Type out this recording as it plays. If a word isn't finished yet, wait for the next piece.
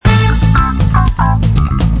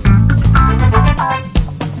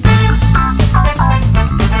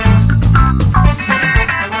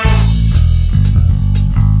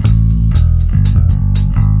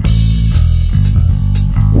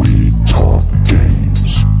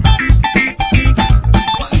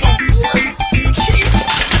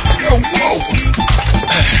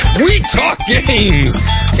Games.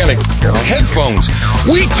 Got headphones.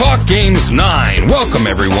 We Talk Games 9. Welcome,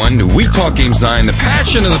 everyone, to We Talk Games 9, the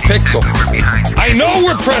passion of the pixel. I know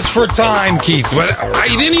we're pressed for time, Keith, but I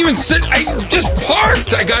didn't even sit. I just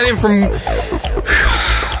parked. I got in from...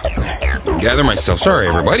 Gather myself. Sorry,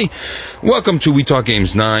 everybody. Welcome to We Talk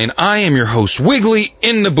Games 9. I am your host, Wiggly,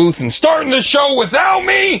 in the booth, and starting the show without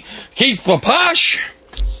me, Keith Lapoche.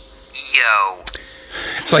 Yo.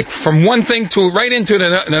 It's like from one thing to right into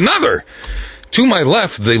another. To my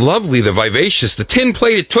left, the lovely, the vivacious, the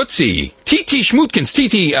tin-plated Tootsie, TT Schmootkins.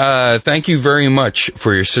 TT, thank you very much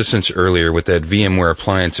for your assistance earlier with that VMware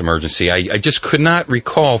appliance emergency. I just could not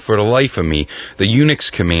recall for the life of me the Unix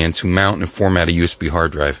command to mount and format a USB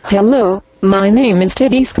hard drive. Hello, my name is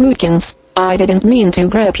Teddy Schmootkins. I didn't mean to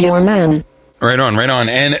grab your man. Right on.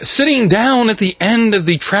 And sitting down at the end of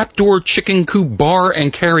the Trapdoor Chicken Coop bar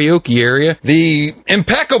and karaoke area, the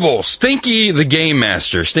impeccable Stinky the Game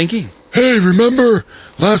Master. Stinky? Hey, remember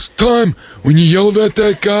last time when you yelled at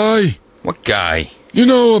that guy? What guy? You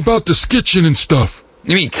know, about the skitching and stuff.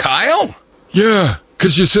 You mean Kyle? Yeah,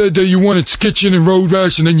 'cause you said that you wanted skitching and road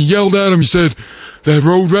rash, and then you yelled at him. You said that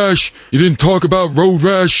road rash, you didn't talk about road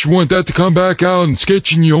rash. You want that to come back out, and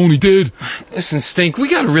skitching you only did. Listen, Stink, we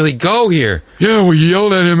gotta really go here. Yeah, well, you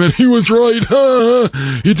yelled at him, and he was right.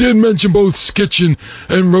 You did mention both skitching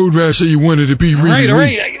and road rash that you wanted to be really... All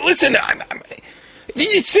right. Listen,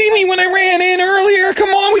 did you see me when I ran in earlier? Come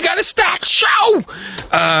on, we gotta start the show!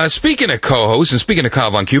 Speaking of co-hosts, and speaking of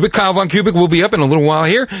Kyle Von Kubik will be up in a little while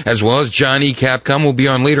here, as well as Johnny Capcom will be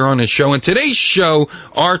on later on in the show. And today's show,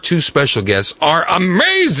 our two special guests are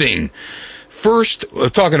amazing! First,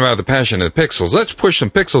 talking about the passion of the pixels, let's push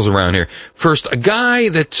some pixels around here. First, a guy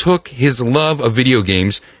that took his love of video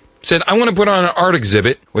games, said, I want to put on an art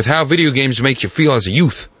exhibit with how video games make you feel as a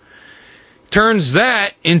youth. Turns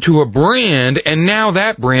that into a brand, and now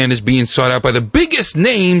that brand is being sought out by the biggest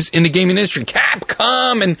names in the gaming industry,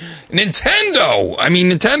 Capcom and Nintendo. I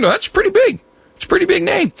mean, Nintendo, that's pretty big. It's a pretty big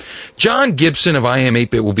name. John Gibson of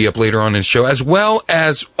iam8bit will be up later on in the show, as well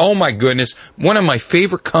as, oh my goodness, one of my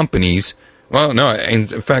favorite companies, well, no, in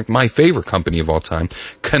fact, my favorite company of all time,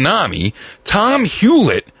 Konami. Tom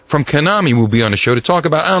Hewlett from Konami will be on the show to talk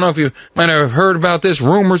about, I don't know if you might have heard about this,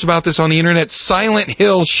 rumors about this on the internet, Silent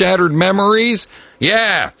Hill Shattered Memories.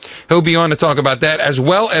 Yeah, he'll be on to talk about that, as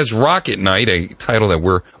well as Rocket Knight, a title that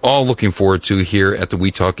we're all looking forward to here at the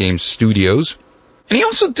We Talk Games studios. And he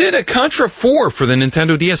also did a Contra 4 for the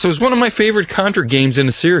Nintendo DS. So it was one of my favorite Contra games in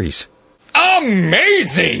the series.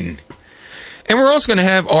 Amazing! And we're also going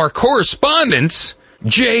to have our correspondents,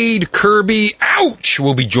 Jade Kirby, ouch,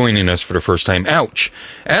 will be joining us for the first time, ouch.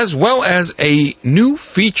 As well as a new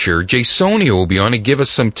feature, Jasonia will be on to give us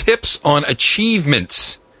some tips on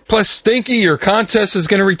achievements. Plus, Stinky, your contest is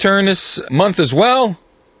going to return this month as well.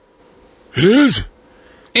 It is?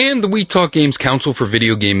 And the We Talk Games Council for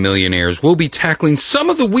Video Game Millionaires will be tackling some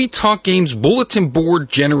of the We Talk Games bulletin board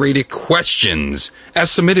generated questions as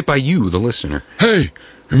submitted by you, the listener. Hey,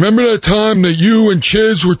 remember that time that you and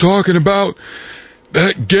Chiz were talking about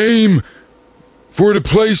that game for the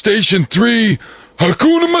PlayStation 3,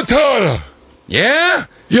 Hakuna Matata? Yeah?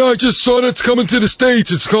 Yeah, I just saw that's coming to the States.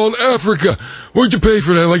 It's called Africa. What'd you pay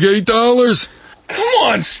for that, like $8? Come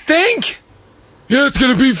on, Stink! Yeah, it's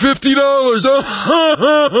gonna be $50.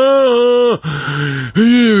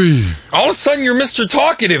 All of a sudden, you're Mr.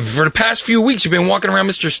 Talkative. For the past few weeks, you've been walking around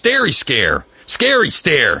Mr. Scary Stare.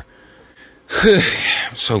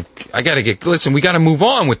 So, I gotta listen, we gotta move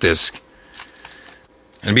on with this.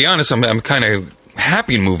 And to be honest, I'm kind of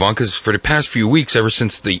happy to move on, because for the past few weeks, ever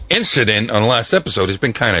since the incident on the last episode, it's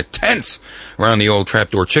been kind of tense around the old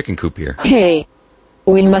Trapdoor Chicken Coop here. Hey,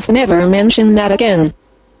 we must never mention that again.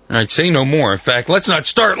 All right, say no more. In fact, let's not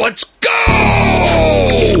start. Let's go!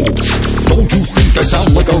 Don't you think I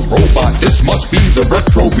sound like a robot? This must be the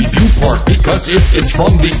retro review part, because if it's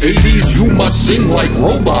from the 80s, you must sing like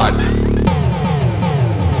Robot.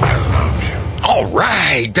 All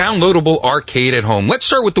right, downloadable arcade at home. Let's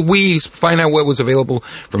start with the Wii, find out what was available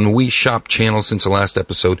from the Wii Shop channel since the last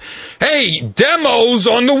episode. Hey, demos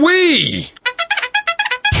on the Wii!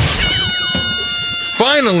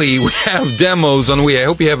 Finally, we have demos on the Wii. I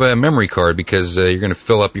hope you have a memory card, because you're going to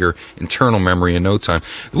fill up your internal memory in no time.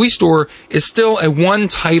 The Wii Store is still a one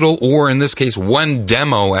title, or in this case, one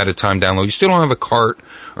demo at a time download. You still don't have a cart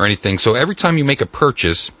or anything, so every time you make a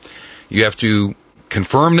purchase, you have to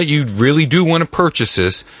confirm that you really do want to purchase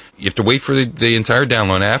this. You have to wait for the entire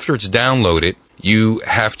download. After it's downloaded, you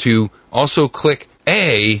have to also click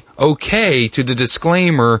okay to the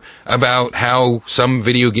disclaimer about how some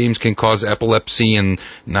video games can cause epilepsy and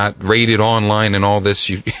not rated online and all this.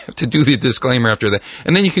 You have to do the disclaimer after that.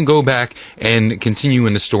 And then you can go back and continue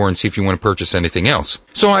in the store and see if you want to purchase anything else.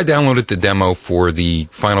 So I downloaded the demo for the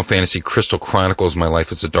Final Fantasy Crystal Chronicles My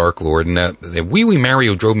Life as a Dark Lord, and the Wee Wee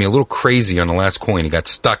Mario drove me a little crazy on the last coin. He got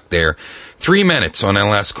stuck there. 3 minutes on that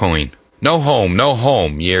last coin. No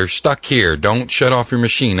home. You're stuck here. Don't shut off your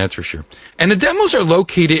machine, that's for sure. And the demos are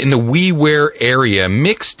located in the WiiWare area,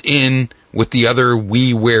 mixed in with the other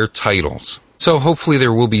WiiWare titles. So hopefully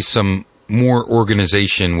there will be some more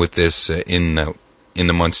organization with this in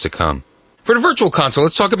the months to come. For the Virtual Console,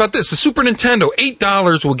 let's talk about this. The Super Nintendo,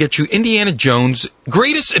 $8 will get you Indiana Jones'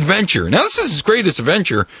 Greatest Adventure. Now, this is his Greatest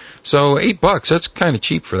Adventure, so $8, that's kind of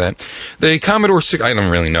cheap for that. The Commodore 6, I don't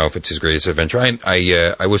really know if it's his Greatest Adventure.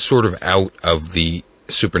 I was sort of out of the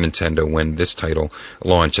Super Nintendo when this title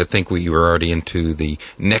launched. I think we were already into the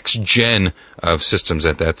next gen of systems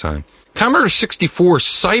at that time. Commodore 64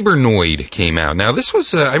 Cybernoid came out. Now, this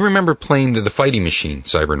was, I remember playing the fighting machine,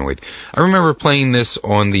 Cybernoid. I remember playing this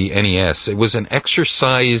on the NES. It was an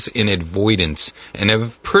exercise in avoidance and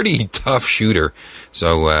a pretty tough shooter.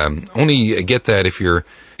 So, only get that if you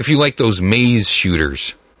like those maze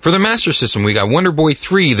shooters. For the Master System, we got Wonder Boy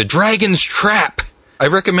 3, The Dragon's Trap. I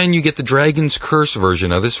recommend you get the Dragon's Curse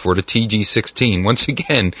version of this for the TG16. Once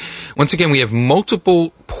again, we have multiple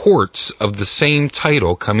ports of the same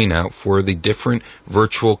title coming out for the different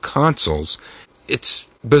virtual consoles. It's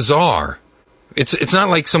bizarre. It's not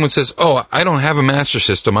like someone says, oh, I don't have a Master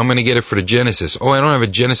System, I'm going to get it for the Genesis. Oh, I don't have a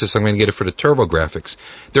Genesis, I'm going to get it for the TurboGrafx.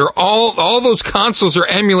 They're all those consoles are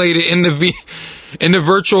emulated in the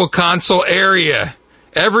virtual console area.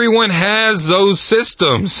 Everyone has those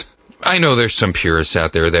systems. I know there's some purists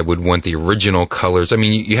out there that would want the original colors. I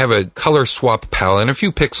mean, you have a color swap palette and a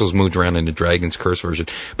few pixels moved around in the Dragon's Curse version,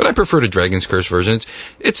 but I prefer the Dragon's Curse version.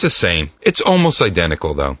 It's the same. It's almost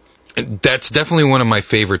identical, though. That's definitely one of my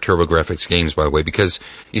favorite TurboGrafx games, by the way, because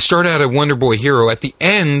you start out a Wonder Boy hero at the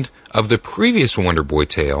end of the previous Wonder Boy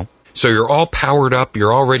tale, so you're all powered up,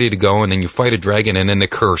 you're all ready to go, and then you fight a dragon, and then the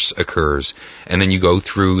curse occurs, and then you go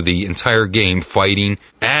through the entire game fighting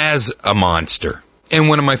as a monster. And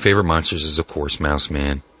one of my favorite monsters is, of course, Mouse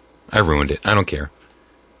Man. I ruined it. I don't care.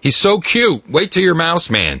 He's so cute. Wait till you're Mouse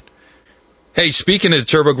Man. Hey, speaking of the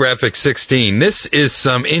TurboGrafx 16, this is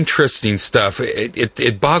some interesting stuff.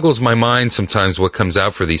 It boggles my mind sometimes what comes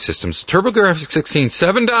out for these systems. TurboGrafx 16,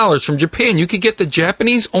 $7 from Japan. You could get the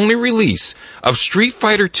Japanese-only release of Street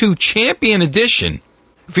Fighter II Champion Edition.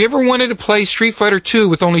 If you ever wanted to play Street Fighter II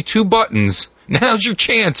with only 2 buttons, now's your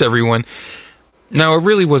chance, everyone. Now, it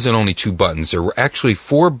really wasn't only 2 buttons. There were actually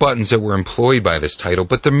 4 buttons that were employed by this title.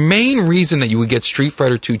 But the main reason that you would get Street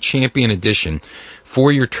Fighter II Champion Edition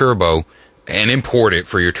for your Turbo and import it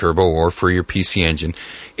for your Turbo or for your PC Engine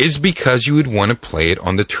is because you would want to play it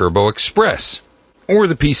on the Turbo Express or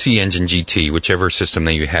the PC Engine GT, whichever system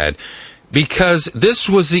that you had. Because this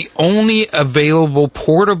was the only available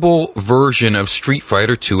portable version of Street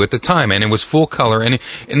Fighter II at the time, and it was full color, and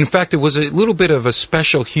in fact, it was a little bit of a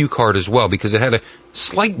special hue card as well, because it had a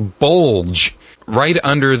slight bulge right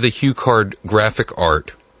under the hue card graphic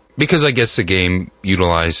art, because I guess the game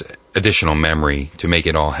utilized additional memory to make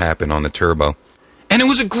it all happen on the Turbo. And it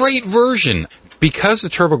was a great version. Because the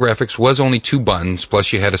TurboGrafx was only 2 buttons,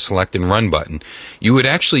 plus you had a select and run button, you would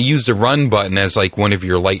actually use the run button as like one of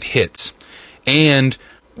your light hits. And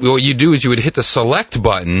what you do is you would hit the select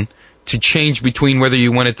button to change between whether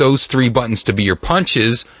you wanted those 3 buttons to be your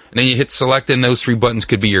punches, and then you hit select and those 3 buttons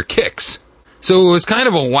could be your kicks. So it was kind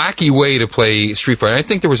of a wacky way to play Street Fighter. I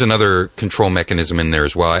think there was another control mechanism in there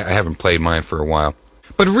as well. I haven't played mine for a while.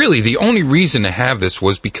 But really, the only reason to have this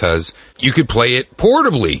was because you could play it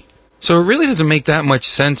portably. So it really doesn't make that much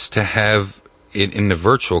sense to have it in the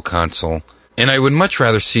virtual console. And I would much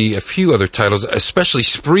rather see a few other titles, especially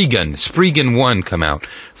Spree-Gun 1 come out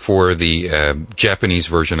for the Japanese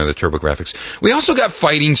version of the TurboGrafx. We also got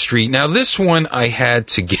Fighting Street. Now this one I had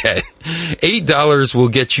to get. $8 will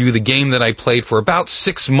get you the game that I played for about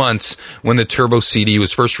 6 months when the Turbo CD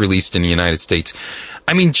was first released in the United States.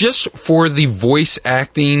 I mean, just for the voice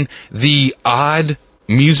acting, the odd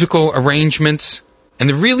musical arrangements, and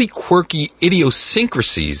the really quirky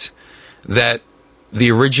idiosyncrasies that the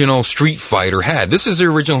original Street Fighter had. This is the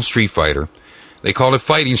original Street Fighter. They called it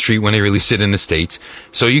Fighting Street when they released it in the States.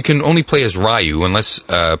 So you can only play as Ryu unless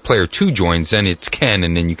player 2 joins, then it's Ken,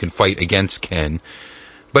 and then you can fight against Ken.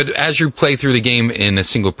 But as you play through the game in a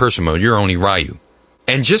single-person mode, you're only Ryu.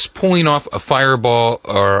 And just pulling off a fireball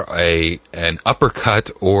or an uppercut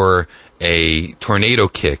or a tornado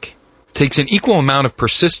kick takes an equal amount of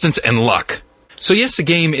persistence and luck. So yes, the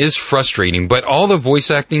game is frustrating, but all the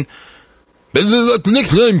voice acting... Better luck next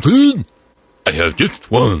time, kid. I have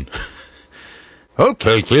just one.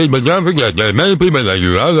 Okay, kid, but don't forget that many people like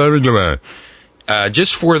you all over the world.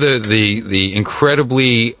 Just for the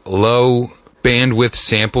incredibly low bandwidth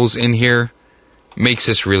samples in here makes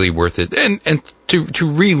this really worth it. And to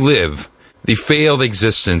relive the failed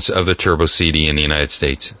existence of the Turbo CD in the United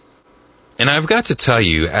States. And I've got to tell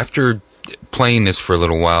you, after playing this for a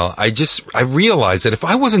little while, I realized that if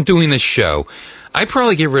I wasn't doing this show, I'd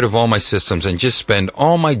probably get rid of all my systems and just spend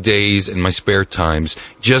all my days and my spare times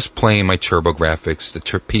just playing my TurboGrafx, the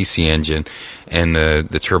PC Engine, and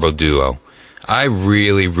the Turbo Duo. I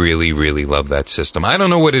really, really, really love that system. I don't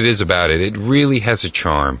know what it is about it. It really has a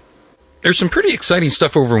charm. There's some pretty exciting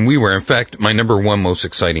stuff over in WiiWare. In fact, my number one most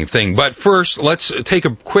exciting thing. But first, let's take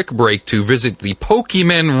a quick break to visit the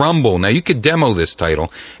Pokemon Rumble. Now, you could demo this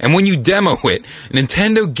title, and when you demo it,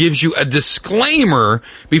 Nintendo gives you a disclaimer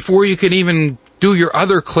before you can even do your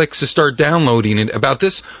other clicks to start downloading it about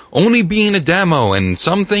this only being a demo, and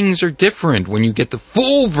some things are different when you get the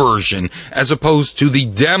full version as opposed to the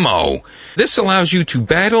demo. This allows you to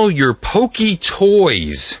battle your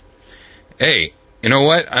Poke-Toys. Hey, you know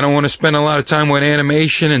what? I don't want to spend a lot of time with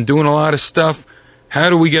animation and doing a lot of stuff. How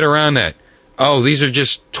do we get around that? Oh, these are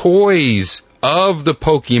just toys of the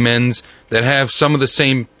Pokemons that have some of the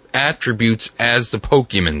same attributes as the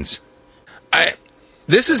Pokemons.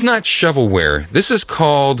 This is not shovelware. This is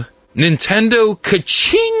called Nintendo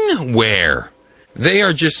Ka-Chingware. They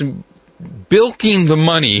are just bilking the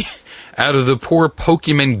money out of the poor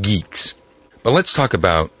Pokemon geeks. But let's talk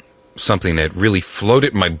about something that really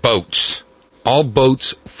floated my boats. All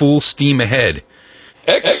boats full steam ahead.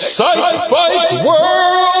 Excitebike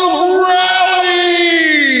World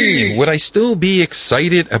Rally! Would I still be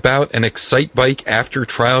excited about an Excitebike after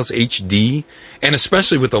Trials HD? And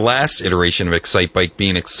especially with the last iteration of Excitebike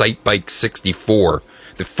being Excitebike 64,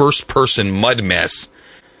 the first-person mud mess.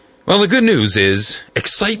 Well, the good news is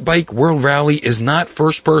Excitebike World Rally is not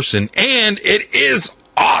first-person, and it is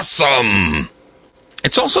awesome!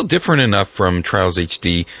 It's also different enough from Trials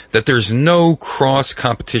HD that there's no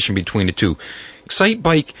cross-competition between the two.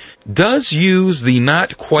 Excitebike does use the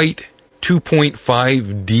not quite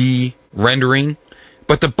 2.5D rendering,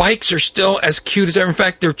 but the bikes are still as cute as ever. In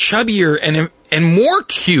fact, they're chubbier and more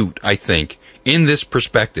cute, I think, in this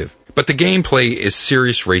perspective. But the gameplay is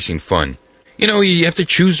serious racing fun. You know, you have to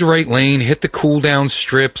choose the right lane, hit the cooldown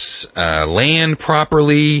strips, land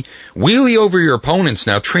properly, wheelie over your opponents.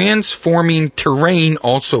 Now, transforming terrain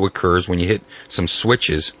also occurs when you hit some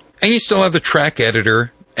switches. And you still have the track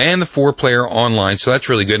editor and the 4-player online, so that's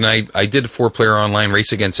really good. And I did a 4-player online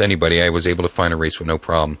race against anybody. I was able to find a race with no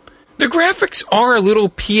problem. The graphics are a little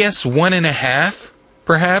PS1.5,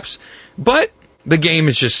 perhaps, but the game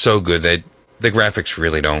is just so good that the graphics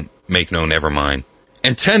really don't make no never mind.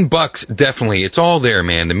 And $10, definitely, it's all there,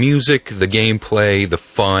 man. The music, the gameplay, the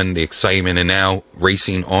fun, the excitement, and now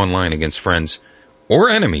racing online against friends or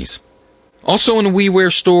enemies. Also in the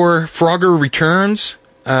WiiWare store, Frogger returns.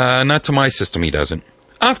 Not to my system, he doesn't.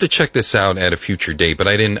 I'll have to check this out at a future date, but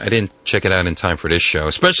I didn't check it out in time for this show,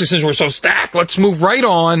 especially since we're so stacked. Let's move right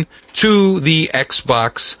on to the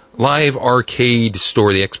Xbox Live Arcade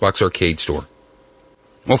store, the Xbox Arcade store.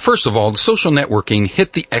 Well, first of all, the social networking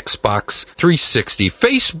hit the Xbox 360,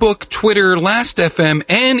 Facebook, Twitter, Last.fm,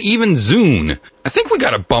 and even Zune. I think we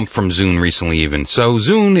got a bump from Zune recently even, so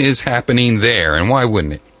Zune is happening there, and why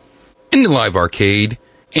wouldn't it? In the Live Arcade,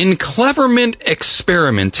 in Cleverment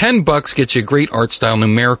Experiment, $10 gets you a great art style,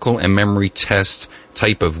 numerical, and memory test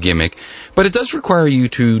type of gimmick, but it does require you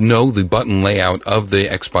to know the button layout of the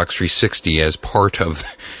Xbox 360 as part of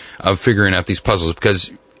figuring out these puzzles,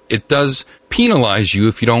 because it does penalize you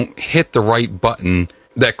if you don't hit the right button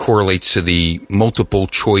that correlates to the multiple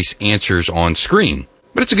choice answers on screen.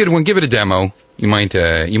 But it's a good one. Give it a demo. You might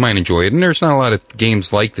enjoy it. And there's not a lot of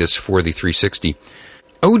games like this for the 360.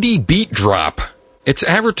 OD Beat Drop. It's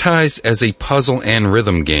advertised as a puzzle and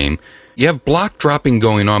rhythm game. You have block dropping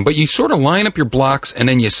going on, but you sort of line up your blocks and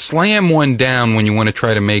then you slam one down when you want to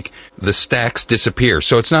try to make the stacks disappear.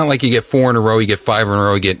 So it's not like you get 4 in a row, you get 5 in a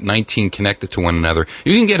row, you get 19 connected to one another.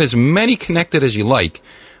 You can get as many connected as you like,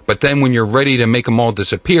 but then when you're ready to make them all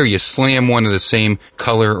disappear, you slam one of the same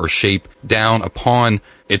color or shape down upon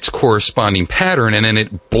its corresponding pattern, and then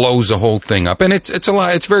it blows the whole thing up. And it's a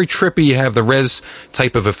lot. It's very trippy. You have the res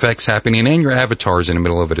type of effects happening, and your avatar's in the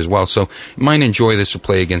middle of it as well. So you might enjoy this to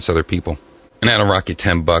play against other people. And that'll rock you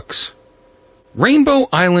 $10. Rainbow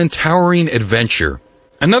Island Towering Adventure.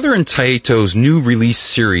 Another in Taito's new release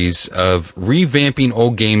series of revamping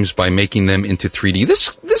old games by making them into 3D.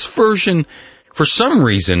 This version For some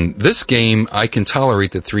reason, this game, I can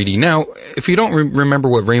tolerate the 3D. Now, if you don't remember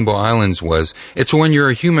what Rainbow Islands was, it's when you're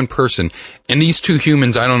a human person, and these two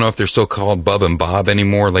humans, I don't know if they're still called Bub and Bob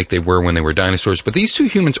anymore, like they were when they were dinosaurs, but these two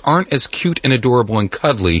humans aren't as cute and adorable and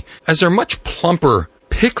cuddly as their much plumper,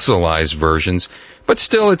 pixelized versions, but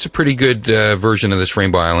still, it's a pretty good version of this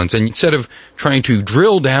Rainbow Islands. And instead of trying to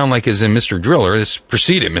drill down like as in Mr. Driller, this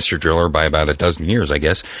preceded Mr. Driller by about a dozen years, I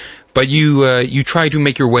guess, but you try to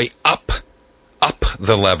make your way up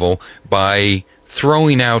the level by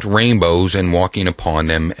throwing out rainbows and walking upon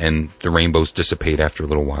them, and the rainbows dissipate after a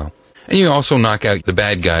little while. And you also knock out the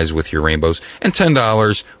bad guys with your rainbows, and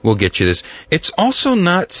 $10 will get you this. It's also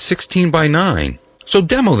not 16 by 9, so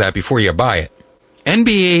demo that before you buy it.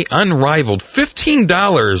 NBA Unrivaled, $15.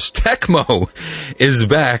 Tecmo is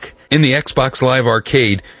back in the Xbox Live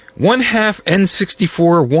Arcade. One half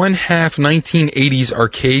N64, one half 1980s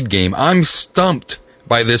arcade game. I'm stumped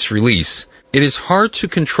by this release. It is hard to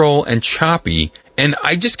control and choppy, and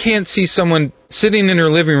I just can't see someone sitting in their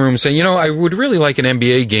living room saying, you know, I would really like an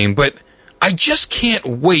NBA game, but I just can't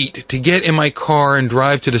wait to get in my car and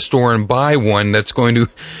drive to the store and buy one that's going to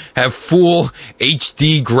have full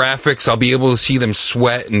HD graphics. I'll be able to see them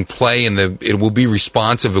sweat and play, and it will be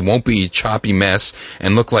responsive. It won't be a choppy mess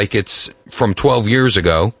and look like it's from 12 years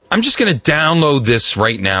ago. I'm just going to download this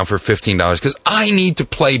right now for $15 because I need to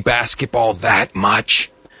play basketball that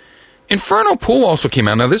much. Inferno Pool also came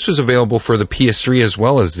out. Now, this was available for the PS3 as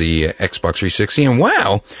well as the Xbox 360. And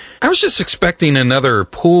wow, I was just expecting another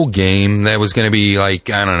pool game that was going to be like,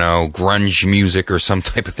 I don't know, grunge music or some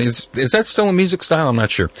type of thing. Is that still a music style? I'm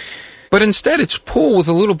not sure. But instead, it's pool with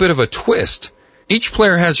a little bit of a twist. Each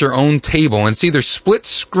player has their own table, and it's either split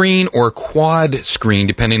screen or quad screen,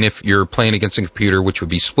 depending if you're playing against a computer, which would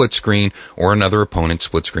be split screen, or another opponent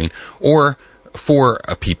split screen, or 4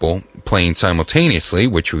 people playing simultaneously,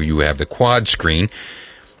 which you have the quad screen,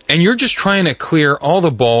 and you're just trying to clear all the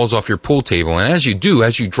balls off your pool table. And as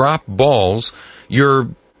you drop balls, you're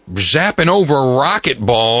zapping over rocket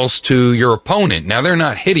balls to your opponent. Now, they're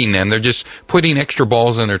not hitting them. They're just putting extra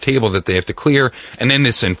balls on their table that they have to clear. And then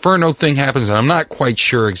this Inferno thing happens, and I'm not quite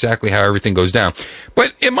sure exactly how everything goes down.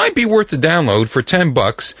 But it might be worth the download for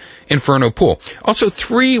 $10, Inferno Pool. Also,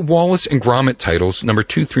 3 Wallace and Gromit titles, number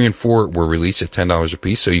 2, 3, and 4, were released at $10 a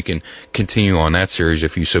piece, so you can continue on that series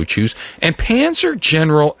if you so choose. And Panzer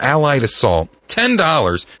General Allied Assault,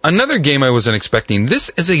 $10. Another game I wasn't expecting. This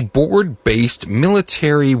is a board-based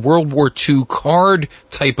military World War II card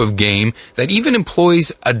type of game that even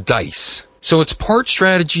employs a dice. So it's part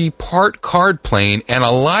strategy, part card playing, and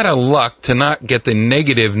a lot of luck to not get the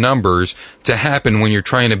negative numbers to happen when you're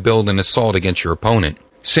trying to build an assault against your opponent.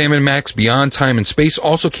 Sam & Max Beyond Time and Space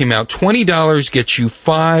also came out. $20 gets you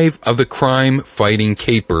 5 of the crime-fighting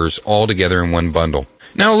capers all together in one bundle.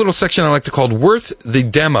 Now a little section I like to call Worth the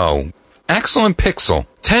Demo. Axel and Pixel,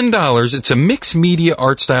 $10. It's a mixed media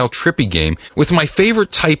art style trippy game with my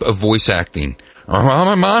favorite type of voice acting. I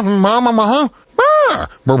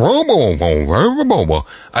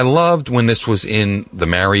loved when this was in the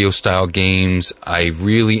Mario style games. I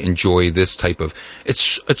really enjoy this type of,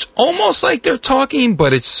 it's almost like they're talking,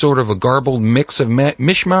 but it's sort of a garbled mix of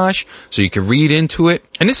mishmash, so you can read into it.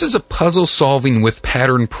 And this is a puzzle solving with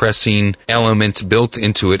pattern pressing elements built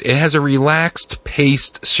into it. It has a relaxed,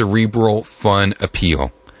 paced, cerebral, fun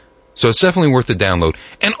appeal. So it's definitely worth the download.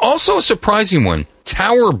 And also a surprising one,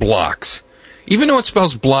 Tower Blocks. Even though it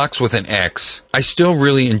spells blocks with an X, I still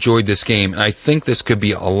really enjoyed this game, and I think this could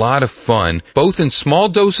be a lot of fun, both in small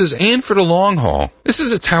doses and for the long haul. This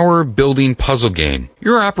is a tower building puzzle game.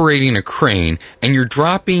 You're operating a crane, and you're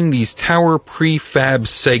dropping these tower prefab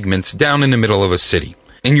segments down in the middle of a city.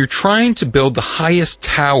 And you're trying to build the highest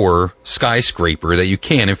tower skyscraper that you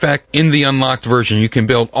can. In fact, in the unlocked version, you can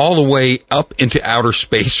build all the way up into outer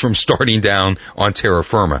space from starting down on terra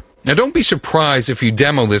firma. Now, don't be surprised if you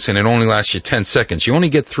demo this and it only lasts you 10 seconds. You only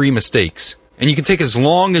get 3 mistakes. And you can take as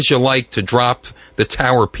long as you like to drop the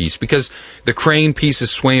tower piece because the crane piece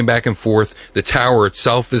is swaying back and forth. The tower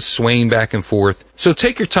itself is swaying back and forth. So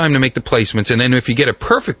take your time to make the placements. And then if you get a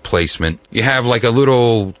perfect placement, you have like a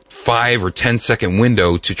little 5 or 10 second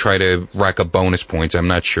window to try to rack up bonus points. I'm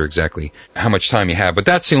not sure exactly how much time you have, but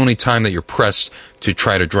that's the only time that you're pressed to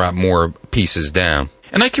try to drop more pieces down.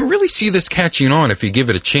 And I can really see this catching on if you give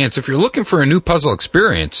it a chance. If you're looking for a new puzzle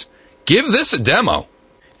experience, give this a demo.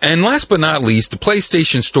 And last but not least, the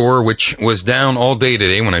PlayStation Store, which was down all day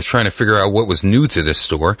today when I was trying to figure out what was new to this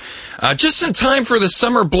store. Just in time for the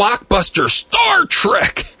summer blockbuster Star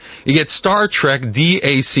Trek You get Star Trek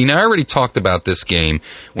DAC. Now, I already talked about this game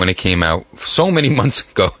when it came out so many months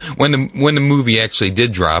ago, when the movie actually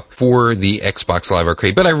did drop for the Xbox Live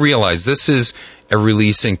Arcade. But I realized this is a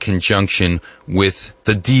release in conjunction with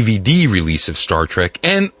the DVD release of Star Trek,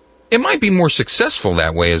 and it might be more successful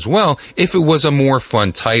that way as well if it was a more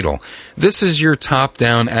fun title. This is your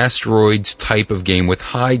top-down asteroids type of game with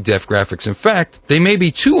high-def graphics. In fact, they may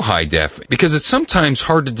be too high-def because it's sometimes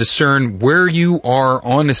hard to discern where you are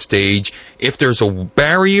on the stage, if there's a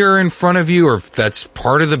barrier in front of you or if that's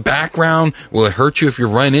part of the background. Will it hurt you if you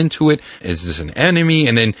run into it? Is this an enemy?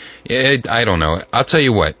 And then, I don't know. I'll tell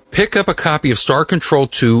you what. Pick up a copy of Star Control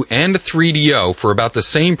 2 and a 3DO for about the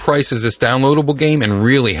same price as this downloadable game and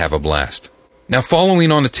really have a blast. Now,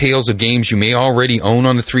 following on the tales of games you may already own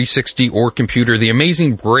on the 360 or computer, The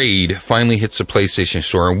Amazing Braid finally hits the PlayStation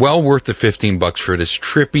Store, and well worth the $15 for this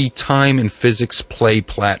trippy time and physics play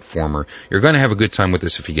platformer. You're going to have a good time with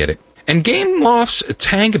this if you get it. And Gameloft's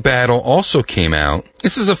Tank Battle also came out.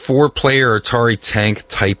 This is a 4-player Atari tank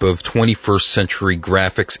type of 21st century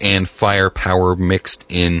graphics and firepower mixed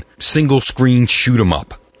in single-screen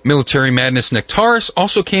shoot-'em-up. Military Madness Nectaris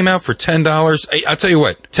also came out for $10. I'll tell you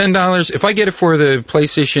what, $10, if I get it for the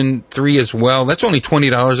PlayStation 3 as well, that's only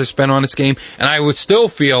 $20 I spent on this game, and I would still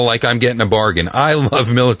feel like I'm getting a bargain. I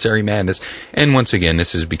love Military Madness, and once again,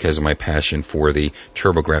 this is because of my passion for the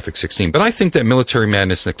TurboGrafx 16. But I think that Military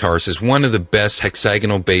Madness Nectaris is one of the best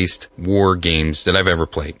hexagonal-based war games that I've ever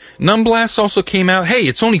played. Numblast also came out. Hey,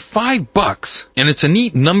 it's only $5, and it's a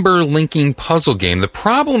neat number-linking puzzle game. The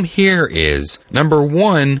problem here is, number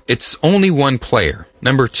one, it's only one player.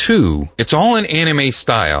 Number two, it's all in anime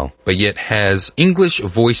style, but yet has English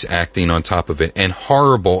voice acting on top of it, and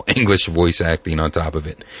horrible English voice acting on top of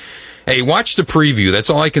it. Hey, watch the preview. That's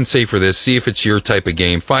all I can say for this. See if it's your type of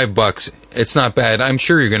game. $5. It's not bad. I'm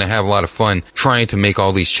sure you're going to have a lot of fun trying to make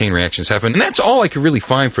all these chain reactions happen. And that's all I could really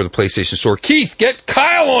find for the PlayStation Store. Keith, get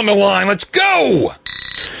Kyle on the line. Let's go!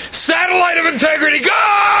 Satellite of Integrity, go!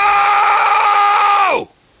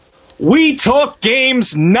 We Talk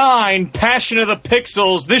Games 9, Passion of the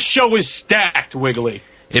Pixels. This show is stacked, Wiggly.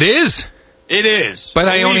 It is? It is. But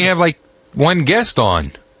I only have like one guest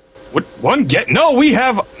on. What, one guest? No, we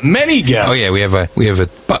have many guests. Oh yeah, we have a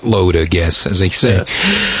buttload of guests, as they say.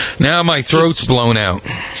 Yes. Now my throat's blown out.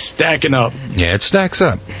 Stacking up. Yeah, it stacks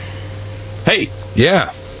up. Hey.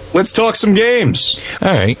 Yeah. Let's talk some games.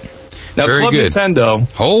 All right. Now, Very Club good.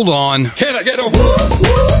 Nintendo. Hold on. Can I get a woo?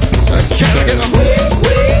 Can I get a woo?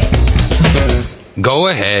 Go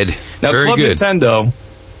ahead. Now, Very Club good. Nintendo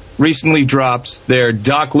recently dropped their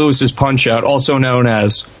Doc Lewis's Punch-Out, also known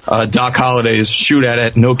as Doc Holliday's Shoot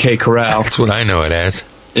at No K Corral. That's what I know it as.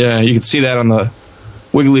 Yeah, you can see that on the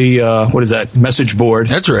Wiggly, what is that, message board.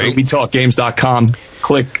 That's right. WeTalkGames.com.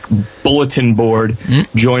 Click bulletin board,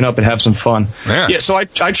 join up and have some fun. Yeah. So I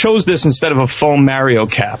chose this instead of a foam Mario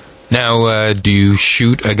cap. Now, do you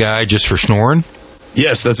shoot a guy just for snoring?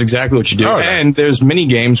 Yes, that's exactly what you do. Oh, yeah. And there's mini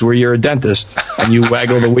games where you're a dentist and you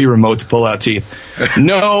waggle the Wii remote to pull out teeth.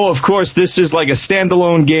 No, of course, this is like a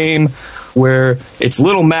standalone game where it's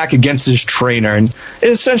Little Mac against his trainer, and it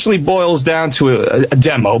essentially boils down to a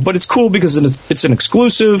demo, but it's cool because it's an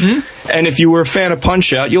exclusive, and if you were a fan of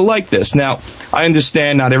Punch-Out, you'll like this. Now, I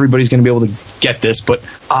understand not everybody's going to be able to get this, but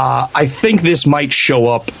I think this might show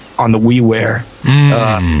up on the WiiWare,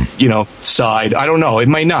 side. I don't know. It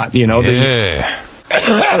might not, Yeah.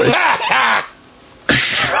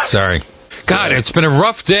 Sorry. God, it's been a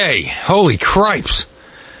rough day. Holy cripes.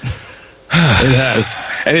 It has.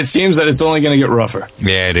 And it seems that it's only going to get rougher.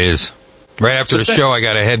 Yeah, it is. Right after the show, I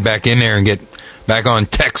got to head back in there and get back on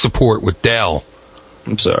tech support with Dell.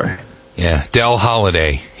 I'm sorry. Yeah, Dell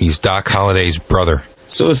Holiday. He's Doc Holliday's brother.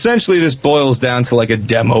 So essentially this boils down to like a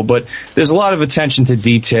demo, but there's a lot of attention to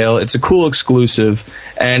detail. It's a cool exclusive,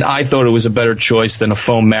 and I thought it was a better choice than a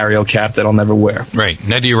foam Mario cap that I'll never wear. Right.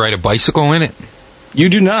 Now, do you ride a bicycle in it? You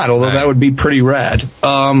do not, although that would be pretty rad.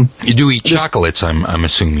 You do eat chocolates, I'm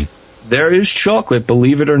assuming. There is chocolate,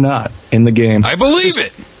 believe it or not, in the game. I believe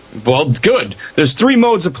it. Well, it's good. There's 3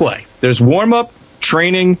 modes of play. There's warm-up,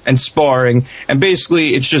 training, and sparring, and basically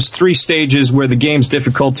it's just 3 stages where the game's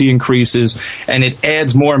difficulty increases, and it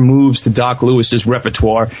adds more moves to Doc Lewis's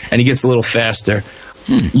repertoire, and he gets a little faster.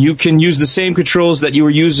 You can use the same controls that you were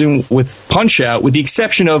using with Punch-Out, with the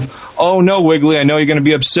exception of, oh no, Wiggly, I know you're going to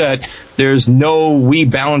be upset, there's no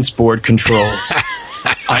Wii Balance Board controls.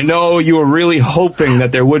 I know you were really hoping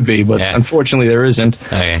that there would be, but unfortunately there isn't.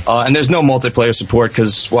 Okay. And there's no multiplayer support,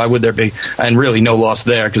 because why would there be? And really no loss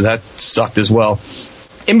there, because that sucked as well.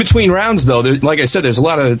 In between rounds, though, like I said, there's a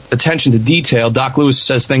lot of attention to detail. Doc Lewis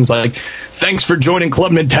says things like, "Thanks for joining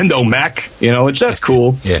Club Nintendo, Mac." Which that's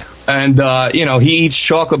cool. Yeah. And he eats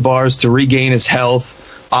chocolate bars to regain his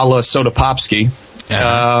health, a la Soda Popsky,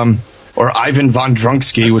 or Ivan Von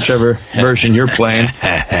Drunksky, whichever version you're playing.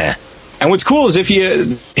 And what's cool is if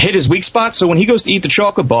you hit his weak spot, so when he goes to eat the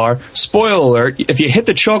chocolate bar, spoiler alert, if you hit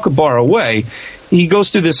the chocolate bar away, he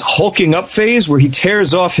goes through this hulking up phase where he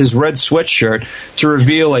tears off his red sweatshirt to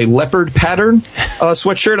reveal a leopard pattern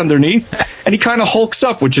sweatshirt underneath, and he kind of hulks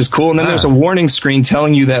up, which is cool. And then there's a warning screen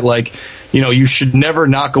telling you that, you should never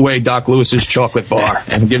knock away Doc Lewis's chocolate bar,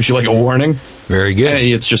 and it gives you a warning. Very good. And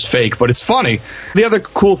it's just fake, but it's funny. The other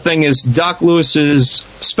cool thing is Doc Lewis's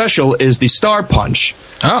special is the Star Punch.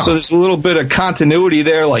 Oh. So there's a little bit of continuity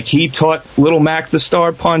there, like he taught Little Mac the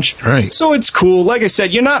Star Punch. Right. So it's cool. Like I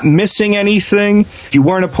said, you're not missing anything if you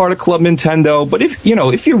weren't a part of Club Nintendo. But if you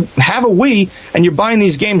have a Wii and you're buying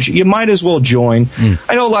these games, you might as well join.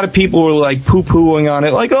 I know a lot of people were poo-pooing on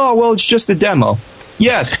it, oh, well, it's just a demo.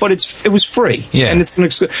 Yes, but it was free. Yeah. And it's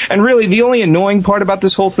and really the only annoying part about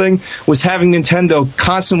this whole thing was having Nintendo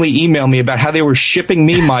constantly email me about how they were shipping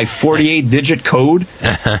me my 48-digit code.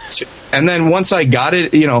 And then once I got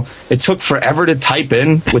it, it took forever to type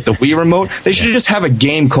in with the Wii remote. They should just have a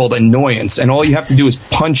game called Annoyance, and all you have to do is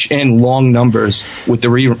punch in long numbers with the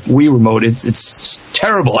Wii remote. It's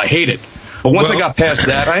terrible. I hate it. But once I got past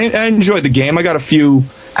that, I enjoyed the game. I got a few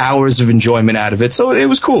hours of enjoyment out of it, so it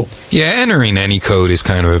was cool. Yeah, entering any code is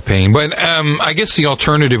kind of a pain, but I guess the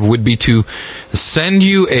alternative would be to send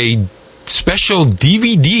you a special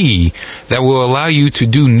DVD that will allow you to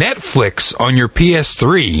do Netflix on your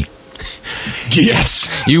PS3.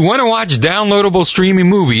 Yes. You want to watch downloadable streaming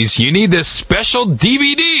movies, you need this special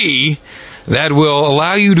DVD that will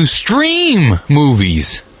allow you to stream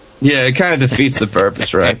movies. Yeah, it kind of defeats the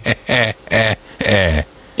purpose, right?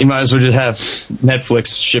 You might as well just have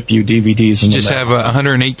Netflix ship you DVDs. And just have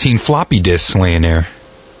 118 floppy disks laying there.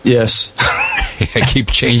 Yes. I keep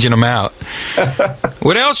changing them out.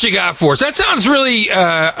 What else you got for us? That sounds really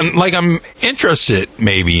like I'm interested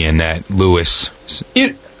maybe in that, Lewis.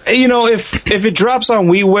 If it drops on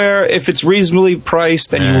WiiWare, if it's reasonably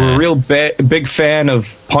priced and you were a real big fan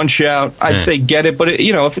of Punch-Out, I'd say get it. But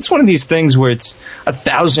if it's one of these things where it's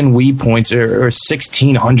 1,000 Wii points or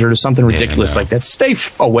 1,600 or something ridiculous like that, stay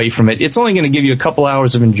away from it. It's only going to give you a couple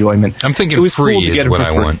hours of enjoyment. I'm thinking free is what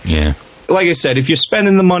I want. Yeah. Like I said, if you're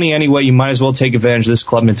spending the money anyway, you might as well take advantage of this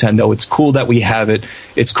Club Nintendo. It's cool that we have it.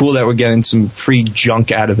 It's cool that we're getting some free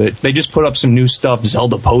junk out of it. They just put up some new stuff,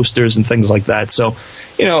 Zelda posters and things like that. So,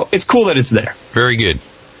 it's cool that it's there. Very good.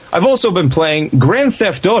 I've also been playing Grand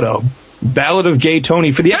Theft Auto, Ballad of Gay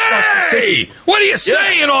Tony for the Xbox 360. Hey! What are you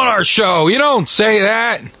saying on our show? You don't say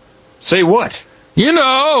that. Say what?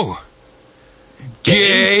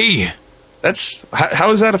 Gay. That's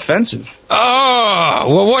how is that offensive? Oh,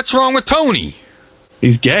 well, what's wrong with Tony?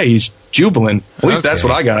 He's gay. He's jubilant. At least that's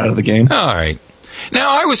what I got out of the game. All right. Now,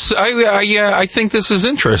 I think this is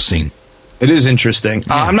interesting. It is interesting.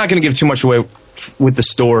 I'm not going to give too much away with the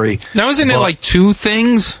story. Now, isn't it like two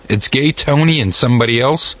things? It's Gay Tony and somebody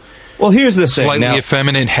else? Well, here's the thing. Slightly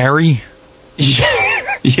effeminate Harry?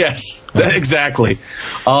 Yes, exactly.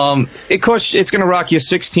 It's going to rock you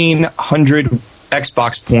 1,600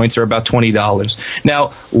 Xbox points, or about $20.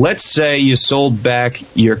 Now, let's say you sold back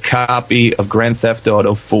your copy of Grand Theft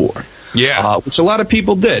Auto 4. Yeah. Which a lot of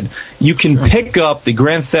people did. You can pick up the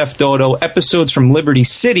Grand Theft Auto episodes from Liberty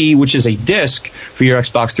City, which is a disc for your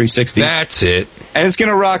Xbox 360. That's it. And it's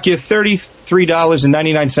going to rock you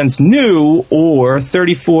 $33.99 new, or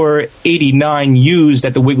 $34.89 used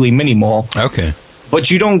at the Wiggly Mini Mall. Okay.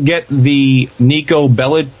 But you don't get the Nico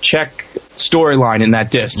Bellicec storyline in that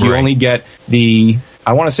disc. You only get the,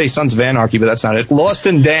 I want to say Sons of Anarchy, but that's not it. Lost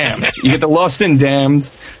and Damned. You get the Lost and Damned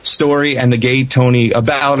story and the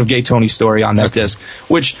Ballad of Gay Tony story on that disc,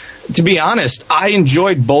 which, to be honest, I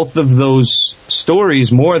enjoyed both of those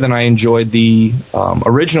stories more than I enjoyed the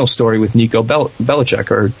original story with Nico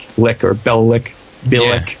Bellicec, or Lick, or Bellic.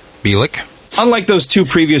 Bellic. Unlike those two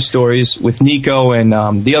previous stories with Nico, and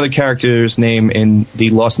the other character's name in the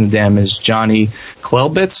Lost in the Dam is Johnny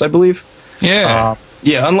Klelbitz, I believe. Yeah.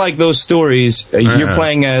 Unlike those stories, you're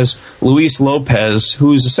playing as Luis Lopez,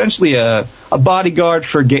 who's essentially a bodyguard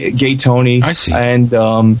for Gay Tony. I see. And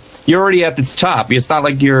you're already at the top. It's not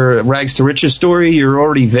like your Rags to Riches story. You're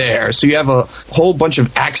already there. So you have a whole bunch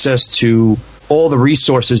of access to all the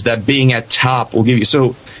resources that being at top will give you.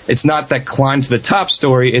 So it's not that climb to the top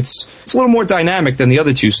story. It's a little more dynamic than the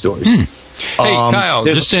other two stories. Hey, Kyle,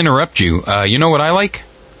 just to interrupt you, you know what I like?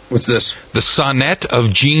 What's this? The Sonnet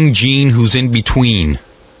of Gene Who's in Between.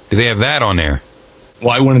 Do they have that on there?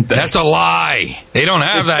 Why wouldn't they? That's a lie. They don't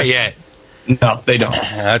have that yet. No, they don't.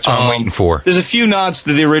 That's what I'm waiting for. There's a few nods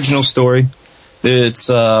to the original story. It's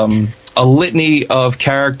a litany of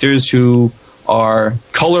characters who are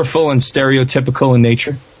colorful and stereotypical in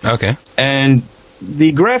nature. Okay. And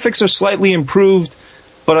the graphics are slightly improved,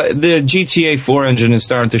 but the GTA 4 engine is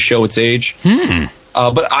starting to show its age.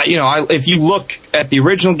 But if you look at the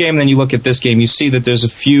original game, then you look at this game, you see that there's a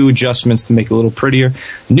few adjustments to make it a little prettier.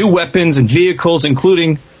 New weapons and vehicles,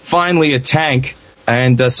 including finally a tank.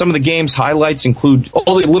 And some of the game's highlights include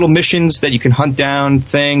all the little missions that you can hunt down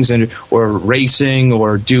things or racing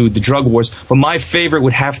or do the drug wars. But my favorite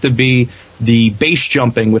would have to be the base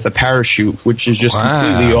jumping with a parachute, which is just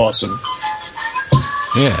completely awesome.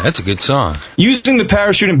 Yeah, that's a good song. Using the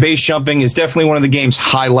parachute and base jumping is definitely one of the game's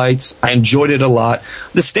highlights. I enjoyed it a lot.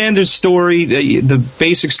 The standard story, the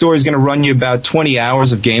basic story is going to run you about 20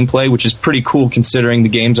 hours of gameplay, which is pretty cool considering the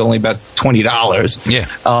game's only about $20.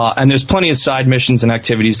 Yeah. And there's plenty of side missions and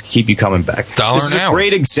activities to keep you coming back. This is a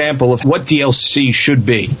great example of what DLC should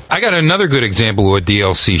be. I got another good example of what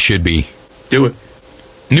DLC should be. Do it.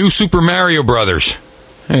 New Super Mario Brothers.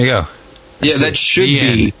 There you go. Yeah, that should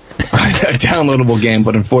be a downloadable game,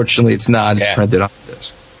 but unfortunately it's not. It's printed off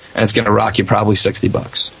this, and it's going to rock you probably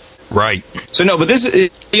 $60. Right. So no, but this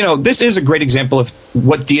is a great example of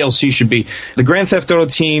what DLC should be. The Grand Theft Auto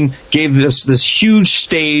team gave this huge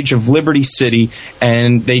stage of Liberty City,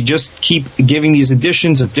 and they just keep giving these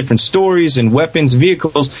additions of different stories and weapons,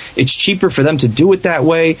 vehicles. It's cheaper for them to do it that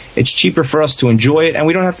way. It's cheaper for us to enjoy it, and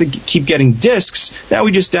we don't have to keep getting discs. Now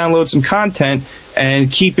we just download some content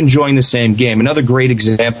and keep enjoying the same game. Another great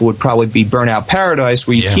example would probably be Burnout Paradise,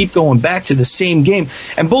 where you keep going back to the same game.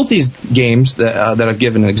 And both these games that I've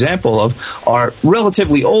given an example of are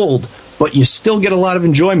relatively old, but you still get a lot of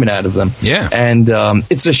enjoyment out of them. Yeah. And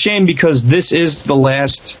it's a shame because this is the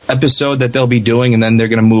last episode that they'll be doing, and then they're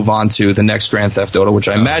going to move on to the next Grand Theft Auto, which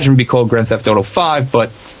I imagine will be called Grand Theft Auto 5,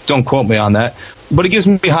 but don't quote me on that. But it gives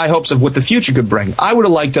me high hopes of what the future could bring. I would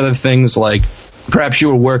have liked other things like perhaps you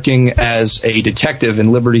were working as a detective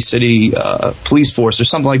in Liberty City police force or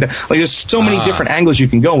something like that. Like, there's so many different angles you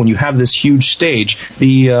can go when you have this huge stage.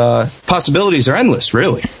 The possibilities are endless,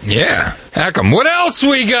 really. Yeah. Hackham, what else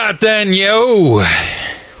we got then, yo?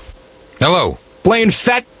 Hello. Playing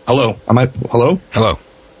Fat... Hello. Hello? Hello.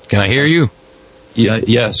 Can I hear you? Yeah.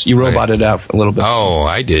 Yes, you roboted out a little bit. Oh,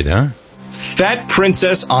 I did, huh? Fat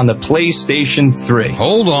Princess on the PlayStation 3.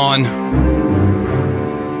 Hold on.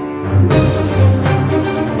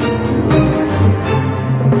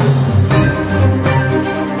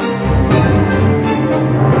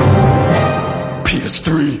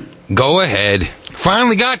 Go ahead.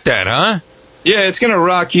 Finally got that, huh? Yeah, it's going to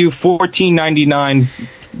rock you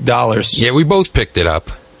 $14.99. Yeah, we both picked it up.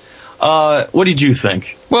 What did you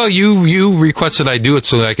think? Well, you requested I do it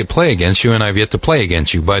so that I could play against you, and I've yet to play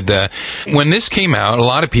against you. But when this came out, a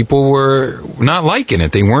lot of people were not liking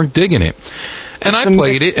it. They weren't digging it. And I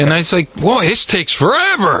played it, and I was like, whoa, this takes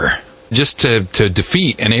forever just to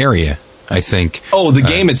defeat an area, I think. Oh, the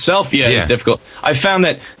game itself, is difficult. I found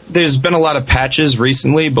that there's been a lot of patches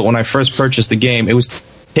recently, but when I first purchased the game, it was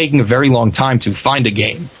taking a very long time to find a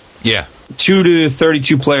game. Yeah. 2 to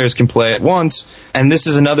 32 players can play at once, and this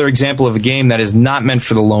is another example of a game that is not meant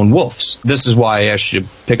for the lone wolves. This is why I asked you to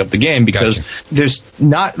pick up the game, because there's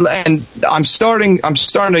not, and I'm starting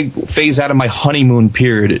to phase out of my honeymoon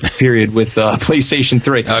period with PlayStation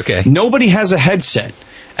 3. Okay. Nobody has a headset,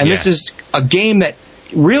 and this is a game that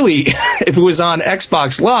really, if it was on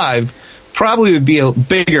Xbox Live, probably would be a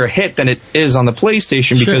bigger hit than it is on the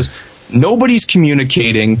PlayStation, because nobody's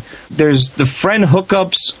communicating. There's the friend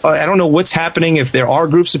hookups. I don't know what's happening, if there are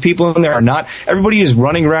groups of people in there or not. Everybody is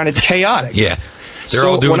running around. It's chaotic. Yeah. They're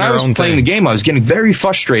all doing when I was playing the game, I was getting very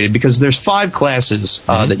frustrated because there's 5 classes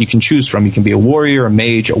that you can choose from. You can be a warrior, a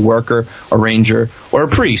mage, a worker, a ranger, or a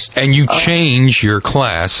priest. And you change your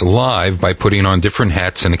class live by putting on different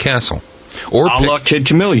hats in the castle. Or a la Kid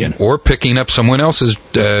Chameleon. Or picking up someone else's,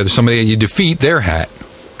 somebody you defeat, their hat.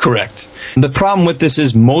 Correct. The problem with this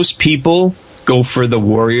is most people go for the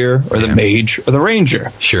warrior or the mage or the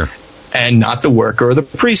ranger. Sure. And not the worker or the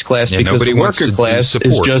priest class, because the worker class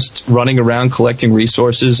is just running around collecting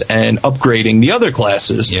resources and upgrading the other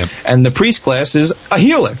classes. Yeah. And the priest class is a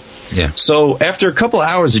healer. Yeah. So after a couple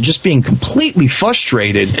hours of just being completely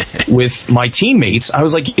frustrated with my teammates, I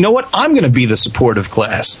was like, you know what? I'm going to be the supportive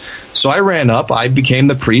class. So I ran up. I became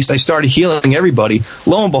the priest. I started healing everybody.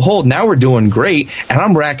 Lo and behold, now we're doing great, and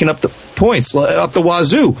I'm racking up the points up the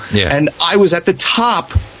wazoo. Yeah. And I was at the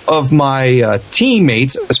top of my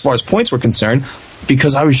teammates as far as points were concerned,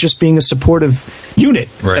 because I was just being a supportive unit.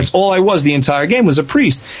 Right. That's all I was the entire game, was a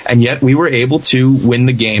priest. And yet we were able to win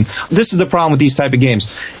the game. This is the problem with these type of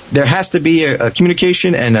games. There has to be a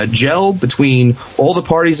communication and a gel between all the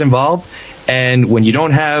parties involved. And when you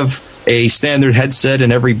don't have a standard headset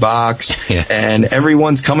in every box, and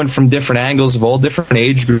everyone's coming from different angles of all different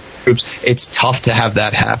age groups, it's tough to have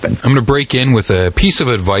that happen. I'm going to break in with a piece of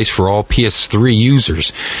advice for all PS3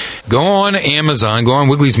 users. Go on Amazon, go on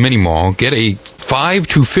Wiggly's Mini Mall, get a $5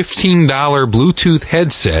 to $15 Bluetooth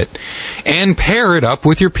headset, and pair it up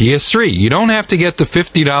with your PS3. You don't have to get the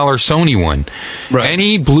 $50 Sony one. Right.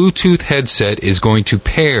 Any Bluetooth headset is going to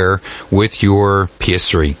pair with your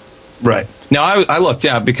PS3. Right. Now, I lucked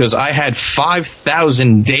out because I had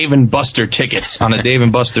 5,000 Dave & Buster tickets on a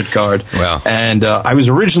Dave & Buster card. Wow. And I was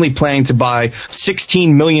originally planning to buy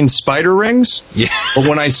 16 million spider rings. Yeah. But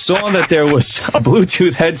when I saw that there was a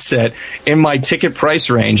Bluetooth headset in my ticket price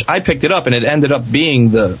range, I picked it up, and it ended up being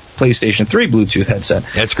the PlayStation 3 Bluetooth headset.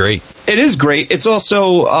 That's great. It is great. It's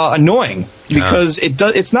also annoying because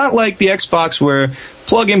it's not like the Xbox where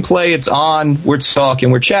plug and play, it's on, we're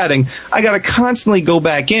talking, we're chatting. I got to constantly go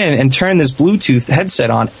back in and turn this Bluetooth headset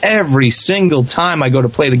on every single time I go to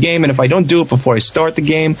play the game. And if I don't do it before I start the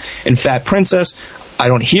game in Fat Princess, I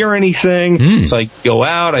don't hear anything. So I go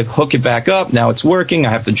out, I hook it back up. Now it's working. I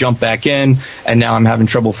have to jump back in, and now I'm having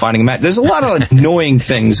trouble finding a match. There's a lot of annoying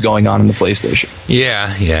things going on in the PlayStation.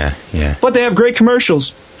 Yeah. But they have great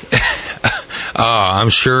commercials. I'm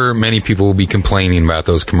sure many people will be complaining about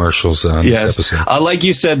those commercials on this episode. Like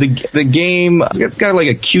you said, the game, it's got like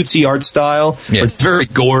a cutesy art style. Yeah. It's very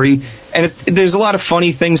gory. And there's a lot of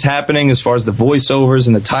funny things happening as far as the voiceovers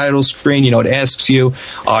and the title screen. You know, it asks you,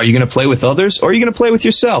 are you going to play with others or are you going to play with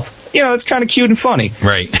yourself? You know, it's kind of cute and funny.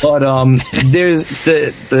 Right. But there's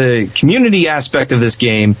the community aspect of this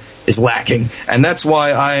game is lacking. And that's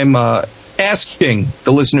why I'm asking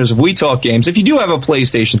the listeners of We Talk Games, if you do have a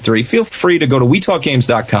PlayStation 3, feel free to go to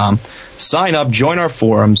WeTalkGames.com, sign up, join our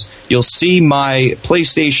forums. You'll see my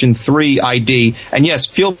PlayStation 3 ID. And yes,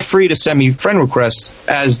 feel free to send me friend requests,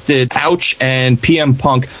 as did Ouch and PM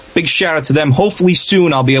Punk. Big shout out to them. Hopefully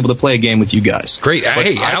soon I'll be able to play a game with you guys. Great.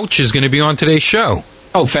 Hey, Ouch is going to be on today's show.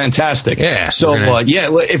 Oh, fantastic. Yeah. So,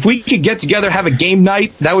 if we could get together, have a game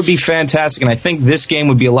night, that would be fantastic. And I think this game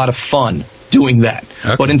would be a lot of fun doing that.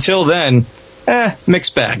 Okay. But until then,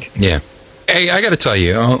 mixed bag. Yeah. Hey, I got to tell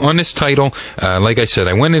you, on this title, like I said,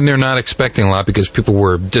 I went in there not expecting a lot because people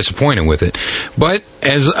were disappointed with it. But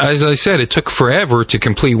as I said, it took forever to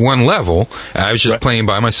complete one level. I was just playing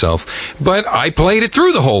by myself. But I played it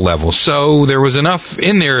through the whole level. So there was enough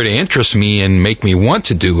in there to interest me and make me want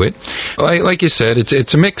to do it. Like you said,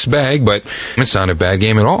 it's a mixed bag, but it's not a bad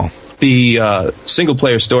game at all. The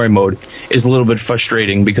single-player story mode is a little bit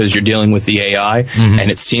frustrating because you're dealing with the AI, and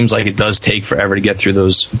it seems like it does take forever to get through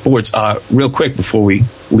those boards. Real quick, before we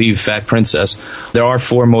leave Fat Princess, there are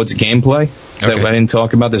 4 modes of gameplay that I didn't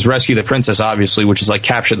talk about. There's Rescue the Princess, obviously, which is like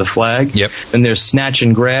capture the flag. Yep. Then there's Snatch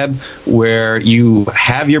and Grab, where you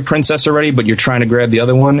have your princess already, but you're trying to grab the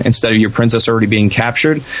other one instead of your princess already being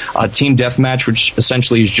captured. Team Deathmatch, which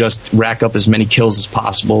essentially is just rack up as many kills as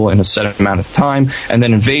possible in a set amount of time. And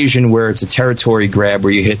then Invasion, where it's a territory grab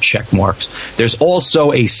where you hit check marks. There's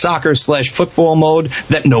also a soccer/football mode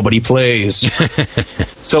that nobody plays.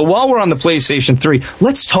 So while we're on the PlayStation 3,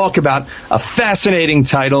 let's talk about a fascinating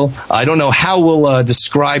title. I don't know how we'll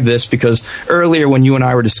describe this, because earlier when you and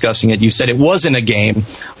I were discussing it, you said it wasn't a game.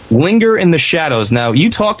 Linger in the Shadows. Now, you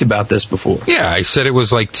talked about this before. Yeah, I said it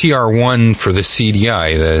was like TR1 for the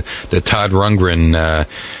CDI, the Todd Rundgren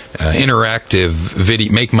interactive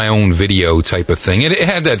video, make my own video type of thing. It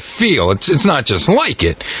had that feel. It's not just like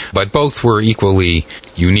it, but both were equally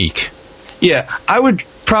unique. Yeah, I would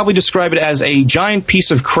probably describe it as a giant piece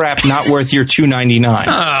of crap not worth your $2.99.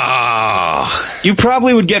 Oh. You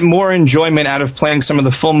probably would get more enjoyment out of playing some of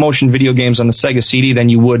the full motion video games on the Sega CD than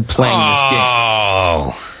you would playing this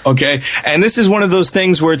game. Okay? And this is one of those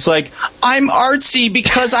things where it's like, I'm artsy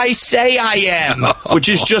because I say I am, which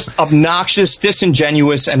is just obnoxious,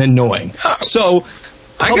 disingenuous, and annoying. So,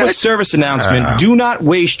 public service announcement, do not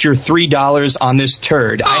waste your $3 on this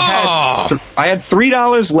turd. I had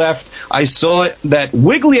 $3 left. I saw that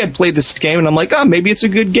Wiggly had played this game, and I'm like, maybe it's a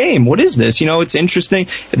good game. What is this? You know, it's interesting.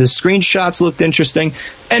 The screenshots looked interesting.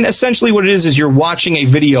 And essentially what it is you're watching a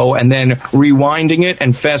video and then rewinding it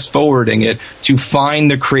and fast-forwarding it to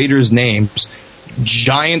find the creators' names.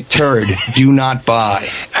 Giant turd. Do not buy.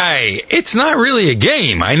 Hey, it's not really a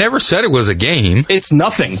game. I never said it was a game. It's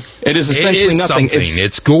nothing. It is essentially nothing.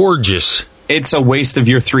 It's gorgeous. it's a waste of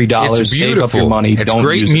your $3. It's Save beautiful. up your money. It's Don't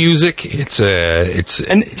great use it. music. It's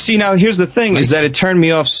And see, now here's the thing: is that it turned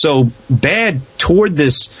me off so bad toward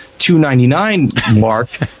this $2.99 mark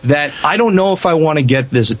that I don't know if I want to get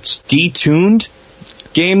this detuned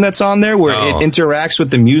game that's on there where it interacts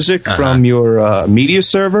with the music from your media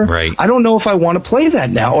server. Right. I don't know if I want to play that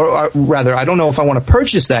now, or rather, I don't know if I want to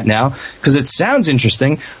purchase that now because it sounds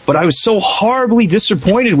interesting. But I was so horribly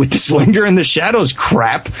disappointed with this Linger in the Shadows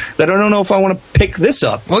crap that I don't know if I want to pick this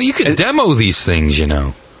up. well, you could demo these things, you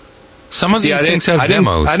know. Some of these things have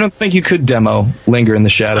demos. I don't think you could demo Linger in the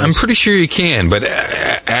Shadows. I'm pretty sure you can, but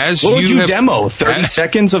as What would you have, demo? 30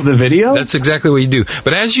 seconds of the video? That's exactly what you do.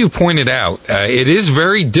 But as you pointed out, it is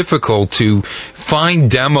very difficult to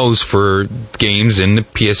find demos for games in the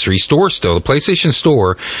PS3 store still. The PlayStation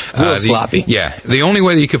Store. It's a little sloppy. Yeah. The only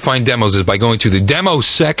way that you can find demos is by going to the demo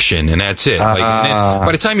section, and that's it. And then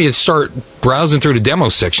by the time you start browsing through the demo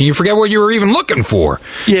section, you forget what you were even looking for.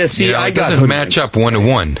 Yeah, see, You know, I it got doesn't match up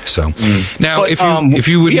one-to-one. So now, But, if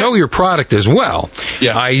you would know your product as well,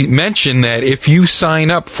 Yeah. I mentioned that if you sign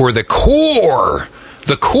up for the core,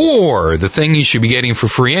 the thing you should be getting for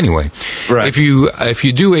free anyway. Right. If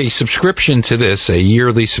you do a subscription to this, a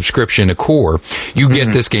yearly subscription to Core, you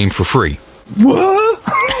get this game for free. What?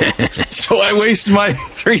 So I waste my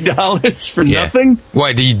 $3 for nothing?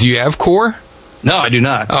 Why do you have Core? No, I do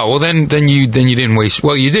not. Oh, well, then you didn't waste.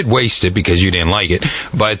 Well, you did waste it because you didn't like it.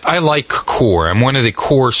 But I like Core. I'm one of the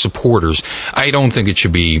Core supporters. I don't think it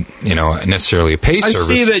should be, necessarily a pay service.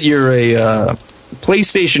 I see that you're a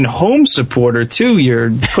PlayStation Home supporter too. You're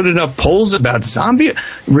putting up polls about zombie.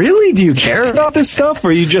 Really? Do you care about this stuff,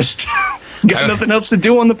 or you just got nothing else to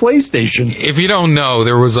do on the PlayStation? If you don't know,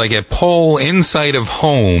 there was like a poll inside of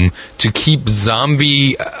Home to keep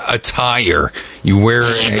zombie attire. You wear.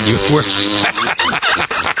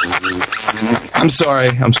 I'm sorry.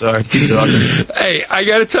 Keep talking. Hey, I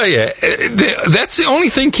got to tell you, that's the only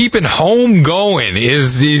thing keeping Home going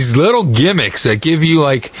is these little gimmicks that give you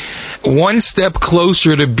like one step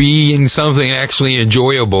closer to being something actually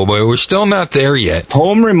enjoyable, but we're still not there yet.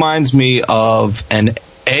 Home reminds me of an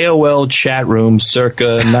AOL chat room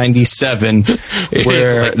circa 97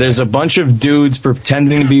 where like there's a bunch of dudes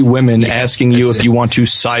pretending to be women asking you if you want to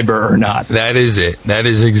cyber or not. That is it. That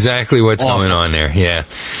is exactly what's going on there. Yeah.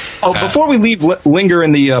 Oh, before we leave Linger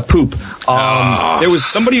in the poop, there was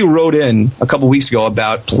somebody who wrote in a couple weeks ago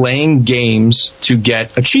about playing games to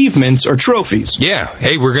get achievements or trophies. Yeah.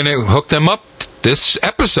 Hey, we're going to hook them up this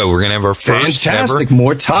episode. We're going to have our first Fantastic. ever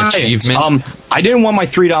More tie-ins. achievement. I didn't want my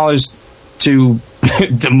 $3 to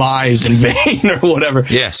demise in vain or whatever.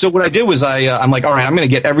 Yeah. So what I did was I'm like, all right, I'm going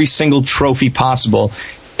to get every single trophy possible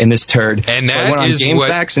in this turd. And so I that went on is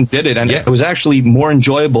GameFAQs and did it, and Yeah. it was actually more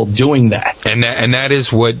enjoyable doing that. And that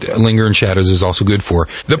is what Linger in Shadows is also good for.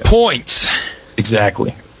 The points.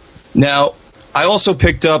 Exactly. Now, I also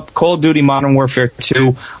picked up Call of Duty Modern Warfare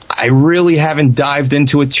 2. I really haven't dived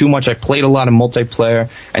into it too much. I played a lot of multiplayer,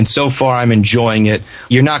 and so far I'm enjoying it.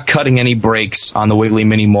 You're not cutting any breaks on the Wiggly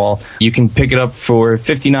Mini Mall. You can pick it up for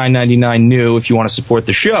 $59.99 new if you want to support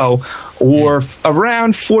the show, or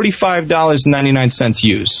around $45.99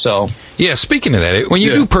 used. So, Yeah, speaking of that, when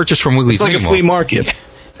you do purchase from Wiggly's it's like a Mini flea Mall, market.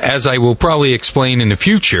 as I will probably explain in the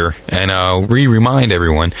future, and I'll remind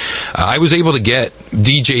everyone, I was able to get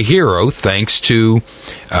DJ Hero thanks to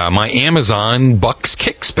my Amazon Bucks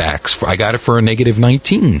kickbacks. I got it for a negative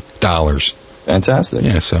 $19. Fantastic.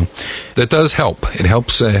 Yeah, so that does help. It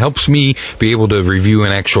helps me be able to review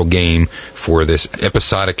an actual game for this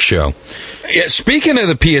episodic show. Yeah, speaking of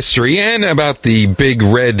the PS3 and about the big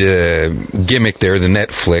red gimmick there, the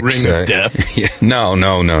Netflix Ring of Death. Yeah, no,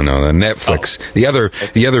 the Netflix. Oh.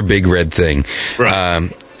 The other big red thing.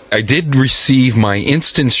 Right. I did receive my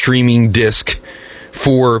instant streaming disc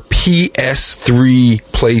for PS3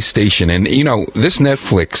 PlayStation, and this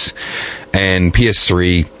Netflix and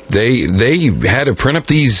PS3. They had to print up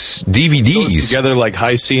these DVDs. Goes together like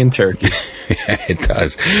high C and turkey. Yeah, it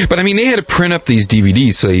does. But I mean, they had to print up these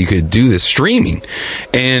DVDs so you could do the streaming,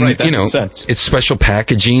 and Right, that makes sense. it's special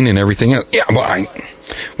packaging and everything else. Yeah,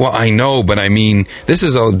 well, I know, but I mean, this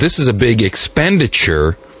is a big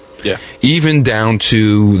expenditure. Yeah. Even down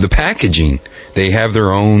to the packaging. They have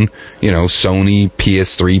their own, Sony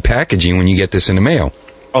PS3 packaging when you get this in the mail.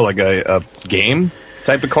 Oh, like a game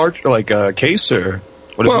type of card, or like a case, or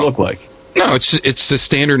what does it look like? No, it's the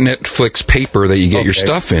standard Netflix paper that you get your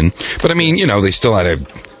stuff in. But I mean, they still had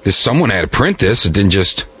someone had to print this. It didn't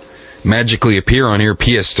just magically appear on your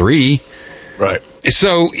PS3. Right.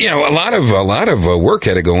 So, a lot of work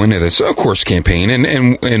had to go into this, of course, campaign,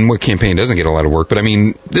 and what campaign doesn't get a lot of work. But I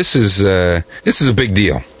mean, this is a big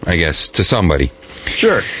deal, I guess, to somebody.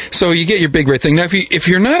 Sure. So you get your big red thing. Now, if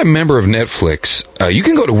you're not a member of Netflix, you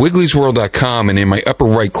can go to wigglysworld.com, and in my upper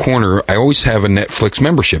right corner, I always have a Netflix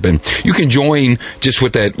membership, and you can join just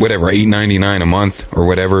with that, whatever, $8.99 a month or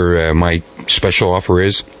whatever my special offer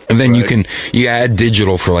is. And then you add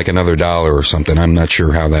digital for like another $1 or something. I'm not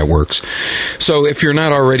sure how that works. So if you're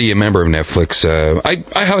not already a member of Netflix,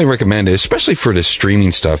 I highly recommend it, especially for the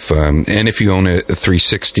streaming stuff. And if you own a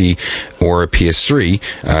 360 or a PS3,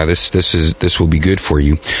 this will be good for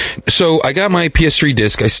you. So I got my PS3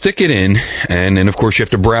 disc. I stick it in, and then of course you have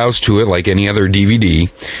to browse to it like any other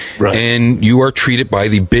DVD. Right. And you are treated by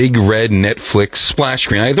the big red Netflix splash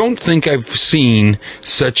screen. I don't think I've seen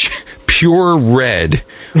such pure red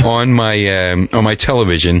on my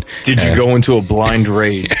television. Did you go into a blind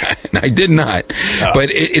rage? I did not. Oh. But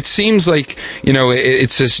it seems like,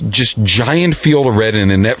 it's this just giant field of red,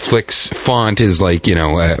 and the Netflix font is like,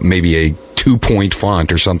 maybe a 2-point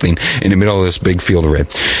font or something in the middle of this big field of red.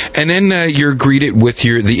 And then you're greeted with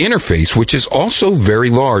the interface, which is also very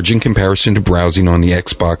large in comparison to browsing on the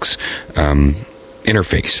Xbox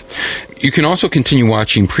interface. You can also continue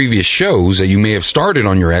watching previous shows that you may have started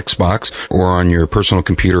on your Xbox or on your personal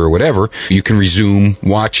computer or whatever. You can resume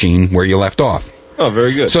watching where you left off. Oh,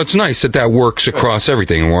 very good. So it's nice that works across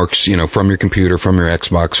everything. It works, from your computer, from your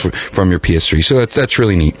Xbox, from your PS3. So that's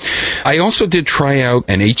really neat. I also did try out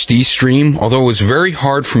an HD stream, although it was very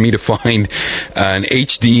hard for me to find an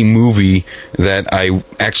HD movie that I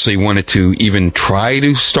actually wanted to even try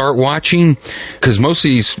to start watching, because most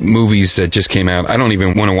of these movies that just came out, I don't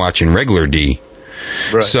even want to watch in regular D.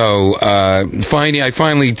 Right. So I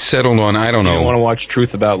finally settled on, I don't know. You want to watch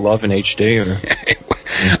Truth About Love in HD? Or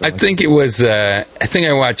I think it was, I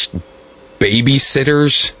watched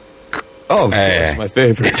Babysitters. Oh, that's my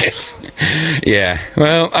favorite. Yeah.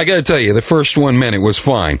 Well, I got to tell you, the first 1 minute was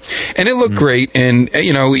fine. And it looked great. And,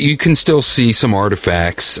 you can still see some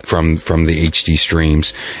artifacts from the HD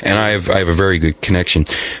streams. And I have a very good connection.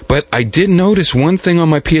 But I did notice one thing on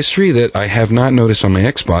my PS3 that I have not noticed on my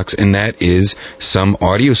Xbox, and that is some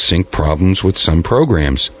audio sync problems with some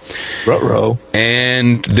programs. Ruh-roh.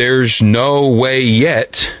 And there's no way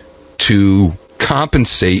yet to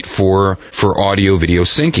compensate for audio video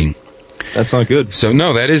syncing. That's not good. So,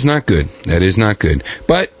 no, that is not good. That is not good.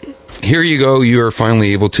 But here you go. You are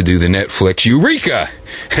finally able to do the Netflix Eureka,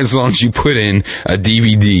 as long as you put in a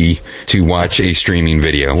DVD to watch a streaming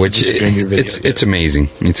video, which it's amazing.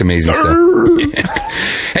 It's amazing stuff.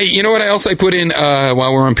 Hey, you know what else I put in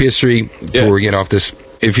while we're on PS3 before we get off this?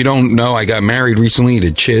 If you don't know, I got married recently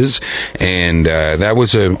to Chiz, and that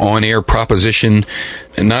was an on-air proposition,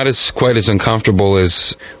 and not quite as uncomfortable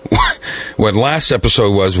as what last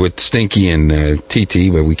episode was with Stinky and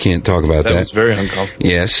TT, but we can't talk about that. That was very uncomfortable.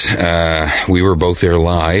 Yes, we were both there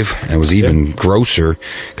live. It was even grosser,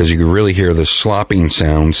 because you could really hear the slopping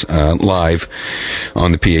sounds live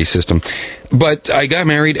on the PA system. But I got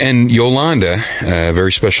married, and Yolanda,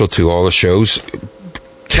 very special to all the shows,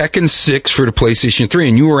 Tekken 6 for the PlayStation 3,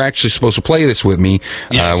 and you were actually supposed to play this with me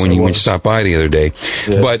when you stopped by the other day.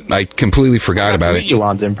 Yeah. But I completely forgot about it.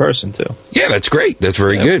 Yolanda in person, too. Yeah, that's great. That's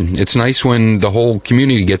very good. It's nice when the whole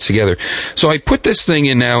community gets together. So I put this thing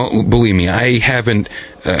in now. Believe me, I haven't...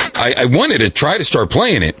 I wanted to try to start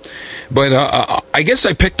playing it, but I guess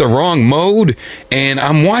I picked the wrong mode, and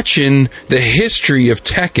I'm watching the history of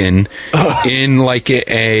Tekken in like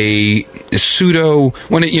a pseudo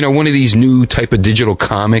one of these new type of digital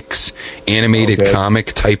comics, animated comic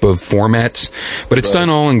type of formats, but it's done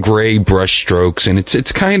all in gray brush strokes, and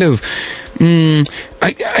it's kind of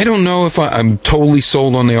I don't know if I'm totally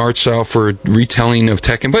sold on the art style for a retelling of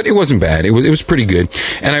Tekken, but it wasn't bad. It was pretty good.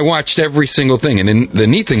 And I watched every single thing. And then the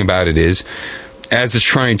neat thing about it is, as it's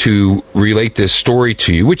trying to relate this story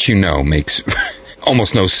to you, which makes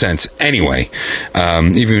almost no sense anyway,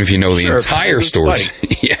 even if you know the entire story.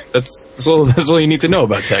 Yeah, that's all you need to know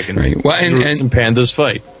about Tekken. Right. Well, and Panda's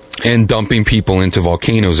fight. And dumping people into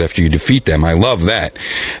volcanoes after you defeat them. I love that.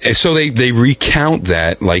 And so they recount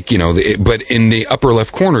that, but in the upper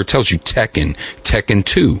left corner, it tells you Tekken, Tekken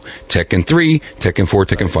 2, Tekken 3, Tekken 4,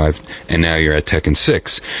 Tekken 5, and now you're at Tekken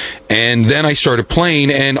 6. And then I started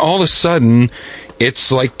playing, and all of a sudden,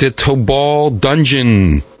 it's like the Tobal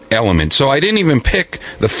dungeon element. So I didn't even pick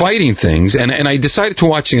the fighting things, and I decided to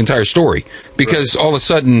watch the entire story, because all of a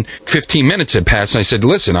sudden 15 minutes had passed, and I said,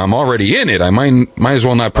 listen, I'm already in it. I might as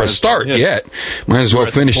well not press start yet. Might as well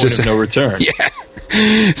finish this. No return. Yeah.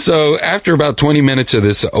 So after about 20 minutes of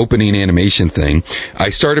this opening animation thing, I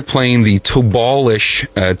started playing the Tobal-ish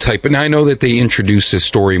type. And I know that they introduced this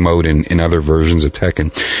story mode in other versions of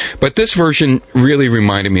Tekken. But this version really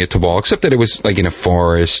reminded me of Tobal, except that it was like in a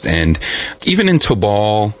forest. And even in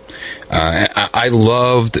Tobal, I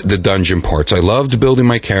loved the dungeon parts. I loved building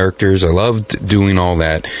my characters. I loved doing all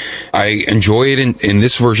that. I enjoy it in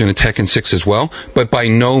this version of Tekken 6 as well, but by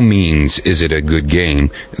no means is it a good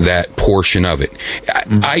game, that portion of it.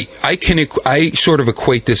 I sort of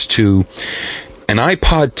equate this to an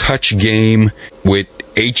iPod Touch game with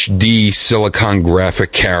HD silicon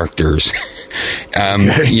graphic characters.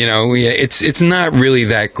 You know, it's not really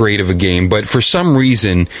that great of a game, but for some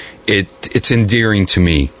reason it's endearing to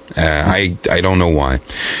me. I don't know why,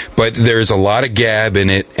 but there's a lot of gab in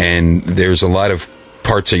it, and there's a lot of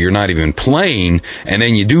parts that you're not even playing, and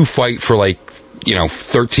then you do fight for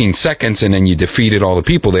 13 seconds, and then you defeated all the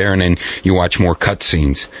people there, and then you watch more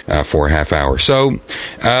cutscenes for a half hour. So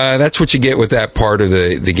that's what you get with that part of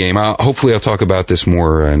the game. Hopefully I'll talk about this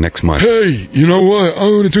more next month. Hey, you know what? I'm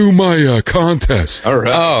going to do my contest. All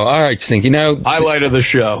right. Oh, all right, Stinky. Now, highlight of the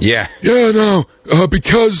show. Yeah. Yeah, no,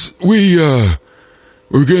 because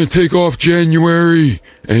we're going to take off January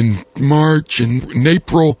and March and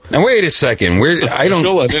April. Now, wait a second. I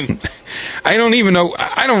don't even know.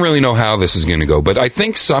 I don't really know how this is going to go, but I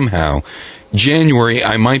think somehow January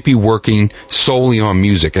I might be working solely on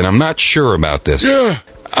music, and I'm not sure about this. Yeah.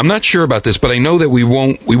 I'm not sure about this, but I know that we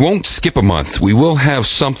won't skip a month. We will have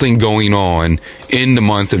something going on in the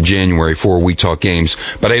month of January for We Talk Games,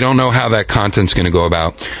 but I don't know how that content's going to go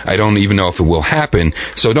about. I don't even know if it will happen.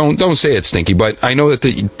 So don't say it, Stinky, but I know that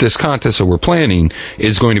this contest that we're planning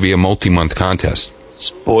is going to be a multi-month contest.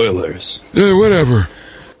 Spoilers. Yeah, whatever.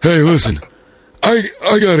 Hey, listen, I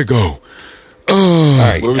gotta go. All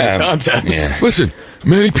right, where was the contest? Yeah. Listen,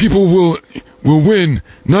 many people will win,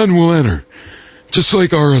 none will enter. Just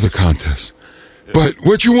like our other contests. But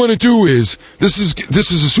what you want to do is, this is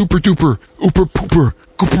a super duper, ooper pooper,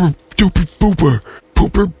 gooper duper pooper,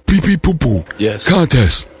 pooper pee pee poo poo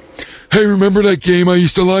contest. Hey, remember that game I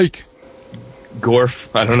used to like? Gorf?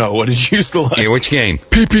 I don't know. What did you used to like? Yeah, which game?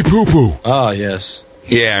 Pee pee poo poo. Ah, yes.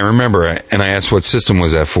 Yeah, I remember it. And I asked what system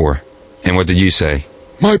was that for. And what did you say?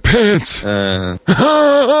 My pants.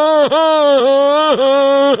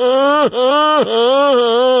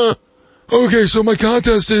 Okay, so my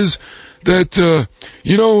contest is that,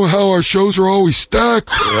 you know how our shows are always stacked?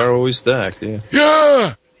 They are always stacked, yeah.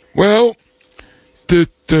 Yeah! Well,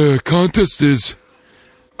 the contest is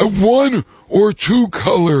a 1 or 2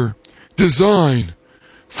 color design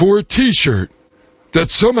for a t-shirt that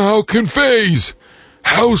somehow conveys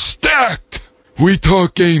how stacked We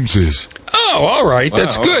Talk Games is. Oh, all right.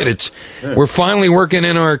 That's good. We're finally working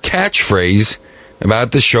in our catchphrase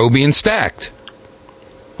about the show being stacked.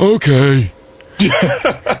 Okay.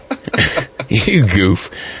 You goof.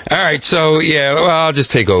 All right, so, yeah, well, I'll just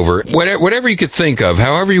take over. Whatever you could think of,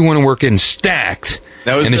 however you want to work in stacked,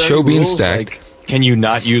 and the show being stacked. Like, can you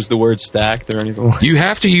not use the word stacked or anything? You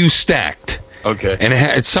have to use stacked. Okay. And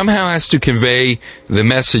it somehow has to convey the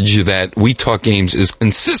message that We Talk Games is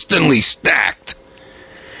consistently stacked.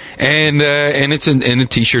 And it's in a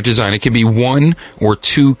t-shirt design. It can be 1 or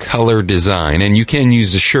 2 color design, and you can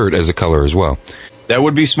use the shirt as a color as well. That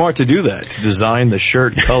would be smart to do that, to design the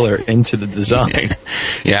shirt color into the design.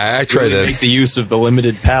 Yeah, I tried that. Make the use of the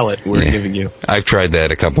limited palette we're giving you. I've tried that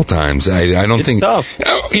a couple times. I don't think it's tough.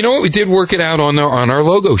 Oh, you know what? We did work it out on our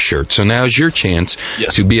logo shirt. So now's your chance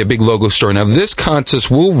to be a big logo store. Now this contest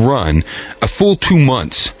will run a full 2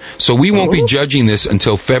 months, so we won't be judging this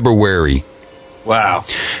until February. Wow.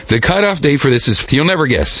 The cutoff date for this is, you'll never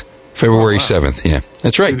guess, February 7th. Yeah,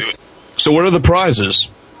 that's right. So what are the prizes?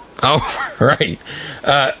 Oh, right.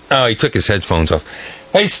 He took his headphones off.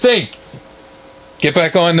 Hey, Stink, get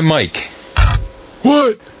back on the mic.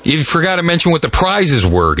 What? You forgot to mention what the prizes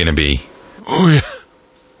were going to be. Oh, yeah.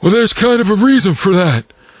 Well, there's kind of a reason for that.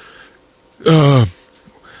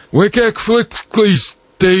 Wekak Flickleys,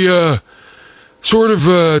 they, sort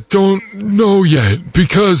of, don't know yet,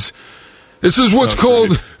 because this is what's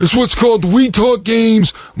called We Talk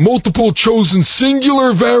Games Multiple Chosen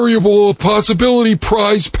Singular Variable Possibility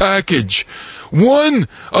Prize Package. One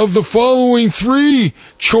of the following 3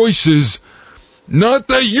 choices, not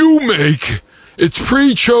that you make, it's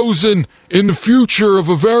pre-chosen in the future of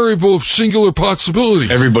a variable of singular possibilities.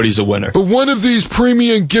 Everybody's a winner. But one of these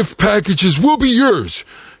premium gift packages will be yours,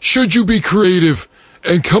 should you be creative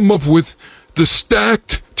and come up with the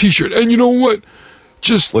stacked t-shirt. And you know what?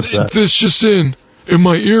 What's that? This just in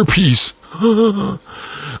my earpiece.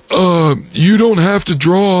 you don't have to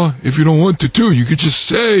draw if you don't want to, too. You could just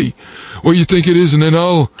say what you think it is, and then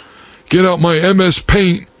I'll get out my MS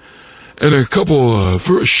Paint and a couple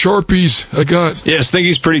Sharpies I got. Yeah,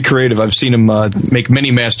 Stinky's pretty creative. I've seen him make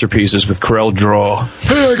many masterpieces with Corel Draw.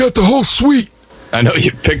 Hey, I got the whole suite. I know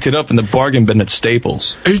you picked it up in the bargain bin at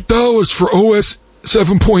Staples. $8 for OS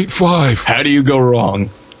 7.5. How do you go wrong,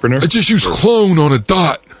 Brenner? I just use clone on a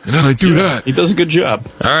dot, and then I do that. He does a good job.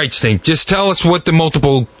 All right, Stink, just tell us what the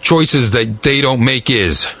multiple choices that they don't make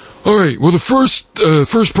is. All right, well, the first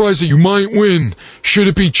prize that you might win, should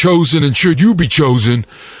it be chosen and should you be chosen,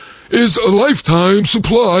 is a lifetime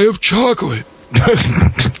supply of chocolate.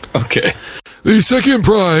 Okay. The second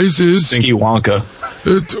prize is... Stinky Wonka.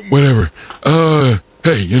 Whatever.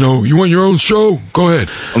 Hey, you want your own show? Go ahead.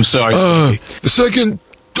 I'm sorry, Stinky. The second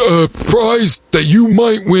prize that you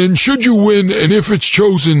might win, should you win, and if it's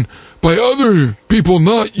chosen by other people,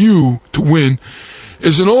 not you, to win,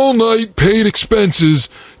 is an all-night paid expenses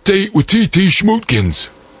date with TT Schmootkins.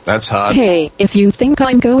 That's hot. Hey, if you think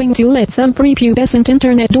I'm going to let some prepubescent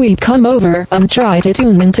internet dweeb come over and try to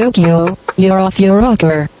tune in Tokyo, you're off your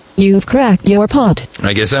rocker. You've cracked your pot.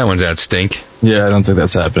 I guess that one's out, Stink. Yeah, I don't think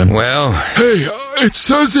that's happening. Well... Hey, it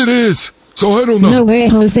says it is, so I don't know. No way,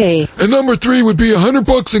 Jose. And number 3 would be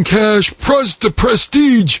 $100 in cash, plus the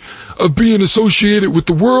prestige of being associated with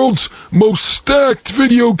the world's most stacked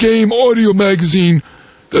video game audio magazine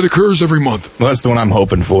that occurs every month. Well, that's the one I'm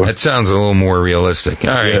hoping for. That sounds a little more realistic.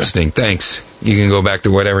 All right, Yeah. Stink, thanks. You can go back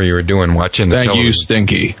to whatever you were doing, watching the Thank you, television.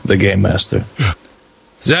 Stinky, the game master.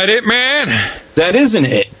 Is that it, man? That isn't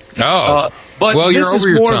it. Oh. But well, this you're is over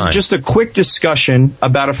your more time. of just a quick discussion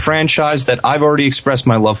about a franchise that I've already expressed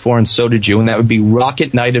my love for, and so did you, and that would be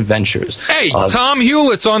Rocket Knight Adventures. Hey, Tom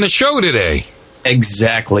Hewlett's on the show today.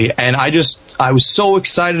 Exactly. And I was so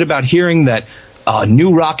excited about hearing that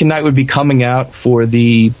new Rocket Knight would be coming out for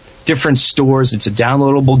the different stores. It's a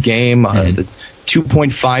downloadable game, the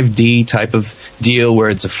 2.5D type of deal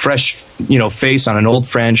where it's a fresh, face on an old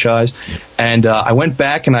franchise. And I went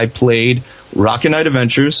back and I played Rocket Knight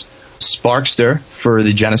Adventures, Sparkster for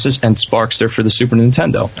the Genesis, and Sparkster for the Super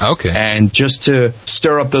Nintendo. Okay. And just to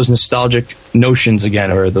stir up those nostalgic notions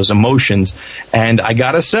again, or those emotions. And I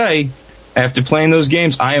gotta say, after playing those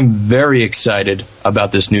games, I am very excited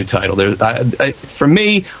about this new title. For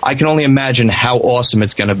me, I can only imagine how awesome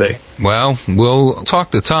it's going to be. Well, we'll talk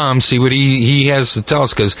to Tom, see what he has to tell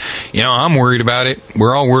us, because, I'm worried about it.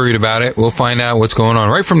 We're all worried about it. We'll find out what's going on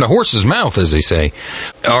right from the horse's mouth, as they say.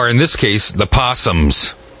 Or in this case, the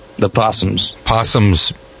possum's. The possums.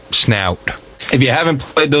 Possum's snout. If you haven't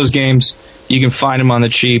played those games, you can find them on the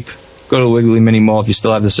cheap. Go to Wiggly Mini Mall if you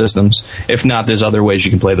still have the systems. If not, there's other ways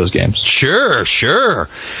you can play those games. Sure.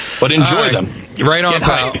 But enjoy them. Right on, Get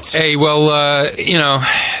pal. hyped. Hey, well,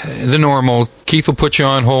 the normal. Keith will put you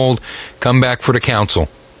on hold. Come back for the council.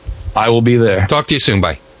 I will be there. Talk to you soon.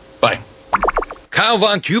 Bye. Bye. Kyle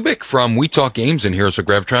Von Kubik from We Talk Games and Heroes of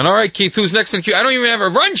Gravitron. All right, Keith, who's next in queue? I don't even have a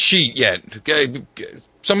run sheet yet. Okay,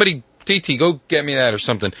 somebody, TT, go get me that or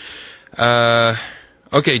something.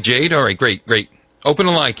 Okay, Jade. All right, great. Open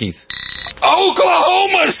the line, Keith.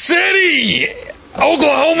 Oklahoma City!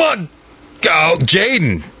 Oklahoma! Oh,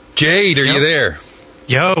 Jade, are you there?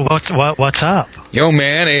 Yo, what's up? Yo,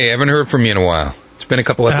 man, hey, haven't heard from you in a while. It's been a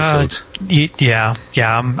couple episodes. Yeah,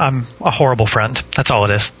 I'm a horrible friend. That's all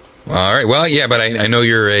it is. All right, well, yeah, but I know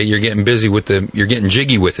you're getting busy with you're getting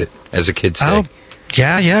jiggy with it, as the kids say. Oh,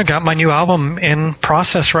 yeah, got my new album in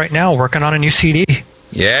process right now, working on a new CD.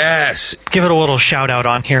 Yes. Give it a little shout out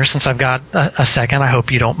on here since I've got a second. I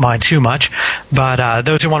hope you don't mind too much. But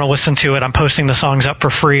those who want to listen to it, I'm posting the songs up for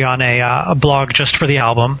free on a blog just for the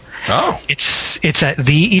album. Oh. It's at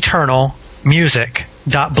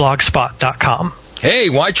theeternalmusic.blogspot.com. Hey,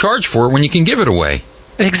 why charge for it when you can give it away?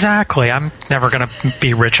 Exactly. I'm never going to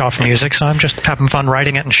be rich off music, so I'm just having fun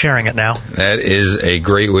writing it and sharing it now. That is a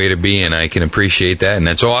great way to be, and I can appreciate that, and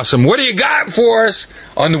that's awesome. What do you got for us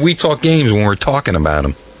on the We Talk Games when we're talking about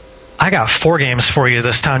them? I got 4 games for you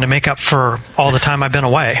this time to make up for all the time I've been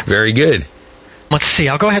away. Very good. Let's see.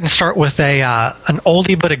 I'll go ahead and start with an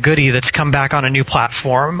oldie but a goodie that's come back on a new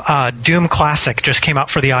platform. Doom Classic just came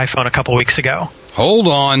out for the iPhone a couple weeks ago. Hold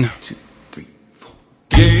on. 2, 3, 4.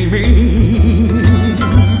 Gaming,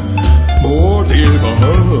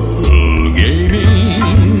 portable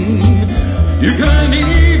gaming. You can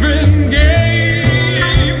even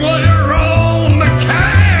game while you're on the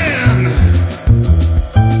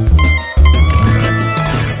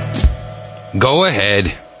can. Go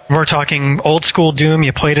ahead. We're talking old school Doom.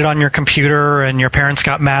 You played it on your computer and your parents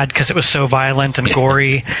got mad because it was so violent and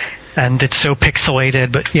gory. and it's so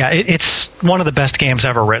pixelated. But yeah, it's one of the best games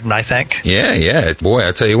ever written, I think. Yeah. Boy,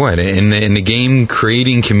 I'll tell you what, in the game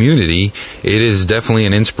creating community, it is definitely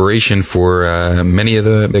an inspiration for many of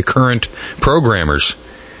the current programmers.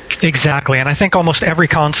 Exactly, and I think almost every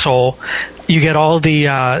console, you get all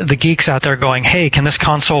the geeks out there going, hey, can this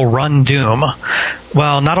console run Doom?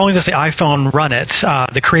 Well, not only does the iPhone run it,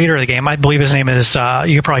 the creator of the game, I believe his name is,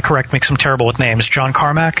 you could probably correct me because I'm terrible with names, John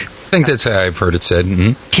Carmack? I think that's how I've heard it said.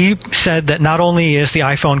 Mm-hmm. He said that not only is the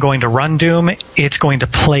iPhone going to run Doom, it's going to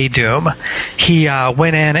play Doom. He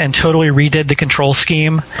went in and totally redid the control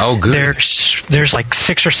scheme. Oh, good. There's like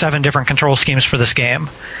 6 or 7 different control schemes for this game.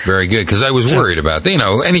 Very good, because I was worried about,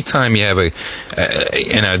 anytime you have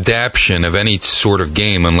an adaptation of any sort of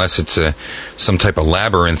game, unless it's some type of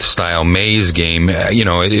labyrinth-style maze game,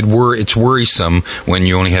 it's worrisome when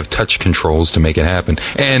you only have touch controls to make it happen,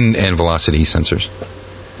 and velocity sensors.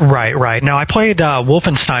 Right. Now, I played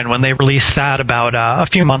Wolfenstein when they released that about a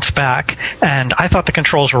few months back, and I thought the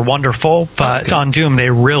controls were wonderful, but on Doom, they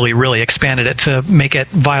really, really expanded it to make it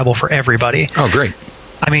viable for everybody. Oh, great.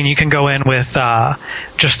 I mean, you can go in with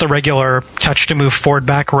just the regular touch to move forward,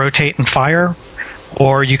 back, rotate, and fire,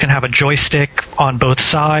 or you can have a joystick on both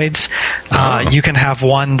sides. You can have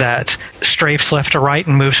one that strafes left to right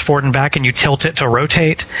and moves forward and back, and you tilt it to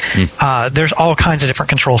rotate. There's all kinds of different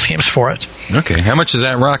control schemes for it. Okay, how much does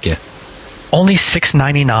that rock you? Only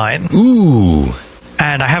 $6.99. Ooh.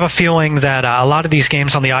 And I have a feeling that a lot of these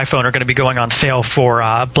games on the iPhone are going to be going on sale for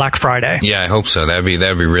Black Friday. Yeah, I hope so. That'd be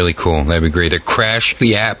really cool. That'd be great. To crash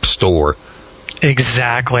the App Store.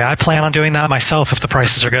 Exactly. I plan on doing that myself if the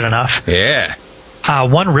prices are good enough. Yeah.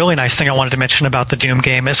 One really nice thing I wanted to mention about the Doom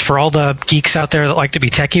game is for all the geeks out there that like to be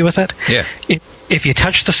techie with it. Yeah. If you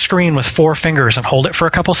touch the screen with 4 fingers and hold it for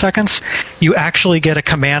a couple seconds, you actually get a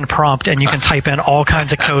command prompt and you can type in all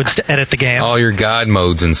kinds of codes to edit the game. All your God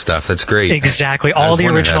modes and stuff. That's great. Exactly. All the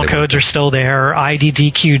original codes are still there.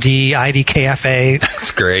 IDDQD, IDKFA.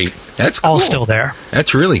 That's great. That's cool. All still there.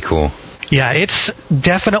 That's really cool. Yeah, it's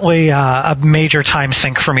definitely a major time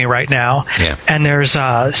sink for me right now. Yeah. And there's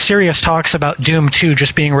serious talks about Doom 2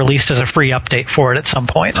 just being released as a free update for it at some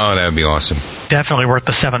point. Oh, that would be awesome. Definitely worth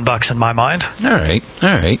the $7 in my mind. All right.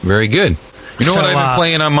 Very good. You know what I've been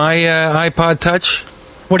playing on my iPod Touch?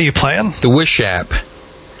 What are you playing? The Wish app.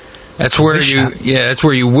 That's where that's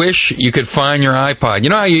where you wish you could find your iPod. You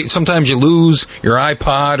know how sometimes you lose your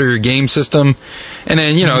iPod or your game system, and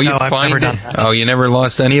then you find it. Oh, you never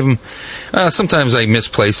lost any of them? Sometimes I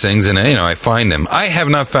misplace things, and I find them. I have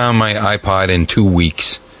not found my iPod in 2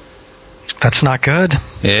 weeks. That's not good.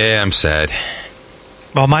 Yeah, I'm sad.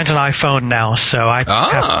 Well, mine's an iPhone now, so I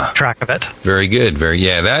have to keep track of it. Very good.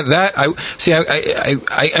 That I see.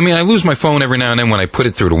 I mean, I lose my phone every now and then when I put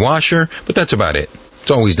it through the washer, but that's about it. It's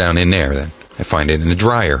always down in there. Then I find it in the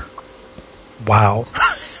dryer. Wow.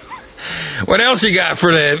 What else you got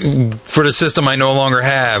for the system I no longer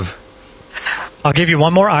have? I'll give you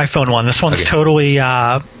one more iPhone one. This one's totally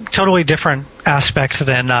different aspect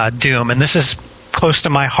than Doom, and this is close to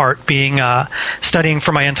my heart, being studying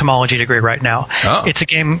for my entomology degree right now. Oh. It's a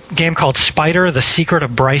game called Spider: The Secret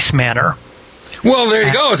of Bryce Manor. Well, there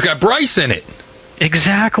you go. It's got Bryce in it.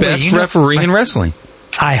 Exactly. Best referee in wrestling.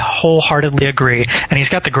 I wholeheartedly agree. And he's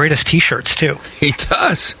got the greatest T-shirts, too. He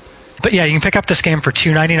does. But yeah, you can pick up this game for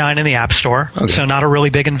 $2.99 in the App Store, so not a really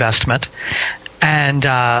big investment. And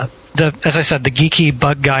as I said, the geeky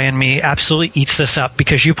bug guy in me absolutely eats this up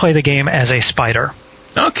because you play the game as a spider.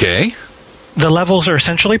 Okay. The levels are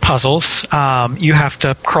essentially puzzles. You have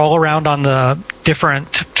to crawl around on the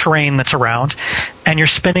different terrain that's around, and you're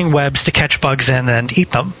spinning webs to catch bugs in and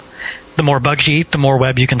eat them. The more bugs you eat, the more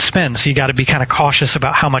web you can spin. So you got to be kind of cautious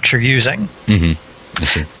about how much you're using. Mm-hmm. I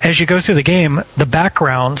see. As you go through the game, the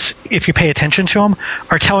backgrounds, if you pay attention to them,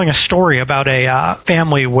 are telling a story about a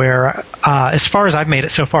family where, as far as I've made it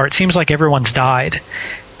so far, it seems like everyone's died.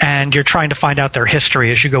 And you're trying to find out their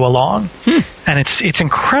history as you go along. And it's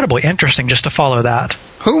incredibly interesting just to follow that.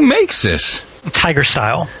 Who makes this? Tiger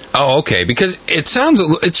Style. Oh, okay. Because it's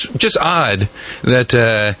just odd that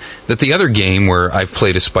the other game where I've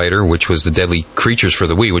played a spider, which was the Deadly Creatures for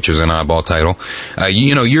the Wii, which was an oddball title.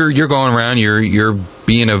 You're going around, you're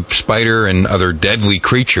being a spider and other deadly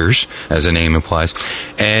creatures, as the name implies,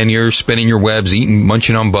 and you're spinning your webs,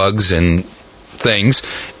 munching on bugs and things,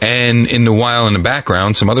 and in the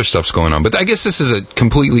background some other stuff's going on. But I guess this is a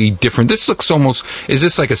completely different. This looks almost. Is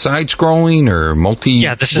this like a side scrolling or multi?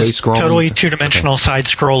 Yeah, this is totally 2-dimensional side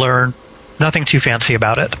scroller. Nothing too fancy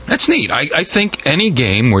about it. That's neat. I think any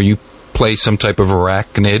game where you play some type of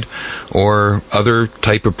arachnid or other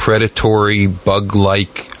type of predatory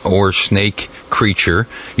bug-like or snake creature,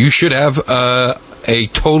 you should have a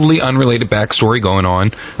totally unrelated backstory going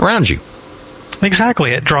on around you.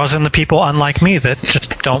 Exactly. It draws in the people unlike me that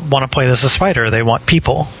just don't want to play as a spider. They want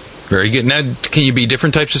people. Very good. Now, can you be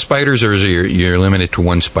different types of spiders, or is you're limited to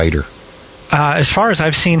one spider? As far as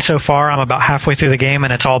I've seen so far, I'm about halfway through the game,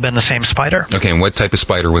 and it's all been the same spider. Okay, and what type of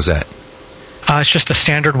spider was that? It's just a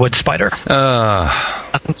standard wood spider.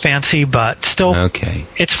 Nothing fancy, but still, okay.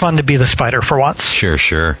 It's fun to be the spider for once.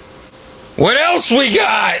 Sure. What else we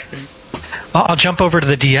got? I'll jump over to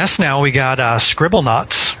the DS now. We got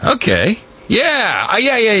Scribblenauts. Okay. Yeah.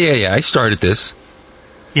 I started this.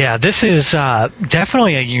 Yeah, this is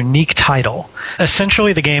definitely a unique title.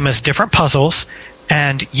 Essentially, the game is different puzzles,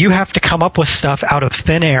 and you have to come up with stuff out of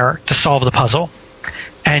thin air to solve the puzzle.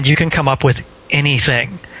 And you can come up with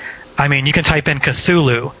anything. I mean, you can type in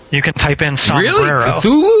Cthulhu. You can type in sombrero. Really?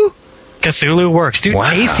 Cthulhu? Cthulhu works. Dude, wow.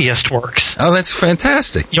 Atheist works. Oh, that's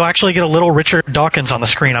fantastic. You'll actually get a little Richard Dawkins on the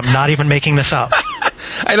screen. I'm not even making this up.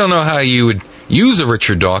 I don't know how you would use a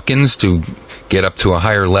Richard Dawkins to get up to a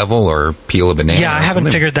higher level or peel a banana. Yeah, I haven't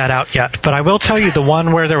figured that out yet. But I will tell you, the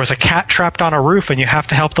one where there was a cat trapped on a roof and you have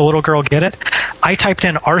to help the little girl get it, I typed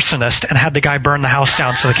in arsonist and had the guy burn the house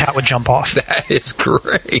down so the cat would jump off. That is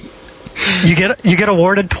great. You get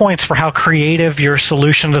awarded points for how creative your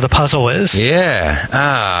solution to the puzzle is. Yeah.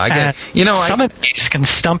 I get. Some of these can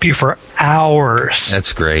stump you for hours.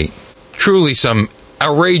 That's great. Truly, some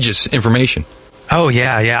outrageous information. Oh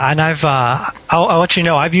yeah, and I'll let you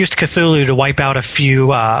know, I've used Cthulhu to wipe out a few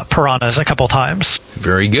piranhas a couple times.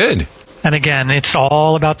 Very good. And again, it's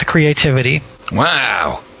all about the creativity.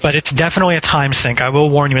 Wow. But it's definitely a time sink. I will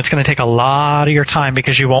warn you, it's going to take a lot of your time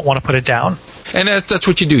because you won't want to put it down. And that's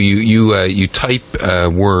what you do. You type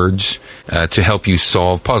words to help you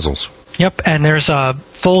solve puzzles. Yep, and there's a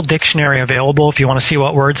full dictionary available if you want to see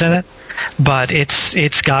what words in it. But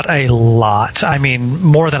it's got a lot. I mean,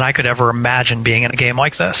 more than I could ever imagine being in a game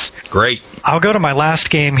like this. Great. I'll go to my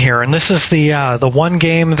last game here, and this is the one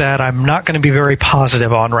game that I'm not going to be very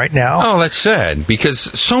positive on right now. Oh, that's sad, because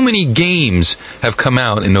so many games have come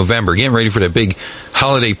out in November. Getting ready for the big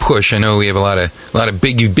holiday push. I know we have a lot of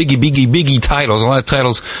biggie titles, a lot of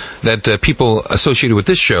titles that people associated with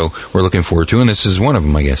this show we're looking forward to, and this is one of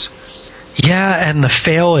them, I guess. Yeah, and the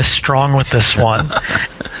fail is strong with this one.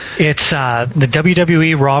 It's the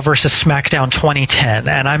WWE Raw vs. SmackDown 2010,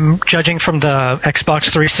 and I'm judging from the Xbox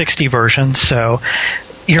 360 version, so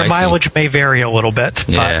your mileage may vary a little bit.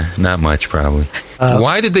 Yeah, not much probably.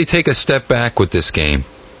 Why did they take a step back with this game?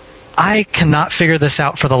 I cannot figure this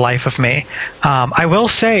out for the life of me. I will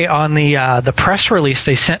say on the press release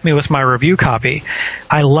they sent me with my review copy,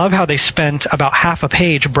 I love how they spent about half a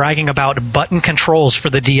page bragging about button controls for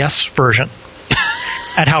the DS version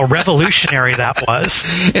and how revolutionary that was.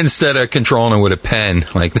 Instead of controlling it with a pen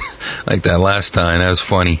like that last time. That was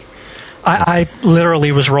funny. I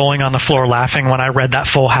literally was rolling on the floor laughing when I read that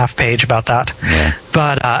full half page about that. Yeah.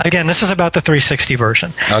 But again, this is about the 360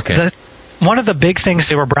 version. Okay. One of the big things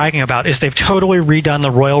they were bragging about is they've totally redone the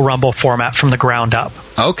Royal Rumble format from the ground up.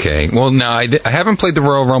 Okay. Well, now, I haven't played the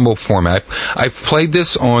Royal Rumble format. I've played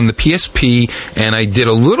this on the PSP, and I did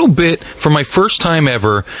a little bit for my first time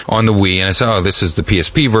ever on the Wii, and I said, this is the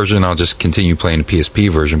PSP version. I'll just continue playing the PSP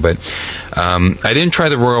version. But I didn't try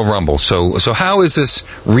the Royal Rumble. So how is this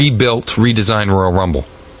rebuilt, redesigned Royal Rumble?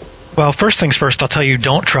 Well, first things first, I'll tell you,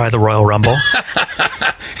 don't try the Royal Rumble.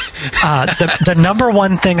 The number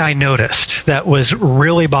one thing I noticed that was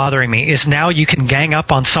really bothering me is now you can gang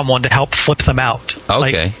up on someone to help flip them out.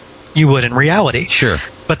 Okay. Like you would in reality. Sure.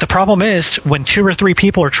 But the problem is, when 2 or 3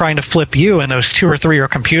 people are trying to flip you, and those 2 or 3 are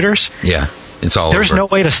computers, yeah, it's all there's over. no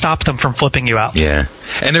way to stop them from flipping you out. Yeah.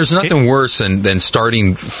 And there's nothing worse than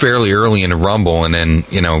starting fairly early in a Rumble and then,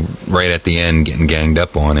 right at the end getting ganged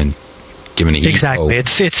up on and given an Exactly.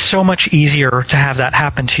 It's so much easier to have that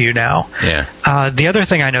happen to you now. Yeah. The other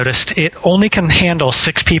thing I noticed, it only can handle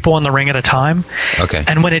 6 people in the ring at a time. Okay.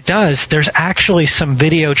 And when it does, there's actually some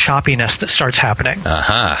video choppiness that starts happening.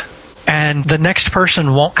 Aha. And the next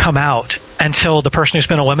person won't come out until the person who's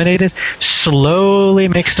been eliminated slowly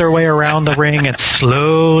makes their way around the ring and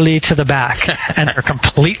slowly to the back, and they're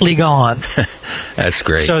completely gone. That's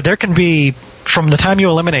great. So there can be, from the time you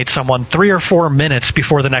eliminate someone, 3 or 4 minutes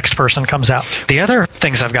before the next person comes out. The other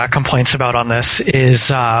things I've got complaints about on this is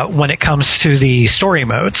when it comes to the story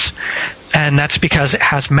modes, and that's because it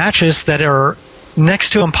has matches that are next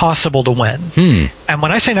to impossible to win. And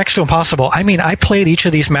when I say next to impossible, I mean I played each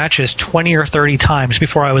of these matches 20 or 30 times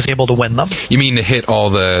before I was able to win them. You mean to hit all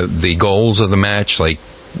the goals of the match, like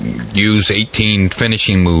use 18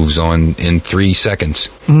 finishing moves in 3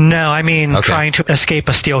 seconds. No, I mean trying to escape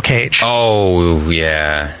a steel cage. Oh,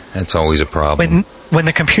 yeah. That's always a problem. When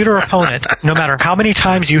the computer opponent, no matter how many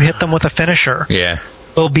times you hit them with a finisher,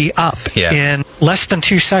 will be up in less than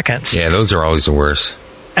 2 seconds. Yeah, those are always the worst.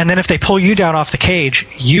 And then if they pull you down off the cage,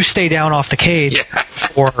 you stay down off the cage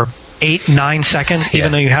for 8-9 seconds,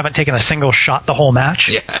 even though you haven't taken a single shot the whole match.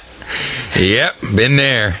 Yep, been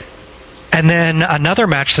there. And then another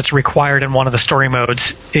match that's required in one of the story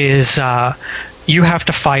modes is you have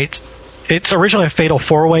to fight. It's originally a fatal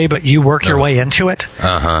 4-way, but you work your way into it.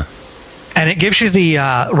 And it gives you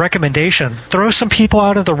the recommendation, throw some people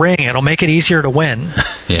out of the ring. It'll make it easier to win.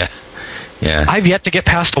 Yeah. I've yet to get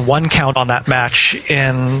past a 1 count on that match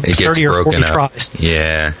in 30 or 40 tries.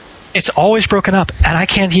 Yeah. It's always broken up, and I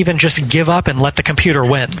can't even just give up and let the computer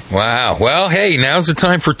win. Wow. Well, hey, now's the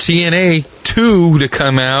time for TNA 2 to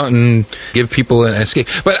come out and give people an escape.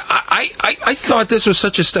 But I thought this was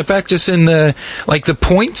such a step back just in the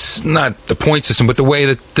points, not the point system, but the way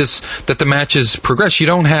that the matches progress. You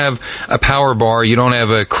don't have a power bar, you don't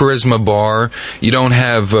have a charisma bar, you don't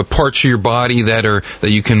have parts of your body that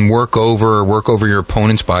you can work over your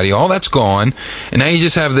opponent's body. All that's gone. And now you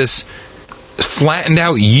just have this flattened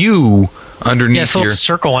out U underneath your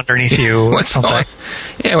circle underneath you. What's going?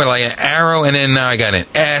 Yeah, with like an arrow, and then now I got an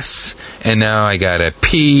S, and now I got a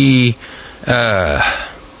P.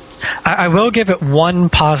 I will give it one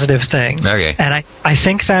positive thing. Okay. And I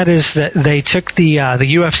think that is that they took the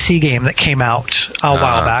UFC game that came out a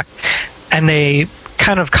while back, and they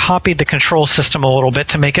kind of copied the control system a little bit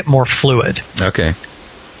to make it more fluid. Okay.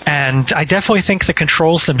 And I definitely think the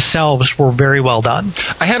controls themselves were very well done.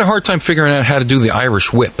 I had a hard time figuring out how to do the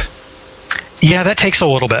Irish whip. Yeah, that takes a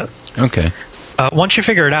little bit. Okay. Once you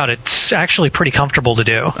figure it out, it's actually pretty comfortable to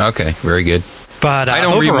do. Okay, very good. But I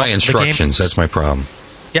don't read my instructions. That's my problem.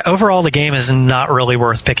 Yeah, overall, the game is not really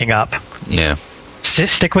worth picking up. Yeah.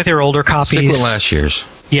 Stick with your older copies. Stick with last year's.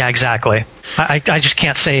 Yeah, exactly. I just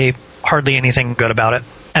can't say hardly anything good about it.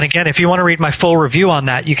 And again, if you want to read my full review on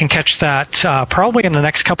that, you can catch that probably in the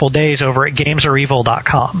next couple days over at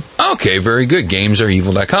GamesAreEvil.com. Okay, very good.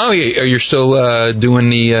 GamesAreEvil.com. Are you still doing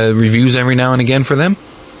the reviews every now and again for them?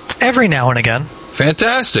 Every now and again.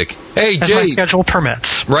 Fantastic. Hey, As Jay. my schedule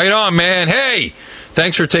permits. Right on, man. Hey,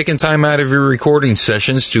 thanks for taking time out of your recording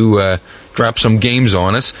sessions to drop some games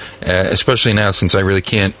on us, especially now since I really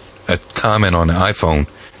can't comment on the iPhone.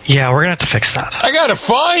 Yeah, we're going to have to fix that. I got to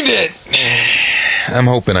find it. I'm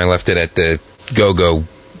hoping I left it at the Go-Go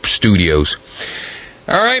Studios.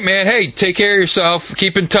 All right, man. Hey, take care of yourself.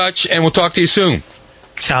 Keep in touch, and we'll talk to you soon.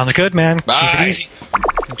 Sounds good, man. Bye. Keep it easy.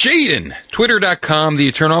 Jaden, Twitter.com, The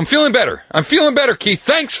Eternal. I'm feeling better, Keith.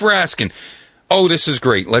 Thanks for asking. Oh, this is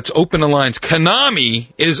great. Let's open the lines. Konami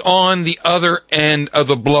is on the other end of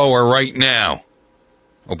the blower right now.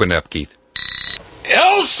 Open it up, Keith.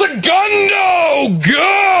 El Segundo,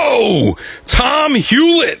 go! Tom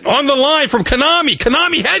Hewlett on the line from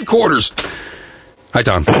Konami headquarters. Hi,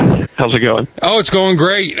 Tom. How's it going? Oh, it's going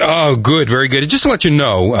great. Oh, good. Very good. Just to let you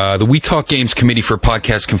know, the We Talk Games Committee for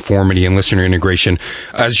Podcast Conformity and Listener Integration,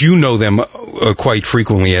 as you know them quite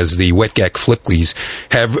frequently as the Wetgack Fliplies,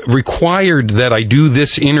 have required that I do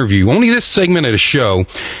this interview, only this segment of the show,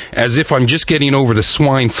 as if I'm just getting over the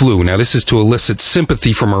swine flu. Now, this is to elicit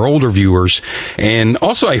sympathy from our older viewers. And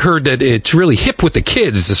also, I heard that it's really hip with the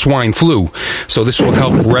kids, the swine flu. So this will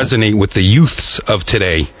help resonate with the youths of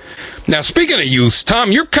today. Now, speaking of youth,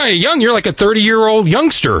 Tom, you're kind of young. You're like a 30-year-old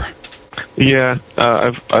youngster. Yeah,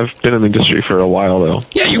 I've been in the industry for a while, though.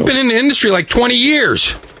 Yeah, you've been in the industry like 20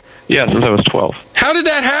 years. Yeah, since I was 12. How did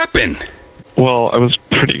that happen? Well, I was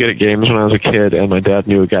pretty good at games when I was a kid, and my dad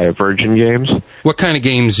knew a guy at Virgin Games. What kind of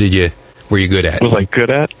games were you good at? Was I good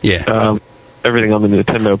at? Yeah. Everything on the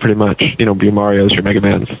Nintendo, pretty much. You know, your Marios, your Mega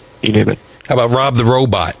Mans, you name it. How about Rob the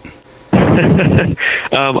Robot?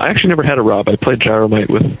 I actually never had a Rob. I played Gyromite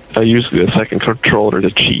I used the second controller to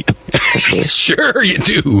cheat. Sure you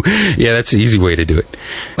do. Yeah, that's the easy way to do it.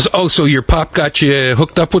 So your pop got you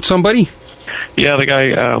hooked up with somebody? Yeah, the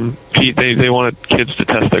guy, Pete, they wanted kids to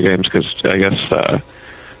test their games because I guess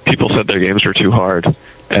people said their games were too hard.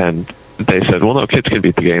 And they said, well, no, kids can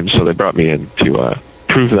beat the games. So they brought me in to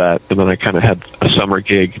prove that. And then I kind of had a summer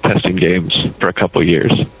gig testing games for a couple of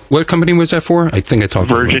years. What company was that for? I think I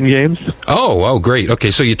talked about Virgin Games. Oh, great.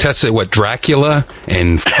 Okay, so you tested, Dracula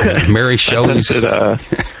and Mary Shelley's? I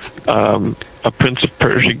tested a Prince of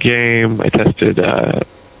Persia game. I tested the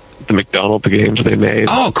McDonald's games they made.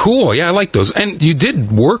 Oh, cool. Yeah, I like those. And you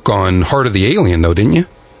did work on Heart of the Alien, though, didn't you?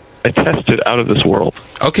 I tested Out of This World.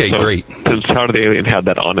 Okay, so, great. Because Heart of the Alien had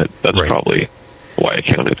that on it. That's probably why it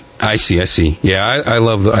counted. I see. Yeah, I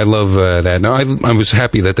love that. No, I was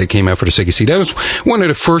happy that they came out for the Sega CD. That was one of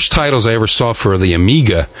the first titles I ever saw for the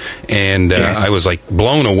Amiga, and I was like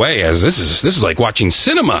blown away. As this is like watching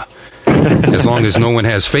cinema, as long as no one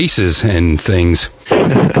has faces and things.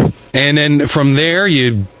 And then from there,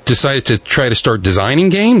 you decided to try to start designing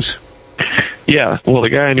games. Yeah, well, the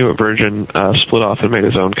guy I knew at Virgin split off and made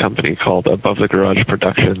his own company called Above the Garage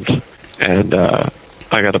Productions, and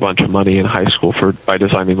I got a bunch of money in high school by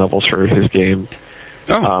designing levels for his game,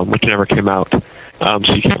 which never came out,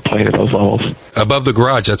 so you can't play any of those levels. Above the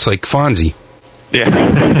Garage, that's like Fonzie. Yeah.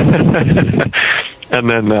 And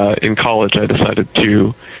then in college, I decided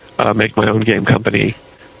to make my own game company,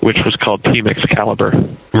 which was called Team Excalibur.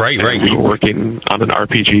 Right. We were working on an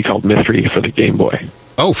RPG called Mystery for the Game Boy.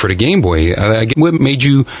 Oh, for the Game Boy. What made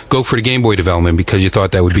you go for the Game Boy development? Because you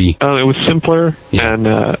thought that would be... It was simpler, and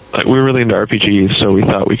we were really into RPGs, so we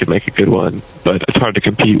thought we could make a good one. But it's hard to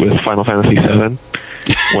compete with Final Fantasy VII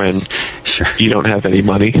when you don't have any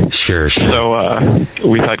money. Sure. So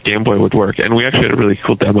we thought Game Boy would work, and we actually had a really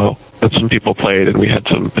cool demo that some people played, and we had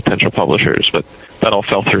some potential publishers, but that all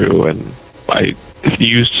fell through, and I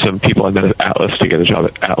used some people I met at Atlas to get a job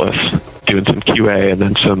at Atlas, doing some QA and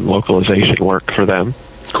then some localization work for them.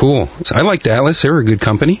 Cool. I liked Atlas. They were a good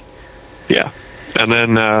company. Yeah. And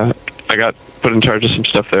then I got put in charge of some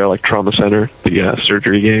stuff there, like Trauma Center, the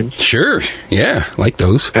surgery games. Sure. Yeah, like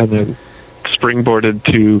those. And then springboarded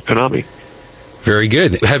to Konami. Very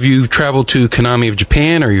good. Have you traveled to Konami of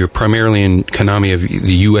Japan, or you're primarily in Konami of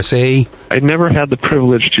the USA? I never had the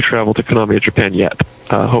privilege to travel to Konami of Japan yet.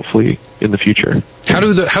 Hopefully in the future. How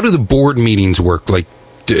do the board meetings work? Like,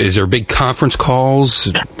 is there big conference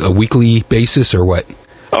calls, a weekly basis, or what?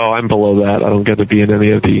 Oh, I'm below that. I don't get to be in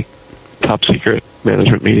any of the top secret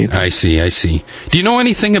management meetings. I see. Do you know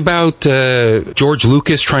anything about George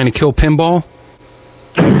Lucas trying to kill pinball?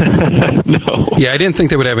 No. Yeah, I didn't think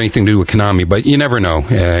that would have anything to do with Konami, but you never know.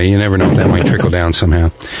 You never know if that might trickle down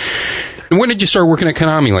somehow. And when did you start working at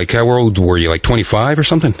Konami? Like, how old were you? Like 25 or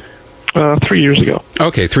something? 3 years ago.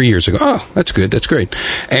 Okay, 3 years ago. Oh, that's good. That's great.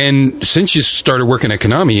 And since you started working at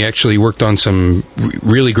Konami, you actually worked on some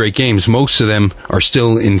really great games. Most of them are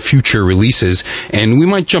still in future releases. And we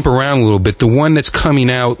might jump around a little bit. The one that's coming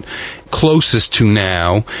out closest to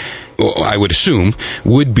now, I would assume,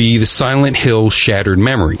 would be the Silent Hill Shattered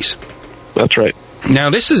Memories. That's right. Now,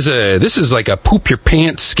 this is like a poop your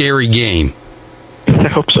pants scary game. I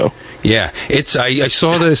hope so. Yeah, I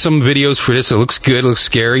saw some videos for this. It looks good, it looks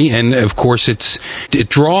scary, and of course it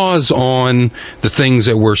draws on the things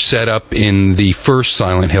that were set up in the first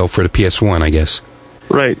Silent Hill for the PS1, I guess.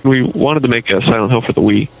 Right. We wanted to make a Silent Hill for the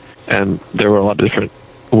Wii, and there were a lot of different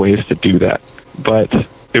ways to do that. But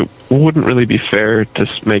it wouldn't really be fair to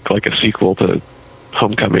make like a sequel to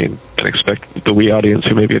Homecoming and expect the Wii audience,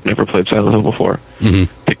 who maybe had never played Silent Hill before,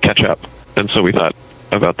 to catch up. And so we thought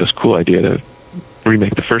about this cool idea to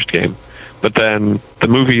remake the first game. But then the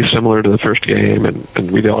movie is similar to the first game,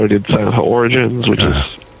 and we already did Silent Hill Origins, which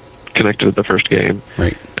is connected to the first game.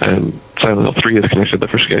 Right. And Silent Hill 3 is connected to the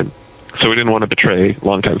first game. So we didn't want to betray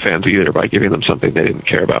longtime fans either by giving them something they didn't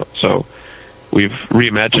care about. So we've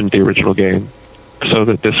reimagined the original game so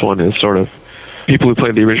that this one is sort of people who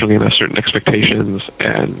played the original game have certain expectations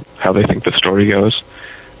and how they think the story goes.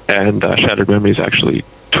 And Shattered Memories actually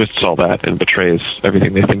twists all that and betrays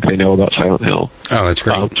everything they think they know about Silent Hill. Oh, that's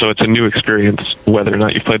great. So it's a new experience whether or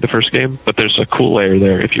not you've played the first game, but there's a cool layer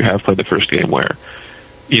there if you have played the first game where,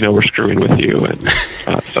 we're screwing with you and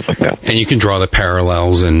stuff like that. And you can draw the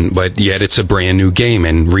parallels, but yet it's a brand new game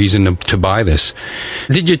and reason to buy this.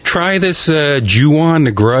 Did you try this Ju-On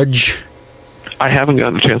The Grudge? I haven't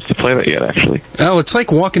gotten a chance to play that yet, actually. Oh, it's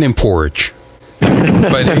like walking in porridge.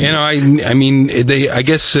 But I mean, I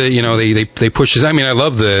guess they push this. I mean, I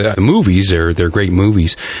love the movies; they're great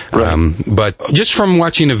movies. Right. But just from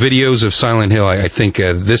watching the videos of Silent Hill, I think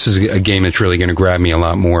this is a game that's really going to grab me a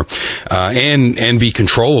lot more, and be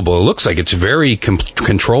controllable. It looks like it's very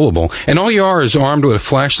controllable, and all you are is armed with a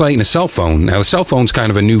flashlight and a cell phone. Now, the cell phone's kind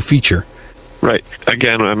of a new feature. Right.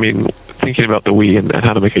 Again, I mean, thinking about the Wii and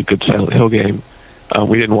how to make a good Silent Hill game,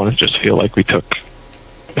 we didn't want to just feel like we took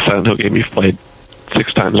a Silent Hill game you've played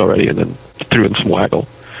 6 times already and then threw in some waggle.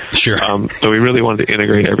 Sure. So we really wanted to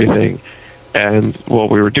integrate everything. And while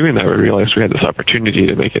we were doing that, we realized we had this opportunity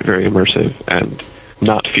to make it very immersive and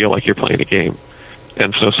not feel like you're playing a game.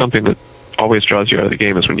 And so something that always draws you out of the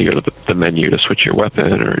game is when you go to the menu to switch your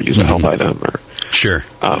weapon or use a health item or... Sure.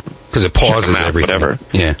 Because it pauses everything. Whatever.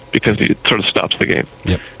 Yeah. Because it sort of stops the game.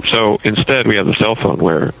 Yep. So instead, we have the cell phone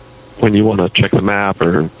where when you want to check the map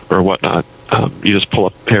or whatnot, you just pull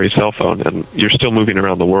up Harry's cell phone and you're still moving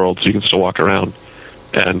around the world, so you can still walk around.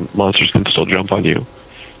 and monsters can still jump on you,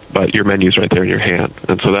 but your menu's right there in your hand.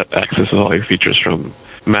 And so that accesses all your features from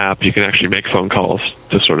map. You can actually make phone calls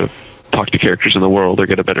to sort of talk to characters in the world or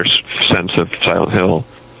get a better sense of Silent Hill.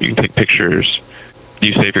 You can take pictures.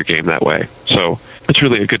 You save your game that way. So it's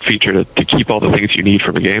really a good feature to keep all the things you need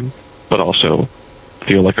from a game, but also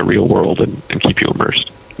feel like a real world and keep you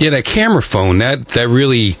immersed. Yeah, that camera phone, that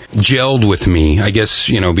really gelled with me. I guess,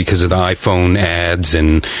 because of the iPhone ads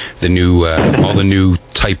and the new, all the new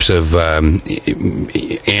types of Android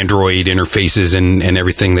interfaces and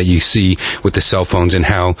everything that you see with the cell phones, and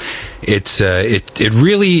how it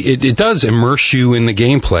really does immerse you in the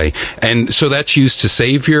gameplay. And so that's used to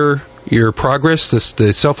save your progress,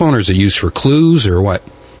 the cell phone, or is it used for clues or what?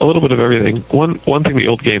 A little bit of everything. One thing the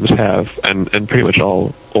old games have, and pretty much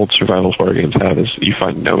all old survival horror games have, is you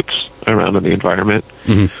find notes around in the environment.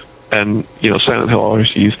 Mm-hmm. And, Silent Hill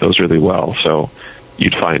always used those really well. So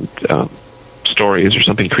you'd find stories or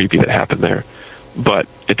something creepy that happened there. But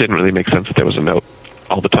it didn't really make sense that there was a note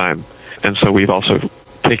all the time. And so we've also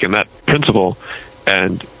taken that principle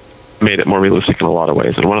and made it more realistic in a lot of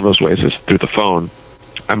ways. And one of those ways is through the phone.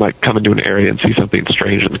 I might come into an area and see something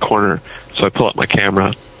strange in the corner. So I pull up my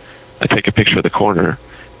camera, I take a picture of the corner,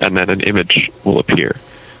 and then an image will appear.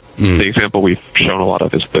 The example we've shown a lot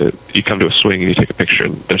of is you come to a swing and you take a picture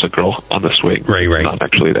and there's a girl on the swing. Right. Not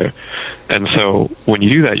actually there. And so when you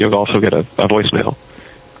do that, you'll also get a voicemail.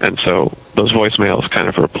 And so those voicemails kind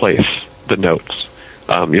of replace the notes.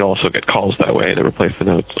 You'll also get calls that way to replace the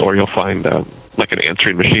notes. Or you'll find like an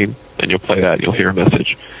answering machine, and you'll play that and you'll hear a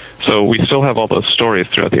message. So we still have all those stories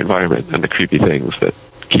throughout the environment and the creepy things that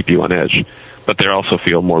keep you on edge, but they also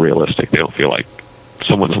feel more realistic. They don't feel like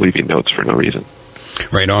someone's leaving notes for no reason.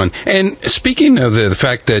 Right on. And speaking of the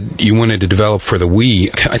fact that you wanted to develop for the Wii,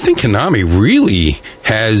 I think Konami really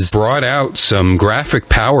has brought out some graphic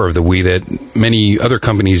power of the Wii that many other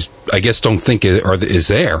companies, I guess, don't think is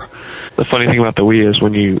there. The funny thing about the Wii is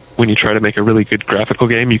when you try to make a really good graphical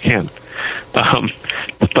game, you can.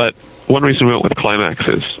 But one reason we went with Climax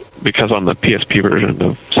is because on the PSP version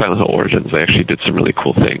of Silent Hill Origins, they actually did some really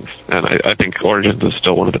cool things. And I think Origins is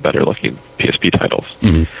still one of the better looking PSP titles.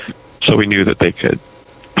 Mm-hmm. So we knew that they could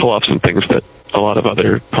pull off some things that a lot of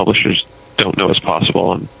other publishers don't know is possible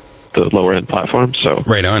on the lower end platforms. So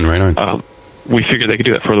Right on. We figured they could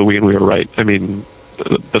do that for the Wii, and we were right. I mean,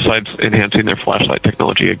 besides enhancing their flashlight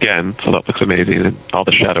technology again, so that looks amazing, and all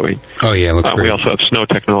the shadowing. Oh yeah, it looks great. We also have snow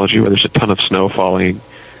technology where there's a ton of snow falling,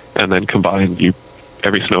 and then combined,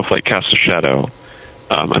 every snowflake casts a shadow,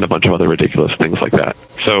 and a bunch of other ridiculous things like that.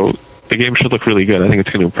 So the game should look really good. I think it's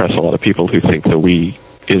going to impress a lot of people who think the Wii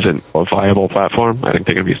isn't a viable platform. I think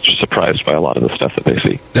they're going to be surprised by a lot of the stuff that they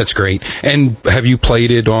see. That's great. And have you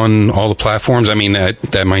played it on all the platforms? I mean,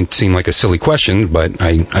 that might seem like a silly question, but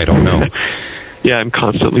I don't know. Yeah, I'm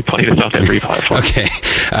constantly playing it on every platform. Okay.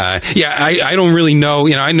 I don't really know.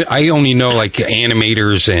 I only know like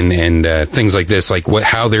animators and things like this, like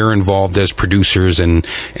how they're involved as producers and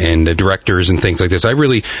directors and things like this.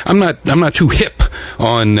 I'm not too hip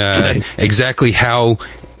on exactly how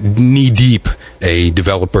knee deep a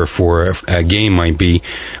developer for a game might be.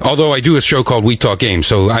 Although I do a show called We Talk Games,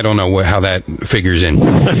 so I don't know how that figures in.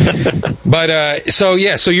 But so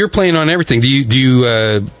you're playing on everything. Do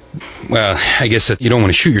you? Well, I guess that you don't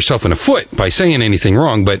want to shoot yourself in the foot by saying anything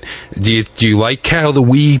wrong, but do you like how the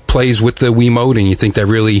Wii plays with the Wiimote, and you think that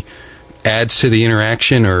really adds to the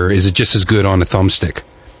interaction, or is it just as good on a thumbstick?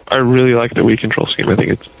 I really like the Wii control scheme. I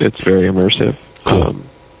think it's very immersive. Cool.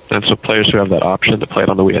 And so players who have that option to play it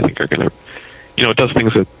on the Wii, I think are going to, it does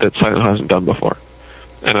things that Silent Hill hasn't done before.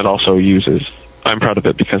 And it also I'm proud of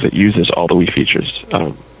it because it uses all the Wii features.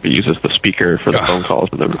 It uses the speaker for the phone calls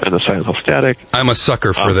and the Silent Hill static. I'm a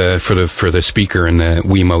sucker for the speaker and the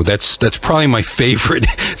Wiimote. That's probably my favorite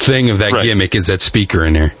thing of that gimmick is that speaker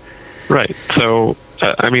in there. Right. So,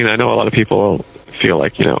 I know a lot of people feel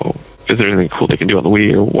like, is there anything cool they can do on the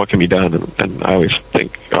Wii or what can be done? And I always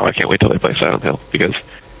think, I can't wait till they play Silent Hill because,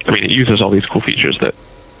 it uses all these cool features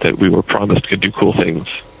that we were promised could do cool things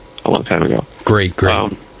a long time ago. Great.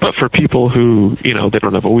 But for people who, they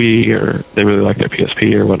don't have a Wii or they really like their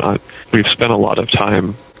PSP or whatnot, we've spent a lot of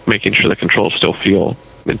time making sure the controls still feel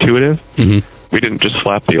intuitive. Mm-hmm. We didn't just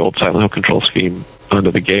slap the old Silent Hill control scheme onto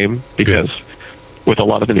the game because with a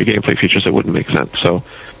lot of the new gameplay features, it wouldn't make sense. So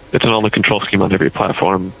it's an all-new control scheme on every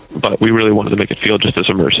platform, but we really wanted to make it feel just as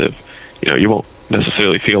immersive. You won't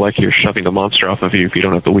necessarily feel like you're shoving a monster off of you if you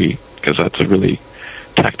don't have the Wii, because that's a really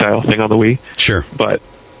tactile thing on the Wii. Sure. But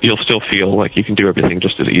you'll still feel like you can do everything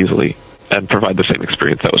just as easily and provide the same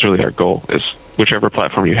experience. That was really our goal, is whichever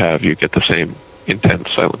platform you have, you get the same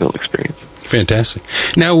intense Silent Hill experience. Fantastic.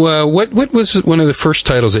 Now, what was one of the first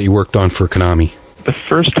titles that you worked on for Konami? The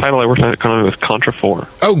first title I worked on at Konami was Contra 4.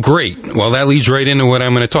 Oh, great. Well, that leads right into what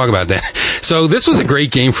I'm going to talk about then. So this was a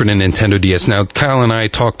great game for the Nintendo DS. Now, Kyle and I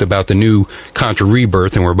talked about the new Contra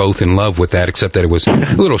Rebirth, and we're both in love with that, except that it was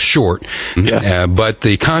a little short. Yeah. But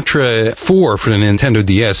the Contra 4 for the Nintendo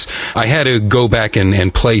DS, I had to go back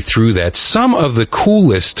and play through that. Some of the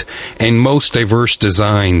coolest and most diverse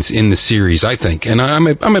designs in the series, I think. And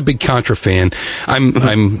I'm a big Contra fan.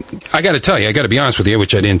 I got to tell you, I got to be honest with you,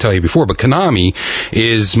 which I didn't tell you before, but Konami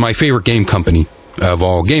is my favorite game company of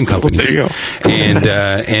all game companies. There you go.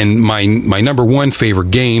 And my number one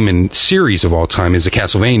favorite game and series of all time is the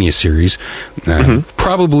Castlevania series.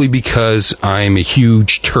 Probably because I'm a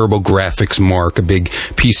huge TurboGrafx mark, a big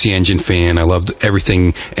PC Engine fan. I loved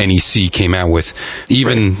everything NEC came out with,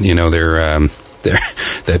 even their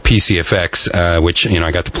the PCFX, which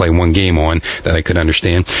I got to play one game on that I could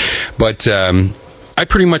understand, but. I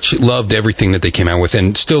pretty much loved everything that they came out with,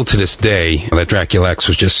 and still to this day, that Dracula X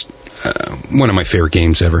was just one of my favorite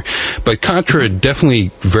games ever. But Contra definitely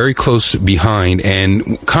very close behind, and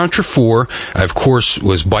Contra 4, I, of course,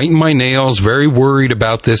 was biting my nails, very worried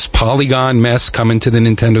about this polygon mess coming to the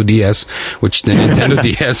Nintendo DS, which the Nintendo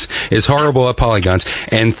DS is horrible at polygons,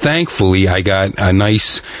 and thankfully I got a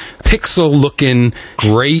nice pixel-looking,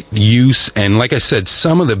 great use, and like I said,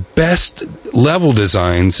 some of the best level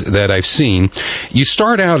designs that I've seen. You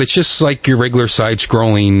start out, it's just like your regular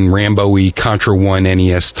side-scrolling Rambo-y Contra 1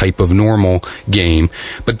 NES type of normal game,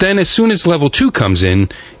 but then as soon as level 2 comes in,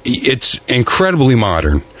 it's incredibly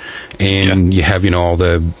modern, and you have all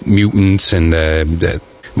the mutants and the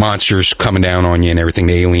monsters coming down on you and everything,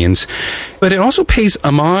 the aliens. But it also pays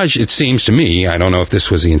homage, it seems to me, I don't know if this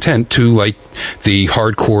was the intent, to like the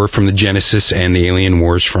hardcore from the Genesis and the Alien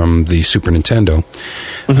Wars from the Super Nintendo.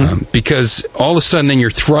 Because all of a sudden then you're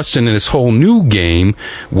thrust into this whole new game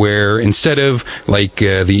where instead of like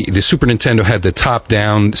the Super Nintendo had the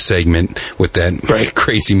top-down segment with that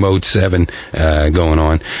crazy Mode 7 going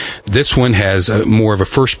on, this one has more of a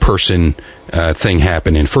first-person thing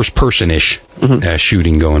happening, first-person-ish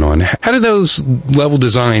shooting going on. How did those level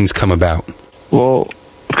designs come about? Well,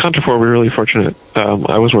 Contra 4, we were really fortunate.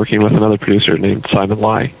 I was working with another producer named Simon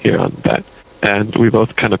Lai here on that, and we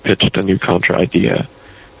both kind of pitched a new Contra idea,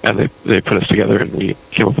 and they put us together, and we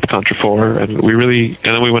came up with Contra 4, and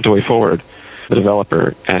then we went to Way Forward, the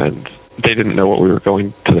developer, and they didn't know what we were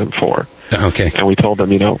going to them for. Okay. And we told them,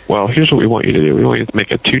 well, here's what we want you to do. We want you to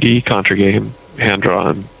make a 2D Contra game,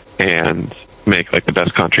 hand-drawn, and make like the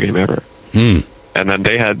best Contra game ever. And then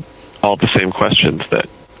they had all the same questions that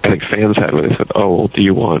I think fans had when they said, oh, well, do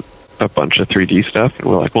you want a bunch of 3D stuff? And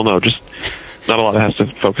we're like, well, no, just not a lot has to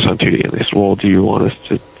focus on 2D. And they said, well, do you want us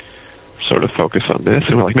to sort of focus on this?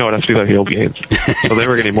 And we're like, no, it has to be like the old games. So they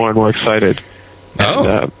were getting more and more excited.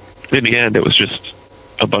 And in the end, it was just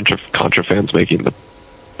a bunch of Contra fans making the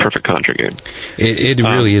perfect Contra game. It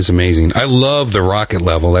really is amazing. I love the rocket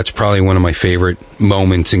level. That's probably one of my favorite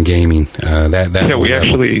moments in gaming. We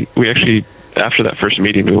actually after that first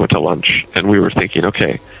meeting we went to lunch and we were thinking,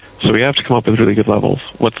 okay, so we have to come up with really good levels.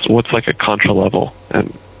 What's like a Contra level?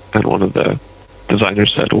 And one of the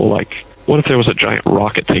designers said, well, like, what if there was a giant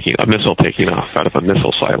a missile taking off out of a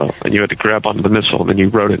missile silo, and you had to grab onto the missile and then you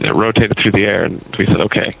rode it and it rotated through the air? And we said,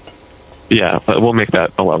 okay, yeah, we'll make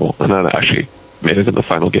that a level. And then actually made it in the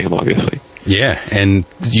final game, obviously. Yeah, and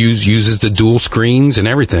uses the dual screens and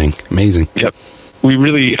everything. Amazing. Yep.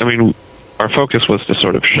 Our focus was to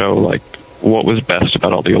sort of show, like, what was best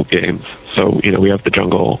about all the old games. So, we have the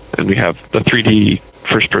jungle, and we have the 3D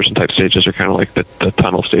first-person type stages are kind of like the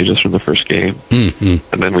tunnel stages from the first game.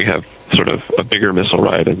 Mm-hmm. And then we have sort of a bigger missile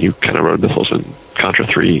ride, and you kind of rode missiles in Contra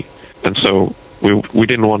 3. And so we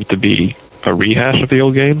didn't want it to be a rehash of the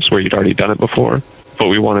old games where you'd already done it before, but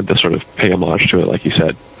we wanted to sort of pay homage to it, like you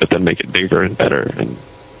said, but then make it bigger and better and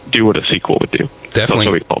do what a sequel would do. Definitely.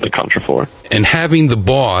 So we called it Contra 4. And having the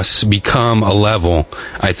boss become a level,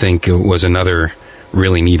 I think, was another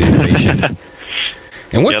really neat innovation.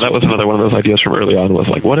 And that was another one of those ideas from early on, was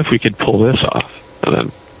like, what if we could pull this off? And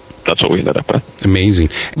then that's what we ended up with. Amazing.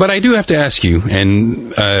 But I do have to ask you,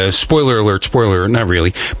 and spoiler alert, not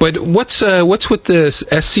really, but what's with this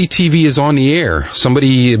SCTV is on the air?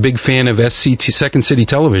 Somebody a big fan of Second City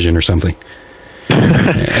Television or something?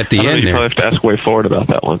 At the end, you probably have to ask Way Forward about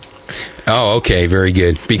that one. Oh, okay, very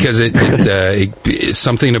good. Because it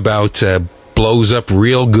something about blows up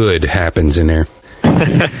real good happens in there.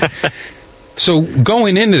 So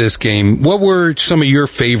going into this game, what were some of your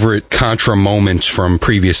favorite Contra moments from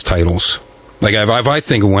previous titles? Like, I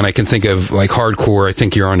think when I can think of like hardcore, I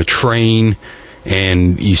think you're on a train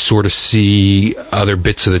and you sort of see other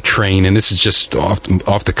bits of the train, and this is just off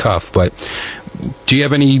the cuff, but do you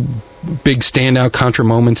have any big standout Contra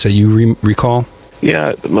moments that you recall?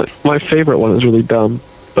 Yeah, my favorite one is really dumb,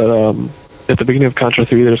 but at the beginning of Contra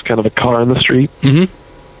 3, there's kind of a car on the street,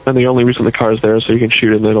 and the only reason the car is there is so you can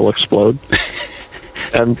shoot it and it'll explode.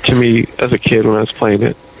 And to me, as a kid, when I was playing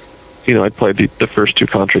it, I'd played the first 2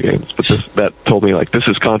 Contra games, but that told me, like, this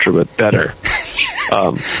is Contra, but better.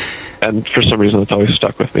 And for some reason, it's always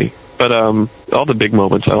stuck with me. But all the big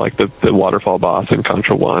moments, I like the waterfall boss in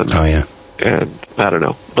Contra 1. Oh, yeah. And, I don't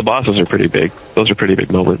know, the bosses are pretty big. Those are pretty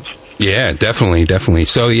big moments. Yeah, definitely.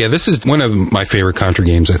 So, yeah, this is one of my favorite Contra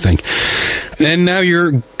games, I think. And now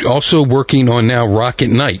you're also working on now Rocket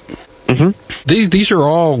Knight. These are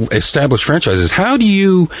all established franchises. How do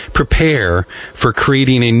you prepare for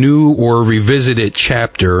creating a new or revisited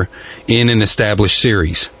chapter in an established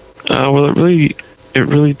series? Well, it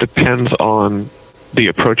really depends on the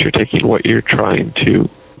approach you're taking, what you're trying to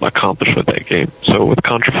accomplish with that game. So with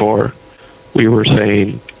Contra 4, we were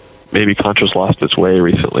saying maybe Contra's lost its way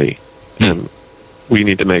recently, and we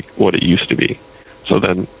need to make what it used to be. So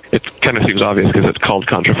then it kind of seems obvious because it's called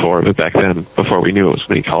Contra 4, but back then, before we knew it was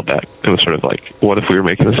being called that, it was sort of like, what if we were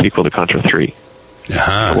making a sequel to Contra 3?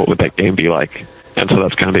 What would that game be like? And so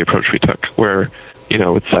that's kind of the approach we took, where,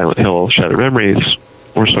 with Silent Hill Shattered Memories,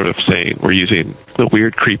 we're sort of saying we're using the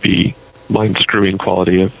weird, creepy, mind-screwing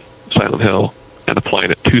quality of Silent Hill and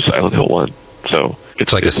applying it to Silent Hill 1. So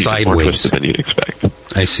it's like a sideways more twisted than you'd expect.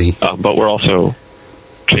 I see. But we're also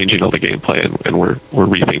changing all the gameplay, and we're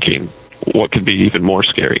rethinking what could be even more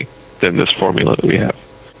scary than this formula that we have.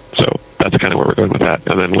 So that's kind of where we're going with that.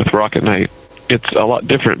 And then with Rocket Knight, it's a lot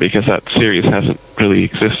different because that series hasn't really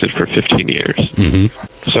existed for 15 years.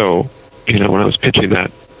 So, when I was pitching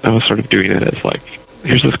that, I was sort of doing it as like,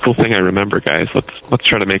 here's this cool thing I remember, guys. Let's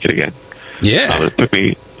try to make it again. Yeah. It took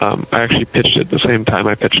me, I actually pitched it the same time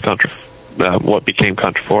I pitched Contra, what became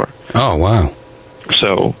Contra 4. Oh, wow.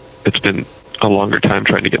 So it's been a longer time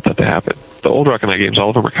trying to get that to happen. The old Rocket Knight games, all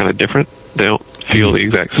of them are kind of different. They don't feel the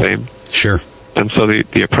exact same. Sure. And so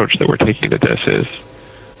the approach that we're taking to this is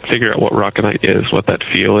figure out what Rocket Knight is, what that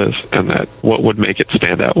feel is, and that what would make it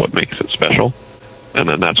stand out, what makes it special. And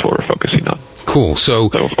then that's what we're focusing on. Cool. So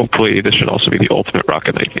hopefully this should also be the ultimate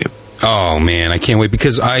Rocket Knight game. Oh, man, I can't wait,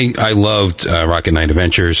 because I loved Rocket Knight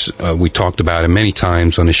Adventures. We talked about it many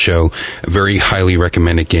times on the show. A very highly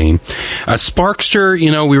recommended game. Sparkster,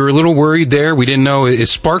 we were a little worried there. We didn't know,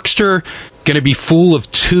 is Sparkster going to be full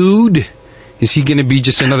of Tood? Is he going to be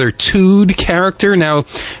just another Tood character? Now,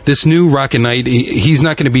 this new Rocket Knight, he's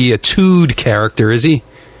not going to be a Tood character, is he?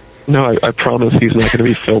 No, I promise he's not going to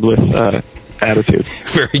be filled with attitude.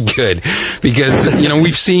 Very good. Because,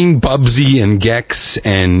 we've seen Bubsy and Gex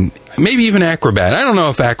and maybe even Acrobat. I don't know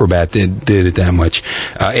if Acrobat did it that much.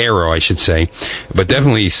 Arrow, I should say. But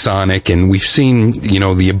definitely Sonic. And we've seen,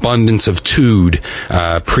 the abundance of Tood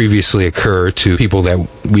previously occur to people that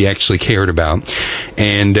we actually cared about.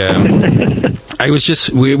 And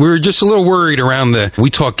we were just a little worried around the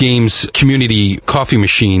We Talk Games community coffee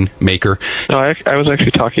machine maker. No, I was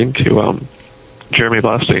actually talking to Jeremy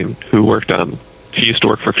Blaustein, he used to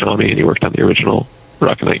work for Konami, and he worked on the original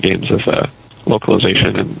Rocket Knight games as a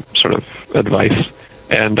localization and sort of advice.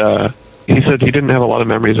 And he said he didn't have a lot of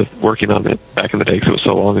memories of working on it back in the day because it was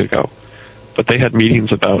so long ago. But they had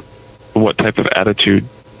meetings about what type of attitude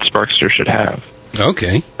Sparkster should have.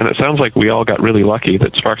 Okay. And it sounds like we all got really lucky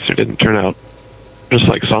that Sparkster didn't turn out just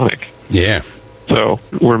like Sonic. Yeah. So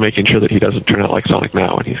we're making sure that he doesn't turn out like Sonic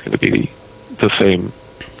now, and he's going to be the same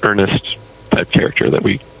earnest type character that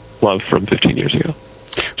we loved from 15 years ago.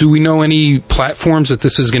 Do we know any platforms that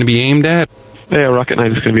this is going to be aimed at? Yeah, Rocket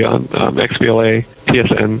Knight is going to be on XBLA,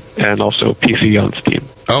 PSN, and also PC on Steam.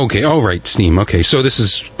 Okay, all right, Steam. Okay, so this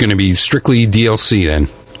is going to be strictly DLC then?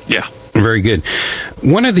 Yeah. Very good.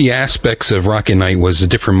 One of the aspects of Rocket Knight was the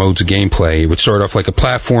different modes of gameplay. It would start off like a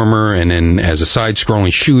platformer and then as a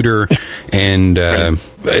side-scrolling shooter, and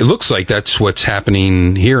it looks like that's what's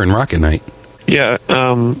happening here in Rocket Knight. Yeah,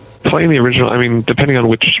 playing the original, depending on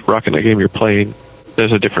which Rocket Knight game you're playing,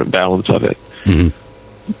 there's a different balance of it.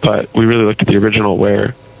 But we really looked at the original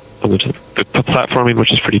where there's the platforming,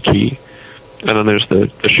 which is pretty key, and then there's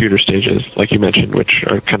the shooter stages, like you mentioned, which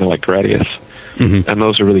are kind of like Gradius, and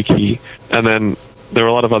those are really key. And then there were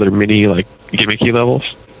a lot of other mini, gimmicky levels,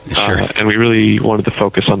 and we really wanted to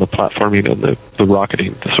focus on the platforming and the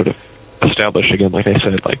rocketing to sort of establish, again, like I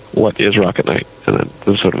said, what is Rocket Knight, and then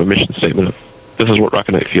there's sort of a mission statement of this is what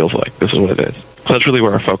Rocket Knight feels like, this is what it is. So that's really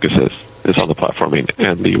where our focus is on the platforming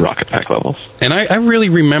and the Rocket Pack levels. And I really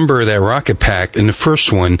remember that Rocket Pack in the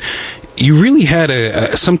first one, you really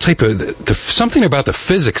had some type of something about the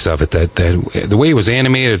physics of it that the way it was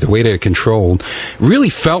animated, the way that it controlled, really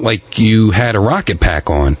felt like you had a rocket pack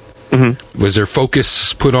on. Mm-hmm. Was there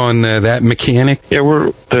focus put on that mechanic? Yeah,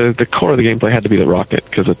 the core of the gameplay had to be the rocket,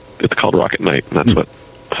 because it's called Rocket Knight, and that's what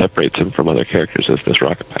separates him from other characters, is this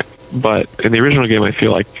rocket pack. But in the original game, I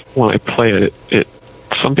feel like when I play it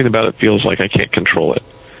something about it feels like I can't control it.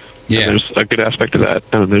 Yeah. And there's a good aspect of that,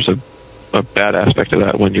 and there's a bad aspect of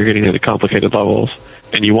that when you're getting into complicated levels,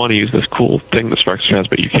 and you want to use this cool thing that Sparkster has,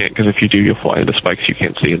 but you can't, because if you do, you'll fly into spikes you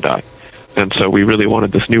can't see and die. And so we really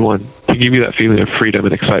wanted this new one to give you that feeling of freedom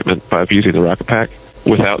and excitement by using the rocket pack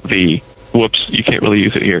without the, whoops, you can't really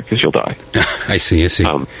use it here because you'll die. I see.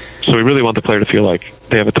 So we really want the player to feel like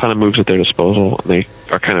they have a ton of moves at their disposal, and they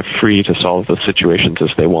are kind of free to solve the situations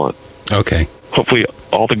as they want. Okay. Hopefully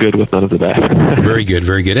all the good with none of the bad. Very good,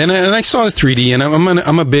 very good. And I saw 3D, and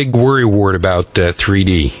I'm a big worrywart about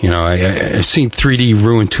 3D. You know, I've seen 3D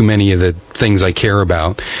ruin too many of the things I care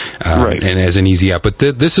about, right. And as an easy out. But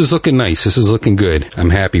this is looking nice. This is looking good. I'm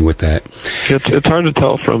happy with that. It's hard to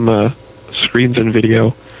tell from screens and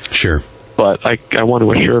video. Sure. But I want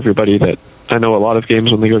to assure everybody that I know a lot of games,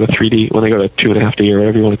 when they go to 3D, when they go to 2.5D or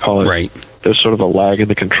whatever you want to call it, right. There's sort of a lag in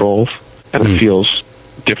the controls, and it feels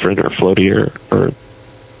different or floaty or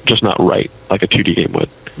just not right, like a 2D game would.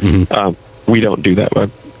 Mm-hmm. We don't do that.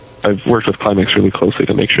 I've worked with Climax really closely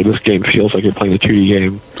to make sure this game feels like you're playing a 2D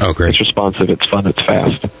game. Oh, great. It's responsive, it's fun, it's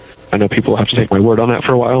fast. I know people have to take my word on that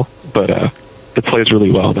for a while, but it plays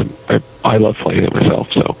really well, and I love playing it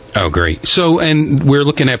myself. So. Oh, great. So, and we're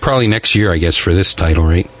looking at probably next year, I guess, for this title,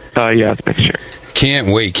 right? Yeah, it's next year. Can't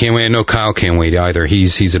wait. I know Kyle can't wait either.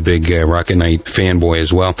 He's a big Rocket Knight fanboy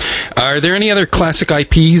as well. Are there any other classic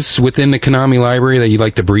IPs within the Konami library that you'd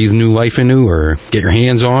like to breathe new life into or get your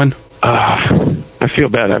hands on? I feel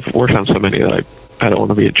bad. I've worked on so many that I don't want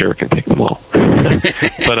to be a jerk and take them all.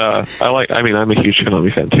 But I'm a huge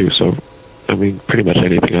Konami fan too, so pretty much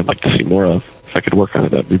anything I'd like to see more of. If I could work on it,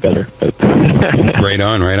 that'd be better. But Right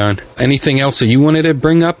on. Anything else that you wanted to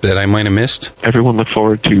bring up that I might have missed? Everyone look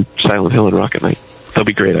forward to Silent Hill and Rocket Knight. They'll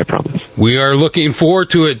be great, I promise. We are looking forward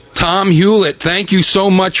to it. Tom Hewlett, thank you so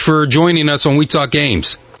much for joining us on We Talk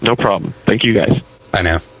Games. No problem. Thank you, guys. Bye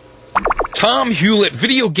now. Tom Hewlett,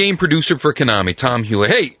 video game producer for Konami. Tom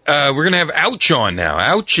Hewlett. Hey, we're going to have Ouch on now.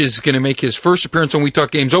 Ouch is going to make his first appearance on We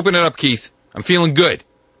Talk Games. Open it up, Keith. I'm feeling good.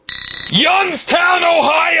 Youngstown,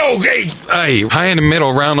 Ohio. Hey, high in the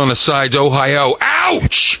middle, round on the sides, Ohio.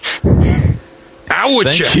 Ouch!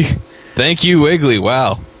 Ouch! Thank you, Wiggly.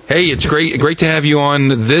 Wow. Hey, it's great to have you on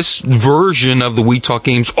this version of the We Talk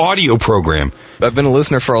Games audio program. I've been a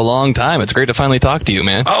listener for a long time. It's great to finally talk to you,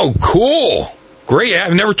 man. Oh, cool. Great.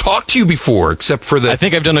 I've never talked to you before, except for I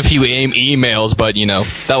think I've done a few emails, but,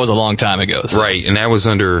 that was a long time ago. So. Right, and that was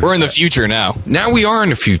under... We're in the future now. Now we are in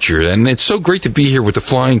the future, and it's so great to be here with the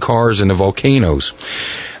flying cars and the volcanoes.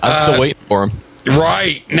 I'm still waiting for them.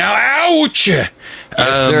 Right. Now, ouch! Yes,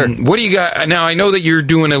 sir. What do you got? Now, I know that you're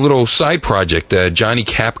doing a little side project. Johnny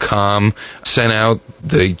Capcom sent out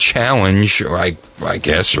the challenge, or I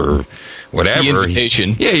guess, or whatever. The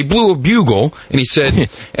invitation. He blew a bugle, and he said,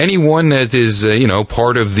 anyone that is,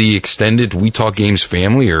 part of the extended We Talk Games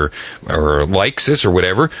family or likes this or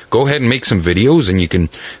whatever, go ahead and make some videos, and you can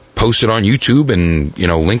post it on YouTube and,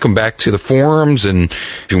 link them back to the forums. And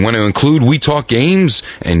if you want to include We Talk Games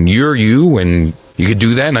and you and you could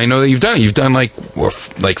do that. And I know that you've done it. You've done like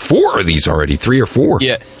 4 of these already, 3 or 4.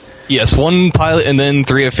 Yeah. Yes, 1 pilot and then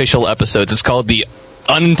 3 official episodes. It's called the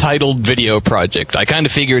Untitled Video Project. I kind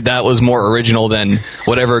of figured that was more original than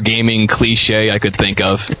whatever gaming cliche I could think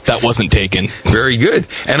of that wasn't taken. Very good.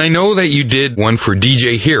 And I know that you did one for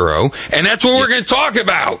DJ Hero, and that's what we're going to talk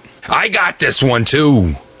about. I got this one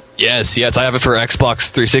too. Yes, I have it for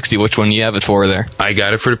Xbox 360. Which one do you have it for there? I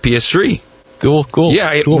got it for the PS3. Cool.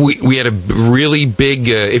 Yeah, cool. We had a really big,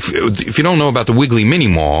 if you don't know about the Wiggly Mini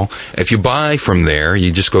Mall, if you buy from there,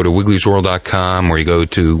 you just go to wigglysworld.com or you go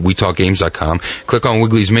to wetalkgames.com, click on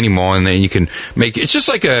Wiggly's Mini Mall, and then you can it's just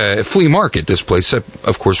like a flea market, this place,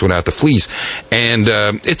 of course, without the fleas. And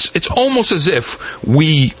it's almost as if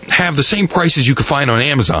we have the same prices you could find on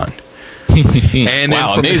Amazon. And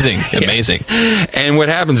wow, amazing. And what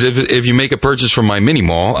happens if you make a purchase from my Mini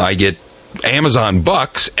Mall, I get Amazon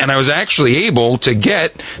bucks, and I was actually able to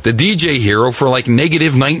get the DJ Hero for like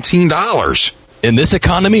negative $19. In this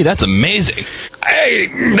economy, that's amazing. Hey,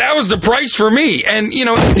 that was the price for me. And,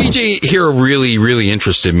 DJ Hero really, really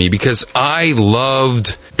interested me because I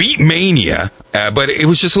loved Beatmania, but it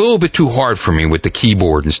was just a little bit too hard for me with the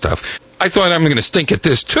keyboard and stuff. I thought I'm going to stink at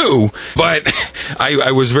this too, but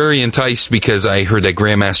I was very enticed because I heard that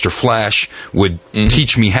Grandmaster Flash would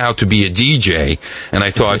teach me how to be a DJ, and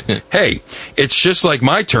I thought, hey, it's just like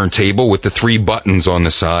my turntable with the 3 buttons on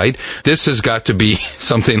the side. This has got to be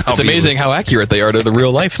something. It's amazing how accurate they are to the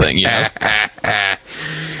real life thing. You know?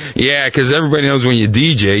 Yeah, because everybody knows when you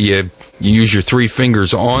DJ, you use your 3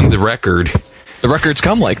 fingers on the record. The records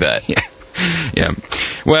come like that. Yeah.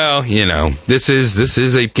 Well, this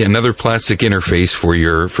is another plastic interface for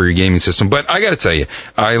your gaming system. But I got to tell you,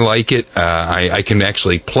 I like it. I can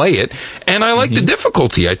actually play it, and I like the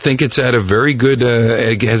difficulty. I think it's at a very good.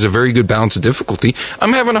 It has a very good balance of difficulty.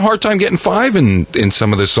 I'm having a hard time getting 5 in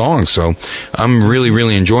some of the songs, so I'm really,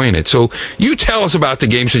 really enjoying it. So you tell us about the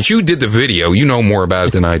game since you did the video. You know more about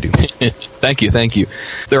it than I do. Thank you.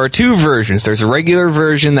 There are 2 versions. There's a regular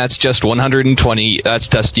version that's just 120. That's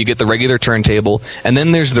just you get the regular turntable, and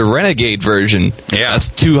then there's the Renegade version. Yeah, that's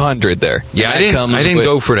 200 there. Yeah, I didn't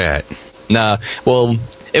go for that. Nah, well,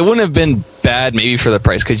 it wouldn't have been bad maybe for the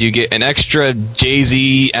price because you get an extra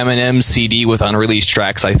Jay-Z Eminem CD with unreleased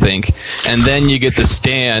tracks, I think, and then you get the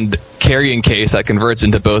stand carrying case that converts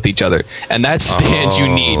into both each other, and that stand you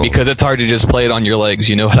need because it's hard to just play it on your legs.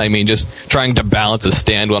 You know what I mean? Just trying to balance a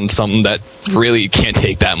stand on something that really can't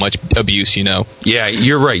take that much abuse. Yeah,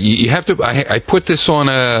 you're right. You have to. I put this on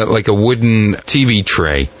a wooden TV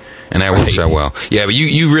tray. And that works out well. Yeah, but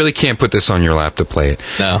you really can't put this on your lap to play it.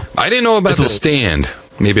 No. I didn't know about the stand.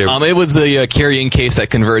 Maybe it was the carrying case that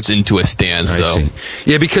converts into a stand. I see.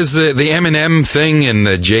 Yeah, because the Eminem thing and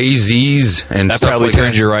the Jay-Z's and that stuff probably like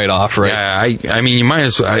turns you right off, right? Yeah, I mean, you might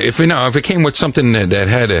as well if it came with something that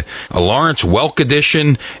had a Lawrence Welk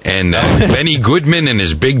edition and Benny Goodman and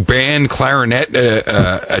his big band clarinet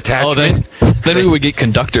attachment. Then we would get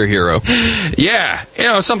Conductor Hero. Yeah,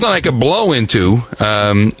 something I could blow into,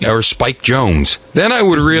 or Spike Jones. Then I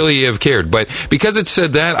would really have cared. But because it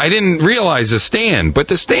said that, I didn't realize the stand. But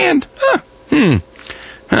the stand, it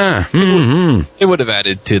would have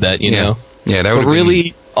added to that, know. Yeah, that would. But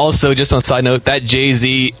really, also, just on a side note, that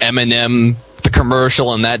Jay-Z, Eminem, the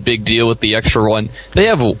commercial, and that big deal with the extra one, they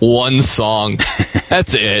have 1 song.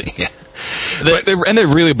 That's it. Yeah. They're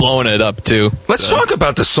really blowing it up, too. Let's talk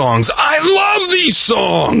about the songs. I love these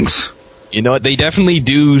songs! You know what? They definitely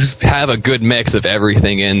do have a good mix of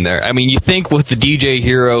everything in there. I mean, you think with the DJ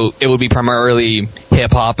Hero, it would be primarily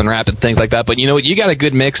hip-hop and rap and things like that, but you know what? You got a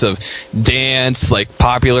good mix of dance, like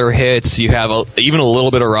popular hits. You have even a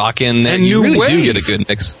little bit of rock in there. And you new really wave. Do get a good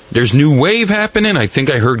mix. There's new wave happening. I think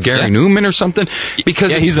I heard Gary Newman or something.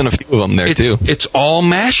 Because he's in a few of them there, too. It's all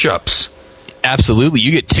mashups. Absolutely.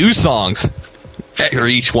 You get 2 songs for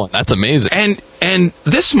each one. That's amazing. And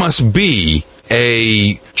this must be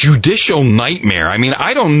a judicial nightmare. I mean,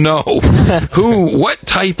 I don't know what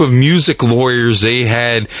type of music lawyers they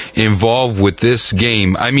had involved with this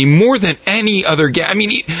game. I mean, more than any other game. I mean,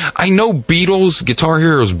 I know Guitar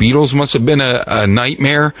Hero's Beatles must have been a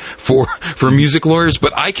nightmare for music lawyers,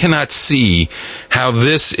 but I cannot see how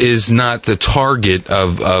this is not the target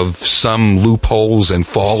of some loopholes and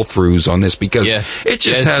fall-throughs on this, because it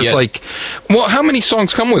just has how many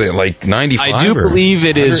songs come with it? Like 95? I do believe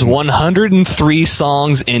it is 103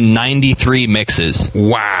 songs in 93 mixes.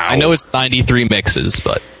 Wow. I know it's 93 mixes,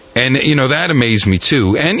 but... And, that amazed me,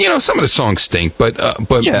 too. And, some of the songs stink, but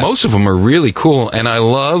most of them are really cool, and I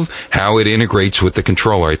love how it integrates with the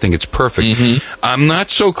controller. I think it's perfect. Mm-hmm. I'm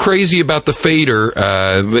not so crazy about the fader.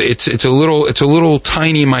 It's a little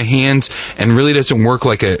tiny in my hands and really doesn't work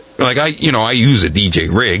I use a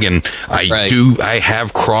DJ rig, and I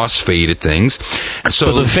have cross-faded things.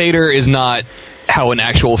 So the fader is not how an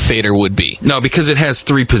actual fader would be. No, because it has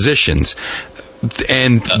 3 positions.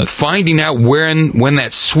 And finding out when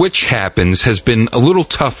that switch happens has been a little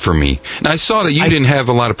tough for me. Now, I saw that you didn't have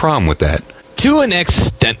a lot of problem with that. To an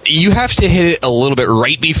extent, you have to hit it a little bit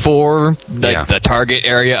right before the target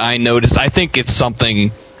area, I noticed. I think it's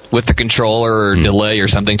something with the controller or delay or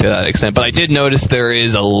something to that extent. But I did notice there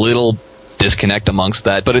is a little disconnect amongst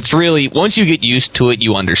that. But it's really, once you get used to it,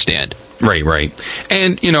 you understand. Right.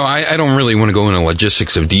 And, I don't really want to go into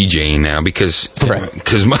logistics of DJing now because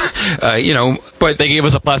but they gave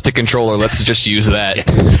us a plastic controller. Let's just use that.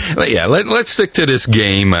 Yeah, let's stick to this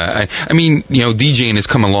game. I mean, DJing has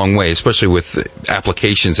come a long way, especially with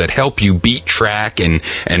applications that help you beat track and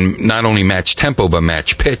not only match tempo, but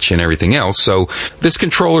match pitch and everything else. So this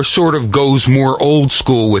controller sort of goes more old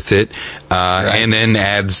school with it, and then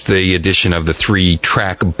adds the addition of the 3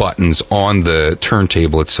 track buttons on the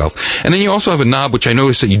turntable itself. And then you also have a knob, which I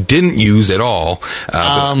noticed that you didn't use at all.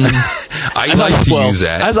 I like to use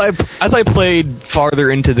that. As I played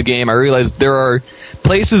farther into the game, I realized there are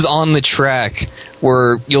places on the track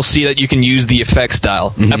where you'll see that you can use the effects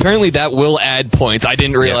dial. Apparently that will add points. I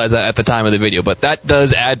didn't realize that at the time of the video, but that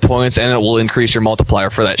does add points, and it will increase your multiplier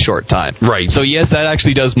for that short time. Right. So yes, that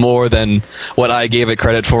actually does more than what I gave it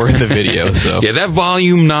credit for in the video. So yeah, that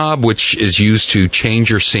volume knob, which is used to change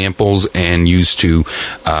your samples and used to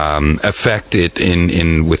affect it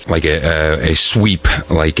in with like a sweep,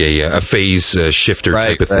 like a phase shifter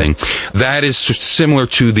type of thing. That is similar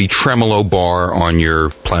to the tremolo bar on your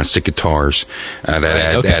plastic guitars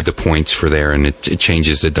that add the points for there, and it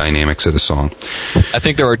changes the dynamics of the song. I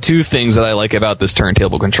think there are two things that I like about this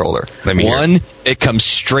turntable controller. One, it comes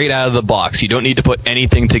straight out of the box. You don't need to put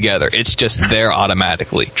anything together. It's just there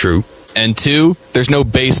automatically. True. And two, there's no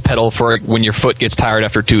bass pedal for it when your foot gets tired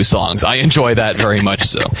after 2 songs. I enjoy that very much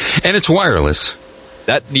so. And it's wireless.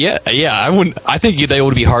 I think they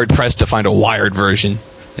would be hard pressed to find a wired version.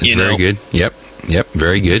 It's very good. Yep,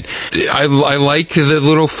 very good. I like the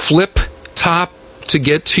little flip top to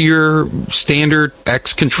get to your standard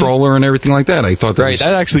X controller and everything like that. I thought that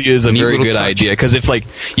actually is a very good idea, because if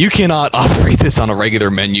you cannot operate this on a regular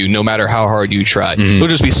menu, no matter how hard you try, you'll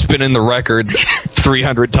just be spinning the record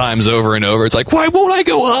 300 times over and over. It's like, why won't I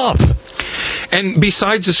go up? And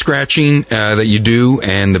besides the scratching that you do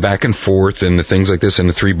and the back and forth and the things like this and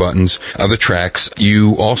the 3 buttons of the tracks,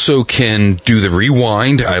 you also can do the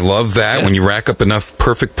rewind. I love that. Yes. When you rack up enough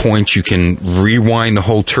perfect points, you can rewind the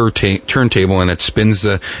whole turntable, and it spins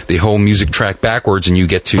the whole music track backwards, and you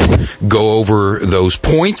get to go over those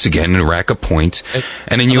points again and rack up points.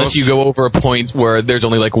 And then Unless you go over a point where there's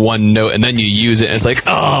only like one note, and then you use it, and it's like,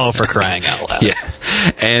 oh, for crying out loud. Yeah.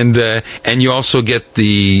 And you also get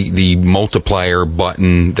the multiplier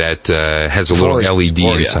button that has a little LED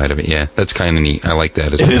inside of it. Yeah, that's kind of neat. I like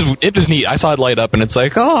that as well. It is neat. I saw it light up, and it's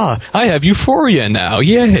like, I have Euphoria now.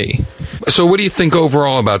 Yay. So what do you think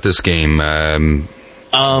overall about this game?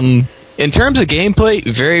 In terms of gameplay,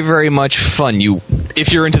 very, very much fun.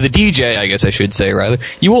 If you're into the DJ, I guess I should say, rather,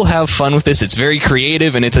 you will have fun with this. It's very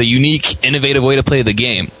creative, and it's a unique, innovative way to play the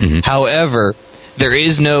game. However, there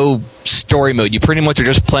is no story mode. You pretty much are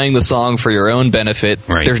just playing the song for your own benefit.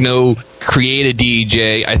 Right. There's no create a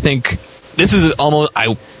DJ. I think this is almost,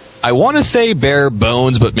 I want to say bare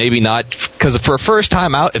bones, but maybe not, because for a first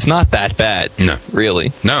time out, it's not that bad. No.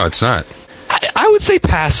 Really. No, it's not. I would say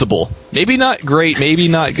passable. Maybe not great, maybe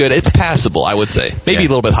not good. It's passable, I would say. Maybe a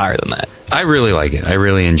little bit higher than that. I really like it. I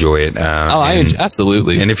really enjoy it.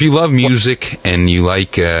 Absolutely. And if you love music and you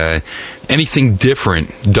like anything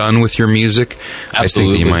different done with your music, I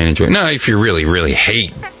think that you might enjoy it. Now, if you really, really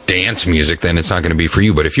hate dance music, then it's not going to be for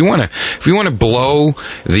you. But if you want to blow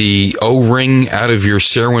the O-ring out of your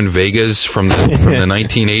Serwin Vegas from the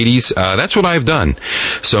 1980s, that's what I've done.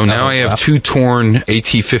 So now I have 2 torn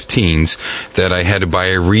AT-15s that I had to buy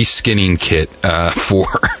a reskinning kit for.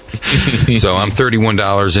 So I'm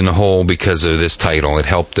 $31 in the hole because of this title. It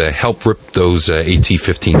helped rip those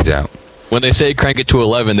AT-15s out. When they say crank it to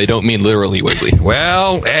 11, they don't mean literally, Wiggly.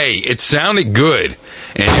 Well, hey, it sounded good,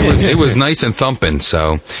 and it was nice and thumping.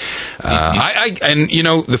 So,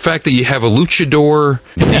 the fact that you have a luchador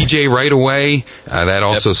DJ right away, that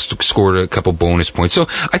also scored a couple bonus points. So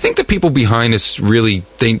I think the people behind us really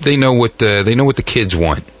they know what the kids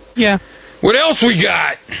want. Yeah. What else we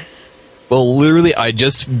got? Well, literally, I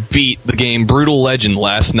just beat the game Brutal Legend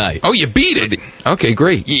last night. Oh, you beat it? Okay,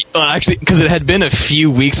 great. Actually, because it had been a few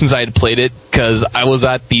weeks since I had played it, because I was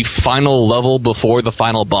at the final level before the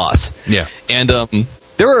final boss. Yeah. And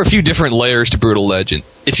there are a few different layers to Brutal Legend.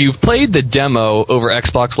 If you've played the demo over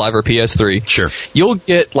Xbox Live or PS3, sure, you'll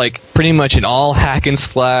get pretty much an all hack and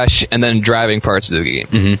slash and then driving parts of the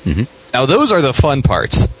game. Now, those are the fun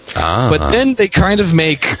parts. But then they kind of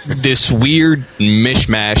make this weird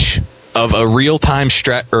mishmash of a real-time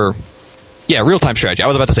real-time strategy. I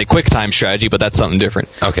was about to say quick-time strategy, but that's something different.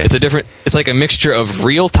 Okay. It's like a mixture of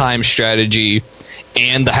real-time strategy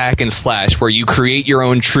and the hack and slash, where you create your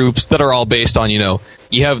own troops that are all based on, you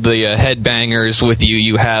have the headbangers with you,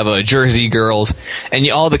 you have Jersey Girls, and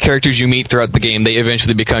all the characters you meet throughout the game, they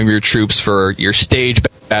eventually become your troops for your stage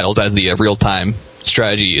battles, as the real-time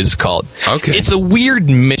strategy is called. Okay. It's a weird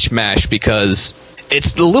mishmash because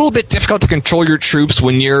it's a little bit difficult to control your troops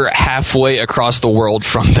when you're halfway across the world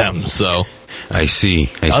from them. So I see.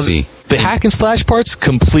 The hack and slash part's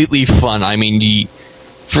completely fun. I mean,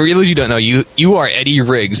 for those you don't know, you are Eddie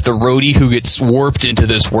Riggs, the roadie who gets warped into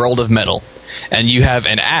this world of metal, and you have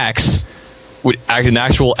an axe, an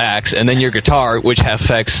actual axe, and then your guitar, which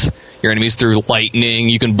affects your enemies through lightning.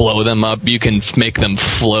 You can blow them up. You can make them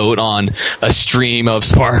float on a stream of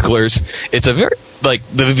sparklers. It's a very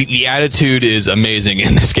the attitude is amazing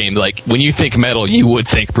in this game. Like, when you think metal, you would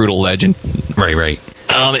think Brutal Legend. Right.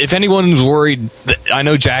 If anyone's worried, I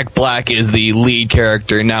know Jack Black is the lead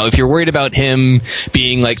character. Now, if you're worried about him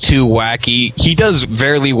being like too wacky, he does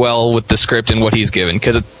very well with the script and what he's given,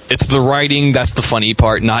 because it's the writing that's the funny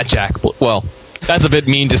part, not Jack Black. Well, that's a bit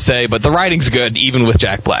mean to say, but the writing's good even with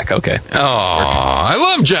Jack Black. Okay. Oh, I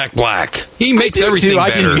love Jack Black. He makes everything I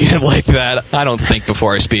better. can be like that. I don't think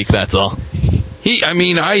before I speak. That's all.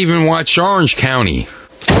 I even watched Orange County.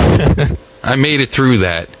 I made it through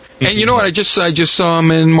that. And you know what? I just saw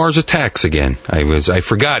him in Mars Attacks again. I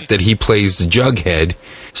forgot that he plays the Jughead.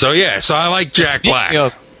 So I like Jack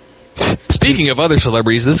Black. Speaking of other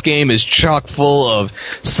celebrities, this game is chock full of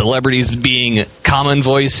celebrities being common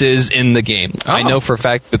voices in the game. Oh. I know for a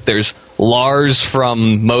fact that there's Lars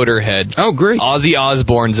from Motorhead. Oh, great. Ozzy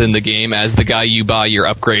Osbourne's in the game as the guy you buy your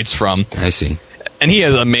upgrades from. I see. And he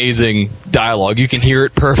has amazing dialogue. You can hear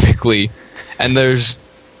it perfectly. And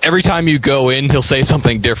every time you go in, he'll say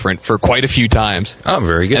something different for quite a few times. Oh,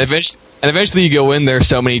 very good. And eventually you go in there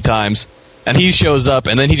so many times, and he shows up,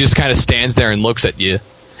 and then he just kind of stands there and looks at you.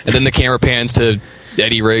 And then the camera pans to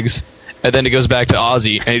Eddie Riggs, and then it goes back to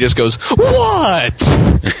Ozzy, and he just goes, "What?"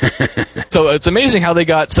 So it's amazing how they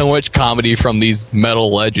got so much comedy from these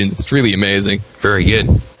metal legends. It's really amazing. Very good.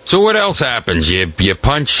 So what else happens? You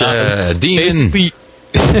punch a demon?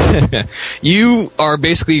 You are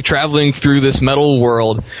basically traveling through this metal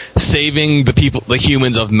world, saving the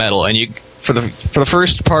humans of metal, and for the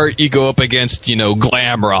first part you go up against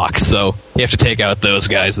glam rock, so you have to take out those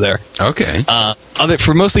guys there. Okay.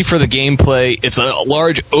 Mostly for the gameplay, it's a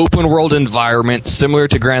large open world environment similar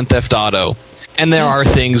to Grand Theft Auto, and there are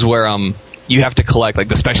things where you have to collect like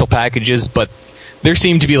the special packages, but there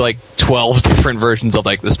seem to be like 12 different versions of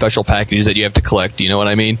like the special packages that you have to collect. Do you know what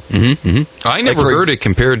I mean? Mm-hmm, mm-hmm. I never heard it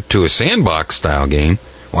compared to a sandbox style game.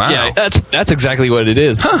 Wow. Yeah, that's exactly what it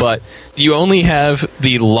is. Huh. But you only have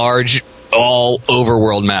the large all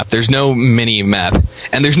overworld map. There's no mini map,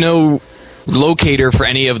 and there's no locator for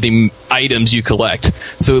any of the items you collect.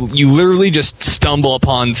 So you literally just stumble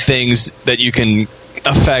upon things that you can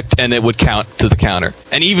affect, and it would count to the counter.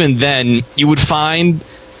 And even then, you would find.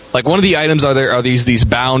 Like, one of the items are these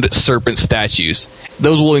bound serpent statues.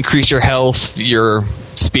 Those will increase your health, your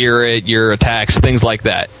spirit, your attacks, things like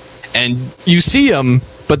that. And you see them,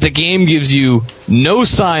 but the game gives you no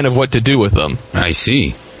sign of what to do with them. I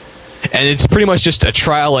see. And it's pretty much just a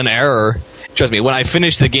trial and error. Trust me, when I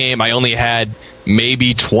finished the game, I only had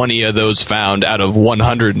maybe 20 of those found out of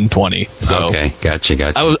 120. So okay,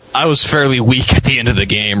 gotcha. I was fairly weak at the end of the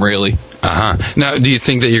game, really. Uh-huh. Now, do you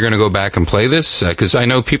think that you're going to go back and play this? Because I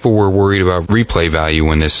know people were worried about replay value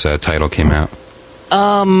when this title came out.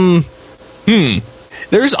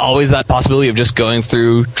 There's always that possibility of just going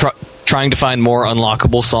through, trying to find more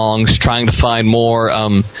unlockable songs, trying to find more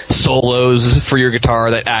solos for your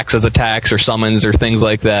guitar that acts as attacks or summons or things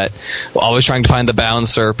like that. Always trying to find the bound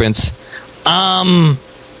serpents.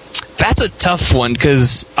 That's a tough one,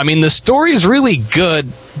 because, the story is really good,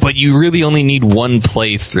 but you really only need one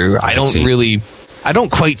playthrough. I don't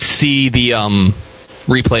quite see the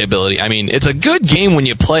replayability. It's a good game when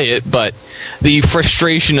you play it, but the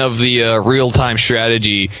frustration of the real-time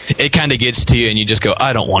strategy, it kind of gets to you, and you just go,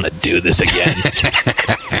 I don't want to do this again.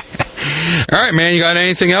 All right, man, you got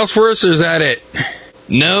anything else for us, or is that it?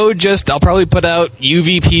 No, I'll probably put out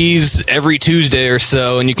UVPs every Tuesday or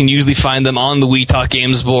so, and you can usually find them on the We Talk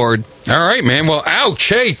Games board. All right, man. Well, ouch.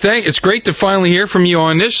 Hey, it's great to finally hear from you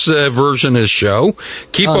on this version of the show.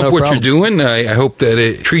 Keep up what you're doing. I hope that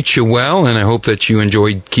it treats you well, and I hope that you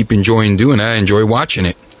keep enjoying doing it. I enjoy watching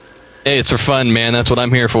it. Hey, it's for fun, man. That's what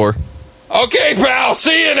I'm here for. Okay, pal.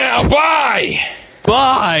 See you now. Bye.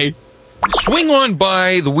 Bye. Swing on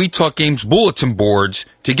by the We Talk Games bulletin boards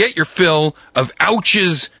to get your fill of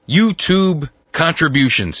Ouch's YouTube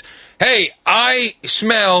contributions. Hey, I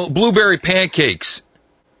smell blueberry pancakes.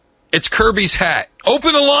 It's Kirby's hat.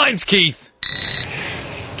 Open the lines, Keith.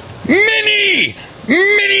 Mini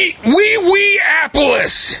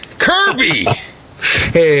Wee-Wee-Appalus. Kirby.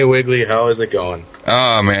 Hey, Wiggly, how is it going?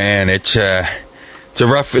 Oh, man, it's a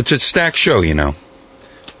stacked show,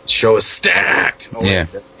 Show is stacked. Oh, yeah.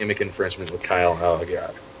 Gimmick infringement with Kyle. Oh,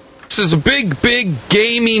 God. This is a big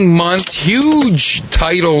gaming month. Huge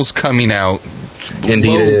titles coming out.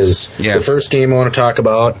 Indeed it is. Yeah. The first game I want to talk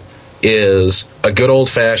about is a good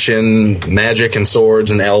old-fashioned magic and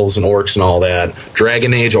swords and elves and orcs and all that.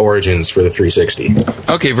 Dragon Age Origins for the 360.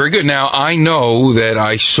 Okay, very good. Now, I know that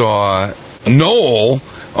I saw Noel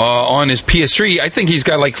on his PS3. I think he's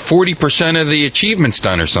got like 40% of the achievements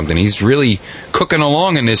done or something. He's really cooking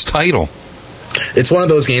along in this title. It's one of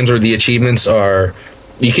those games where the achievements are...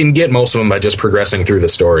 You can get most of them by just progressing through the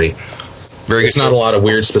story. Very It's good. not a lot of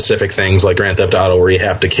weird specific things like Grand Theft Auto where you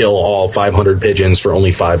have to kill all 500 pigeons for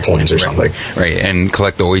only 5 coins or something. Right, and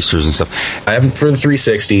collect the oysters and stuff. I have it for the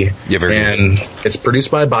 360, Yeah, very and it's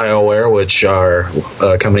produced by BioWare, which are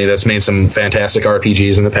a company that's made some fantastic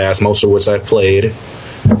RPGs in the past, most of which I've played,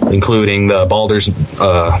 including the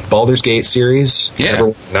Baldur's Gate series, Yeah.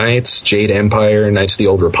 Neverwinter Nights, Jade Empire, Knights of the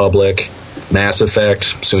Old Republic, Mass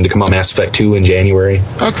Effect, soon to come out Mass Effect 2 in January.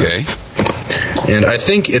 Okay. And I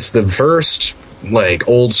think it's the first like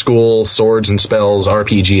old school swords and spells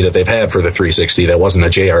RPG that they've had for the 360 that wasn't a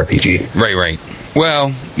JRPG. Right.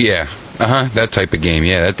 Well, yeah. That type of game.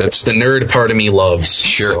 Yeah, that's The nerd part of me loves.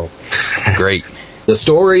 sure. Great. The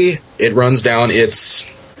story, it runs down, it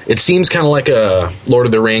seems kind of like a Lord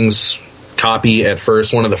of the Rings copy at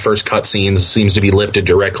first. One of the first cutscenes seems to be lifted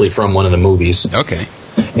directly from one of the movies. Okay.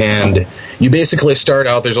 And you basically start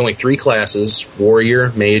out, there's only 3 classes,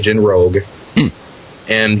 warrior, mage, and rogue.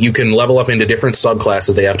 And you can level up into different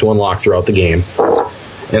subclasses they have to unlock throughout the game.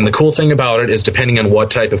 And the cool thing about it is depending on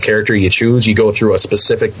what type of character you choose, you go through a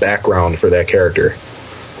specific background for that character.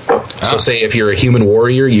 So say if you're a human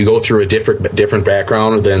warrior, you go through a different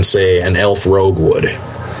background than, say, an elf rogue would.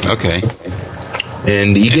 Okay.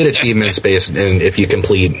 And you get achievements based and if you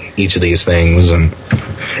complete each of these things, and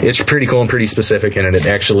it's pretty cool and pretty specific, and it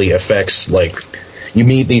actually affects, like, you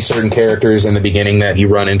meet these certain characters in the beginning that you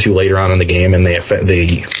run into later on in the game, and they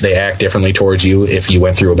act differently towards you if you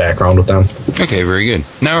went through a background with them. Okay, very good.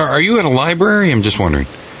 Now, are you at a library? I'm just wondering.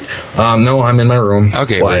 No, I'm in my room.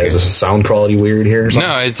 Okay, Why, very is good. the sound quality weird here or something?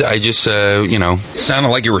 No, I just, sounded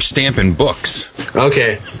like you were stamping books.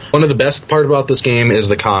 Okay. One of the best part about this game is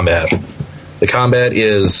the combat. The combat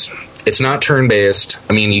it's not turn-based.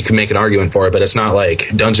 I mean, you can make an argument for it, but it's not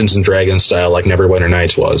like Dungeons & Dragons style like Neverwinter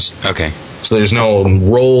Nights was. Okay. So there's no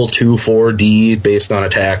roll 2-4D based on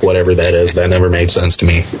attack, whatever that is. That never made sense to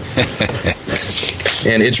me.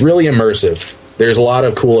 And it's really immersive. There's a lot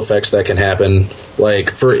of cool effects that can happen.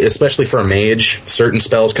 Like, especially for a mage, certain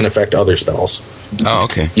spells can affect other spells. Oh,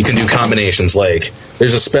 okay. You can do combinations, like,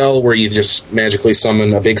 there's a spell where you just magically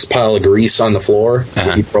summon a big pile of grease on the floor.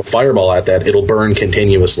 If you throw a fireball at that, it'll burn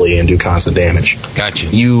continuously and do constant damage. Gotcha.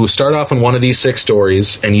 You start off in one of these 6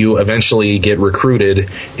 stories, and you eventually get recruited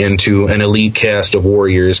into an elite cast of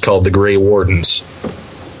warriors called the Grey Wardens.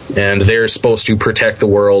 And they're supposed to protect the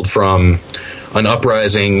world from an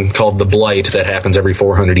uprising called the Blight that happens every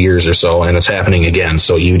 400 years or so, and it's happening again.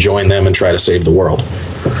 So you join them and try to save the world.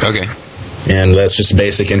 Okay. And that's just a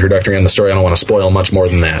basic introductory on the story. I don't want to spoil much more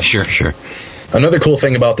than that. Sure. Another cool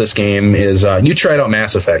thing about this game is you tried out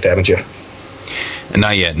Mass Effect, haven't you?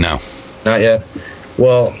 Not yet, no. Not yet?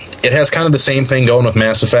 Well, it has kind of the same thing going with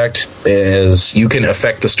Mass Effect, is you can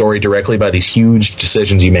affect the story directly by these huge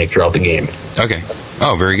decisions you make throughout the game. Okay.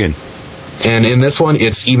 Oh, very good. And in this one,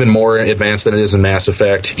 it's even more advanced than it is in Mass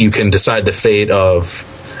Effect. You can decide the fate of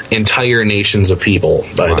entire nations of people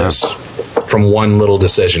by this from one little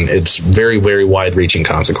decision. It's very, very wide-reaching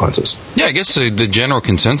consequences. Yeah, I guess the general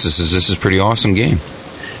consensus is this is a pretty awesome game.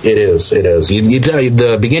 It is.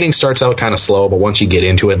 The beginning starts out kind of slow, but once you get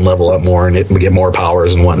into it and level up more and get more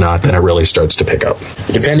powers and whatnot, then it really starts to pick up.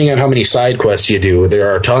 Depending on how many side quests you do,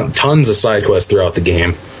 there are tons of side quests throughout the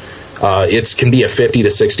game. It can be a 50 to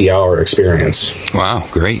 60 hour experience. Wow,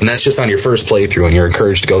 great. And that's just on your first playthrough, and you're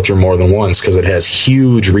encouraged to go through more than once because it has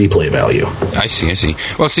huge replay value. I see.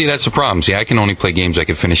 Well, see, that's the problem. See, I can only play games I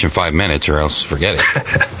can finish in 5 minutes or else forget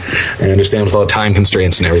it. I understand with all the time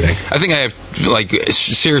constraints and everything. I think I have,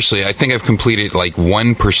 seriously, I think I've completed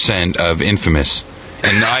 1% of Infamous.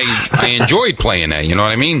 And I enjoyed playing that, you know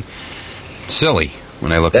what I mean? It's silly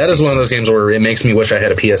when I look at that. That is these one of those things. games where it makes me wish I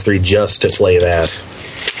had a PS3 just to play that.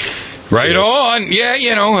 Right on.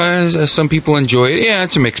 Yeah, some people enjoy it. Yeah,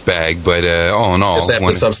 it's a mixed bag, but all in all. Just have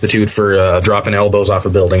to substitute for dropping elbows off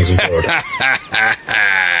of buildings and code.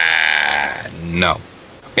 No.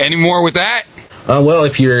 Any more with that? Well,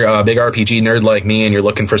 if you're a big RPG nerd like me and you're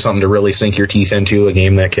looking for something to really sink your teeth into, a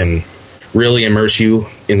game that can really immerse you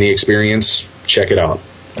in the experience, check it out.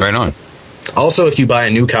 Right on. Also, if you buy a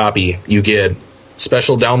new copy, you get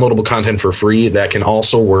special downloadable content for free that can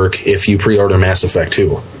also work if you pre-order Mass Effect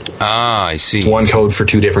 2. Ah, I see. It's one code for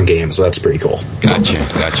 2 different games, so that's pretty cool. Gotcha.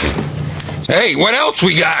 Hey, what else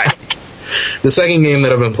we got? The second game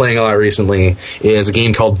that I've been playing a lot recently is a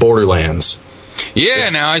game called Borderlands. Yeah,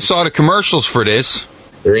 now I saw the commercials for this.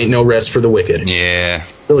 There ain't no rest for the wicked. Yeah.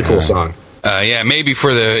 Really cool song. Yeah, maybe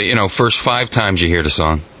for the first 5 times you hear the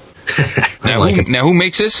song. Now, who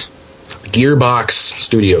makes this? Gearbox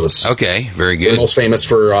Studios. Okay, very They're good. most famous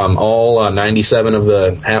for all 97 of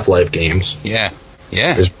the Half-Life games. Yeah.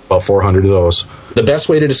 There's about 400 of those. The best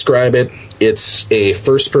way to describe it It's a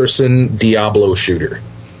first-person Diablo shooter.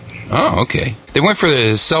 Oh, okay. They went for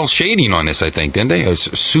the cell shading on this, I think, didn't they?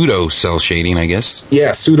 Pseudo cell shading, I guess.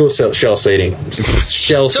 Yeah, pseudo shell shading.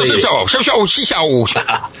 Shell shading.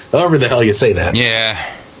 However the hell you say that. Yeah.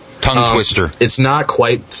 Tongue twister. It's not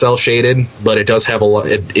quite cell shaded, but it does have a lot.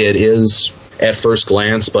 It is at first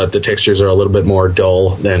glance, but the textures are a little bit more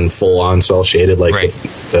dull than full on cell shaded. Like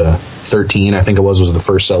the 13, I think it was the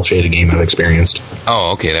first cell shaded game I've experienced.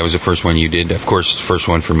 Oh, okay. That was the first one you did. Of course, the first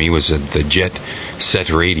one for me was the Jet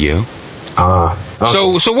Set Radio. Okay.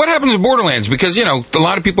 So what happens in Borderlands? Because, you know, a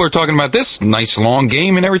lot of people are talking about this nice long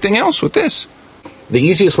game and everything else with this. The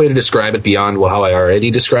easiest way to describe it beyond how I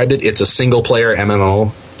already described it, it's a single-player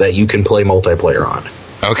MMO that you can play multiplayer on.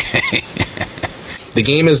 Okay. The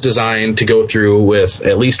game is designed to go through with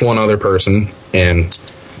at least one other person,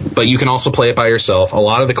 but you can also play it by yourself. A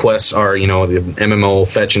lot of the quests are, the MMO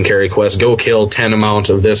fetch and carry quests. Go kill 10 amount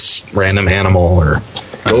of this random animal, or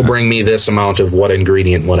go bring me this amount of what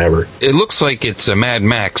ingredient, whatever. It looks like it's a Mad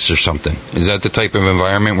Max or something. Is that the type of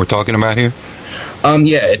environment we're talking about here?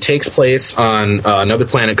 Yeah, it takes place on another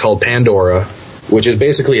planet called Pandora, which is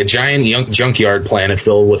basically a giant junkyard planet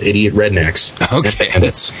filled with idiot rednecks. Okay. And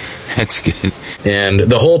bandits. That's good. And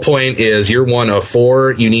the whole point is you're one of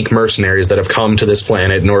 4 unique mercenaries that have come to this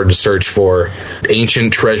planet in order to search for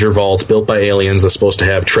ancient treasure vault built by aliens that's supposed to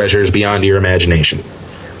have treasures beyond your imagination.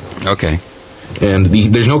 Okay. And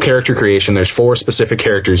there's no character creation. There's 4 specific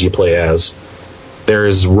characters you play as.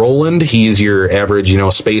 There's Roland. He's your average,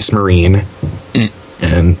 space marine.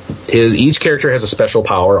 And each character has a special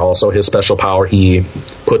power. Also, his special power, he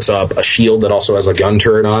puts up a shield that also has a gun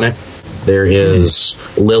turret on it. There is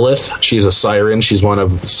Lilith. She's a siren. She's one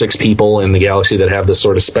of 6 people in the galaxy that have this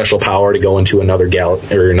sort of special power to go into another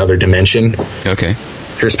another dimension. Okay.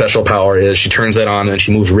 Her special power is she turns that on and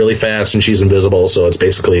she moves really fast and she's invisible. So it's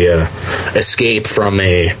basically a escape from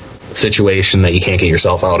a situation that you can't get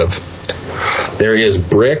yourself out of. There is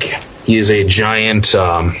Brick. He is a giant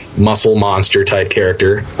muscle monster type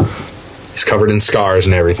character. He's covered in scars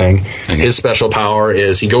and everything. Okay. His special power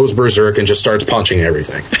is he goes berserk and just starts punching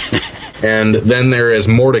everything. And then there is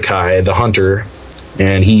Mordecai, the hunter,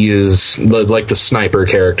 and he is like the sniper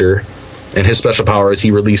character. And his special power is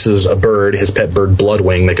he releases a bird, his pet bird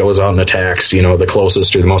Bloodwing, that goes out and attacks, the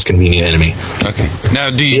closest or the most convenient enemy. Okay.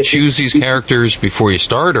 Now, do you choose these characters before you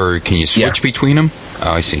start, or can you switch between them?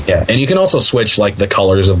 Oh, I see. Yeah, and you can also switch, the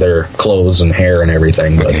colors of their clothes and hair and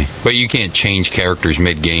everything. Okay. But you can't change characters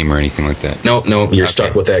mid-game or anything like that? No, you're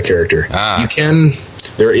stuck with that character. You can...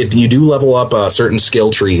 you do level up certain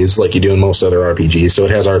skill trees like you do in most other RPGs, so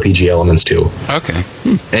it has RPG elements too. Okay.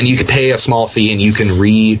 And you can pay a small fee and you can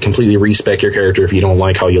completely respec your character if you don't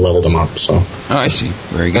like how you leveled them up. So. Oh, I see.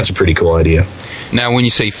 Very good. That's a pretty cool idea. Now, when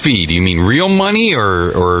you say fee, do you mean real money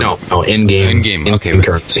or No, in-game. In-game, okay. In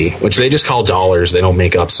currency, which they just call dollars. They don't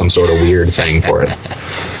make up some sort of weird thing for it.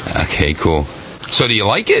 Okay, cool. So do you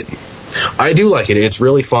like it? I do like it. It's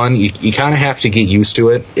really fun. You kind of have to get used to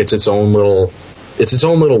it. It's its own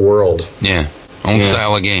little world. Yeah. Own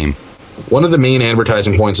style of game. One of the main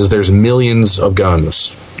advertising points is there's millions of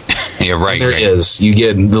guns. Yeah, right. There is. You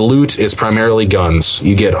get the loot is primarily guns.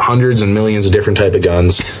 You get hundreds and millions of different type of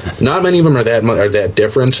guns. Not many of them are that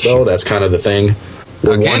different though. That's kind of the thing.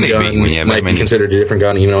 One gun might be considered a different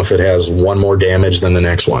gun, even if it has one more damage than the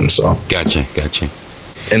next one. So gotcha.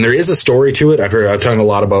 And there is a story to it. I've talked a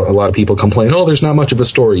lot of people complain. Oh, there's not much of a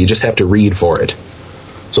story. You just have to read for it.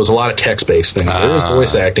 So it's a lot of text-based things. There is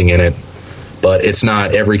voice acting in it, but it's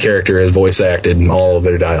not every character is voice acted in all of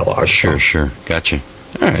their dialogue. Sure. Gotcha.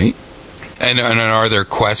 All right. And are there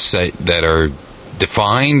quests that are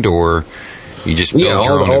defined, or you just build your own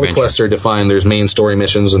adventure? All the quests are defined. There's main story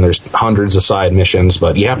missions, and there's hundreds of side missions,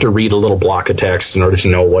 but you have to read a little block of text in order to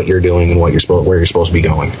know what you're doing and where you're supposed to be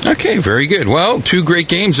going. Okay, very good. Well, 2 great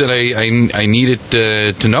games that I needed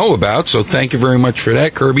to know about, so thank you very much for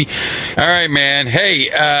that, Kirby. All right, man. Hey,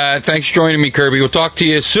 thanks for joining me, Kirby. We'll talk to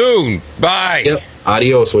you soon. Bye. Yep.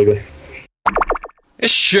 Adios, Wiggly.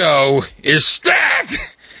 This show is stacked.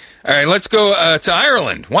 All right, let's go to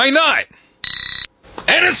Ireland. Why not?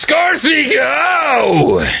 Enniscorthy,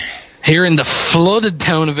 go! Here in the flooded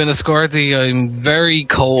town of Enniscorthy, I'm very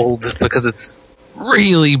cold because it's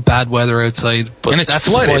really bad weather outside. But and it's that's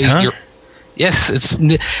flooded, huh? Yes,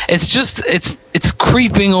 it's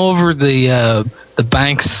creeping over the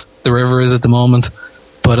banks. The river is at the moment,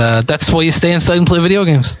 but that's why you stay inside and play video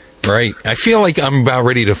games. Right. I feel like I'm about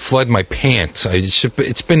ready to flood my pants.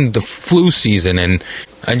 It's been the flu season, and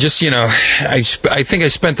I just, I think I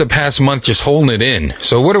spent the past month just holding it in.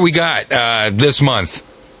 So what do we got this month?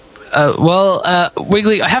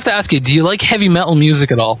 Wiggly, I have to ask you, do you like heavy metal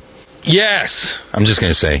music at all? Yes. I'm just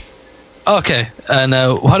going to say. Okay, and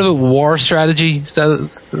what about war strategy? Is that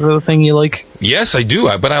the thing you like? Yes, I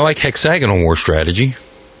do, but I like hexagonal war strategy.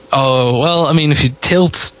 Oh, well, I mean, if you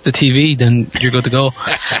tilt the TV, then you're good to go.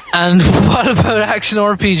 And what about action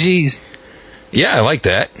RPGs? Yeah, I like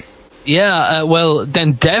that. Yeah, well,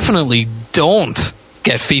 then definitely don't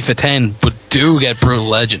get FIFA 10, but do get Brutal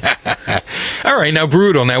Legend. All right, now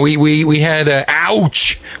Brutal. Now we had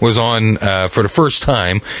Ouch was on for the first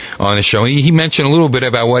time on the show. He mentioned a little bit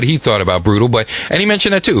about what he thought about Brutal, and he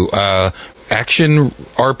mentioned that too. Action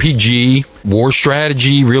RPG, war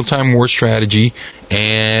strategy, real-time war strategy,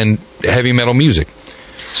 and heavy metal music.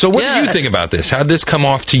 So what did you think about this? How did this come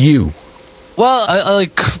off to you? Well, I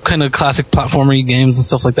like kind of classic platformer games and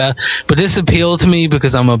stuff like that, but this appealed to me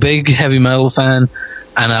because I'm a big heavy metal fan,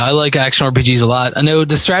 and I like action RPGs a lot. I know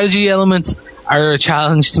the strategy elements are a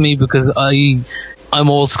challenge to me because I'm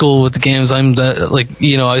old school with the games.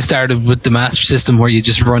 I started with the Master System where you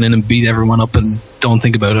just run in and beat everyone up and don't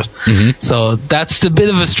think about it. Mm-hmm. So that's a bit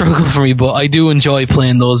of a struggle for me, but I do enjoy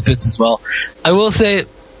playing those bits as well. I will say,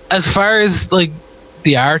 as far as like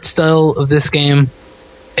the art style of this game,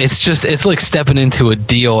 it's like stepping into a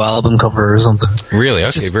Dio album cover or something. Really?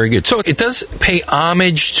 Okay, very good. So it does pay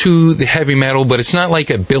homage to the heavy metal, but it's not like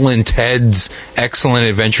a Bill and Ted's Excellent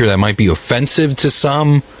Adventure that might be offensive to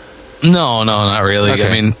some? No, not really. Okay.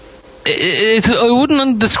 I mean, I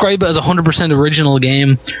wouldn't describe it as a 100% original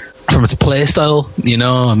game from its play style, you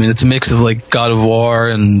know? I mean, it's a mix of like God of War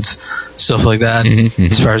and stuff like that,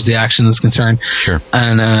 as far as the action is concerned. Sure.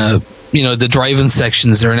 And, the driving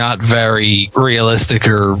sections are not very realistic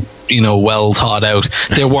or, well thought out.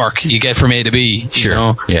 They work. You get from A to B,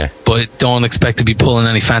 sure. Yeah. But don't expect to be pulling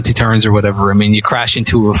any fancy turns or whatever. I mean, you crash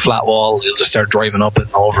into a flat wall, you'll just start driving up it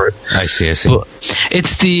and over it. I see. But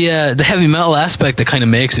it's the heavy metal aspect that kind of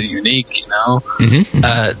makes it unique, you know? Mm-hmm.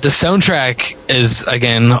 The soundtrack is,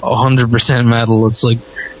 again, 100% metal. It's like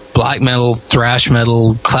black metal, thrash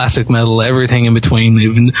metal, classic metal, everything in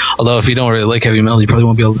between. Although if you don't really like heavy metal, you probably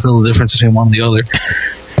won't be able to tell the difference between one and the other.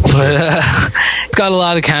 But it's got a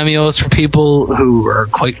lot of cameos from people who are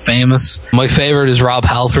quite famous. My favorite is Rob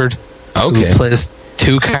Halford, who plays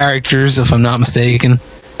two characters, if I'm not mistaken.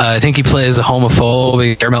 I think he plays a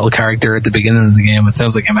homophobic hair metal character at the beginning of the game. It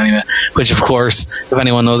sounds like him anyway. Which, of course, if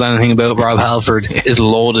anyone knows anything about Rob Halford, is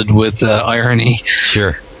loaded with irony.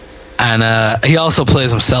 Sure. And he also plays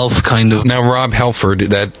himself, kind of. Now, Rob Halford,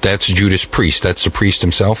 that's Judas Priest. That's the priest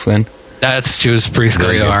himself, then? That's Judas Priest. All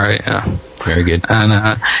right, yeah. Very good.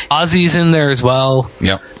 And Ozzy's in there as well.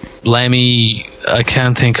 Yep. Lemmy, I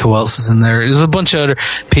can't think who else is in there. There's a bunch of other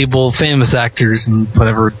people, famous actors and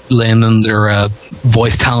whatever, lending their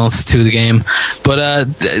voice talents to the game. But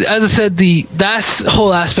as I said, that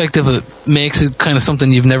whole aspect of it makes it kind of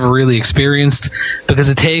something you've never really experienced, because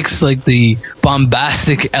it takes like the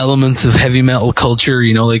bombastic elements of heavy metal culture,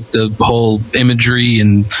 like the whole imagery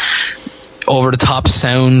and over-the-top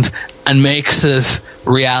sound, and makes it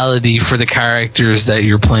reality for the characters that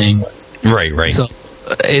you're playing with. Right. So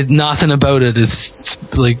nothing about it is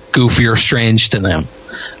like goofy or strange to them.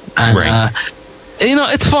 And, right.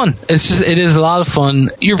 It's fun. It is a lot of fun.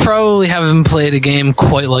 You probably haven't played a game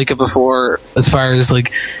quite like it before, as far as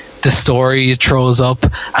like the story it throws up.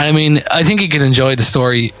 And I mean, I think you can enjoy the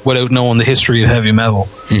story without knowing the history of heavy metal.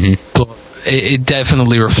 Mm-hmm. But it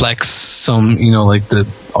definitely reflects some, like the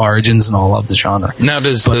origins and all of the genre. Now,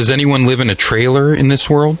 does anyone live in a trailer in this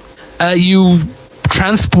world? You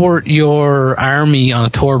transport your army on a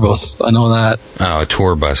tour bus. I know that. Oh, a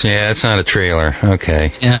tour bus. Yeah, it's not a trailer.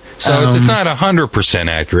 Okay. Yeah. So it's not 100%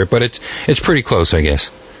 accurate, but it's pretty close, I guess.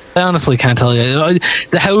 I honestly can't tell you.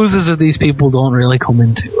 The houses of these people don't really come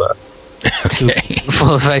into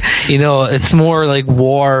full effect. It's more like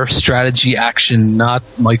war, strategy, action, not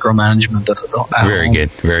micromanagement.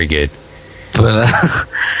 Very good. But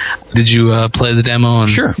did you play the demo?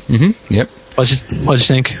 Sure. Mm-hmm. Yep. What'd you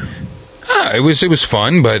think? It was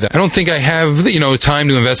fun, but I don't think I have time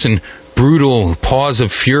to invest in Brutal Paws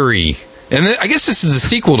of Fury. And I guess this is the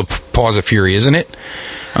sequel to Paws of Fury, isn't it?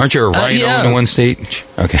 Aren't you a rhino in one state?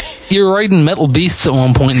 Okay. You're riding metal beasts at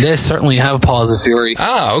one point, and they certainly have Paws of Fury.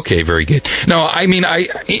 Ah, okay, very good. No, I mean,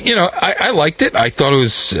 I liked it. I thought it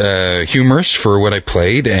was humorous for what I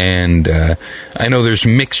played, and I know there's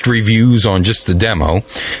mixed reviews on just the demo,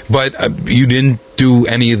 but you didn't do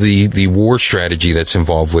any of the war strategy that's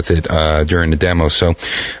involved with it during the demo. So,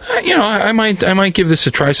 I might give this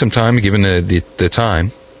a try sometime, given the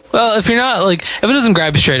time. Well, if it doesn't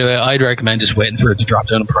grab you straight away, I'd recommend just waiting for it to drop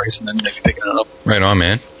down in price and then maybe picking it up. Right on,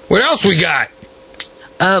 man. What else we got?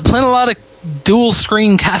 Playing a lot of dual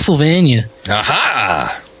screen Castlevania.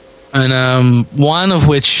 Aha! And one of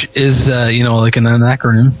which is, like an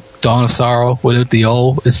acronym, Dawn of Sorrow, without the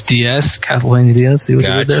O. It's DS, Castlevania DS. See what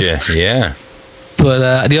they did there? Gotcha, yeah.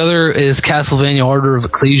 But the other is Castlevania Order of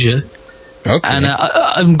Ecclesia. Okay. And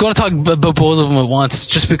I'm going to talk about both of them at once,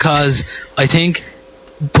 just because I think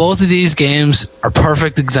both of these games are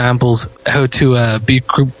perfect examples how to be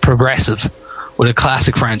progressive with a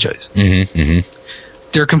classic franchise.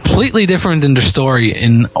 They're completely different in their story.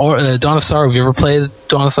 In Dawn of Sorrow, have you ever played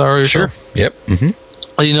Dawn of Sorrow yourself? Sure. Yep.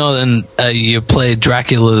 Well, then you play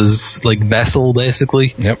Dracula's vessel,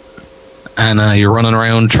 basically. Yep. And you're running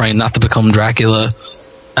around trying not to become Dracula.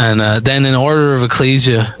 And then in Order of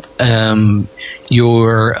Ecclesia,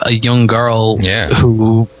 you're a young girl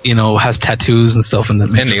who has tattoos and stuff, and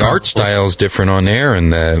the art style is different on there,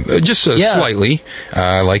 and just slightly.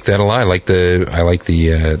 I like that a lot. I like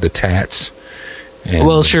the tats. And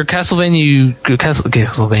well, sure, Castlevania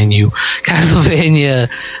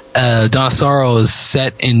Dawn of Sorrow is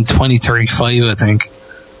set in 2035, I think.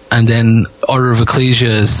 And then Order of Ecclesia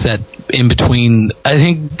is set in between. I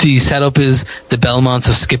think the setup is the Belmonts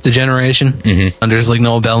have skipped a generation, and there's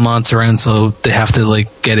no Belmonts around, so they have to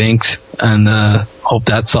get inked and hope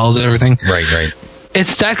that solves everything. Right.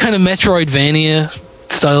 It's that kind of Metroidvania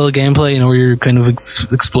style of gameplay, where you're kind of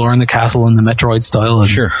exploring the castle in the Metroid style. And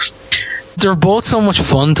sure. They're both so much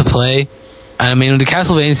fun to play. And I mean, the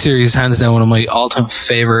Castlevania series is hands down one of my all-time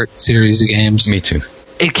favorite series of games. Me too.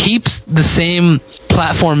 It keeps the same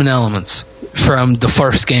platforming elements from the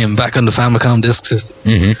first game back on the Famicom Disk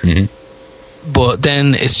System. But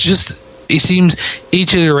then it seems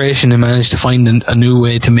each iteration they managed to find a new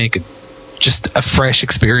way to make it just a fresh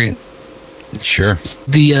experience. Sure.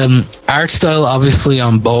 The art style, obviously,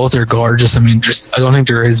 on both are gorgeous. I mean, I don't think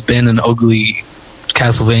there has been an ugly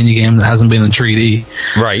Castlevania game that hasn't been in 3D.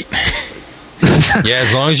 Right. Yeah,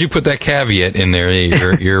 as long as you put that caveat in there,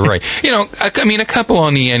 you're right. I mean, a couple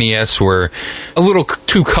on the NES were a little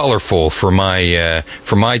too colorful for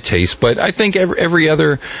my taste, but I think every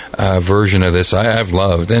other version of this I've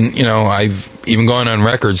loved, and I've even gone on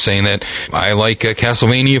record saying that I like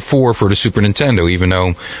Castlevania 4 for the Super Nintendo, even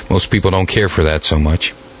though most people don't care for that so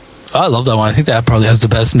much. I love that one. I think that probably has the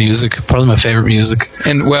best music. Probably my favorite music.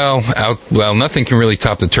 And nothing can really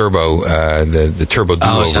top the Turbo, the Turbo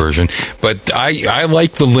Duo version. But I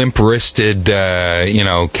like the limp-wristed,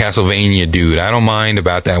 Castlevania dude. I don't mind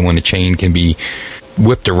about that when the chain can be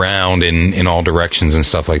whipped around in all directions and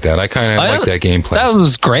stuff like that. I kind of like that gameplay. That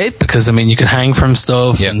was great because you could hang from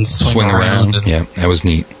stuff and swing around. Yeah, that was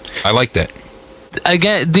neat. I like that.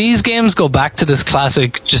 Again, these games go back to this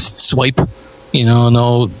classic just swipe.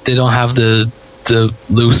 No, they don't have the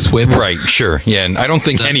loose whip. Right, sure. Yeah, and I don't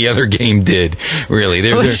think any other game did, really.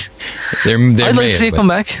 They're I'd like to see it come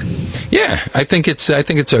back. Yeah, I think it's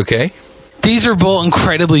okay. These are both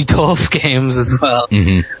incredibly tough games as well.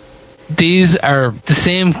 These are the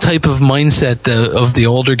same type of mindset of the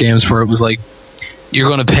older games where it was like, you're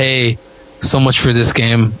going to pay so much for this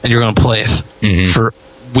game and you're going to play it for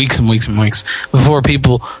weeks and weeks and weeks before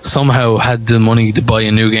people somehow had the money to buy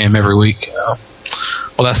a new game every week.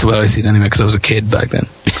 Well, that's the way I see it anyway, because I was a kid back then.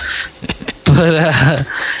 But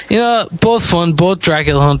both fun, both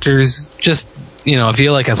Dracula Hunters. Just if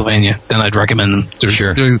you like Castlevania, then I'd recommend them.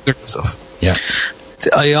 They're good stuff. Yeah.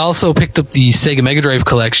 I also picked up the Sega Mega Drive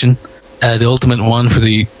collection, the Ultimate one for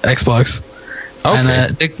the Xbox. Okay.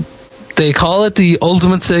 And they call it the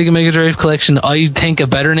Ultimate Sega Mega Drive Collection. I think a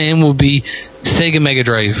better name would be Sega Mega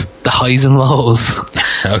Drive, the highs and lows.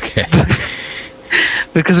 Okay.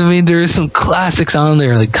 Because, there is some classics on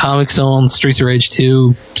there, like Comic Zone, Streets of Rage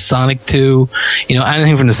 2, Sonic 2,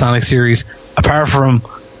 anything from the Sonic series, apart from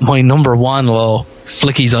my number one low,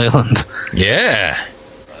 Flicky's Island. Yeah.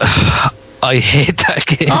 I hate that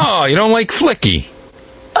game. Oh, you don't like Flicky?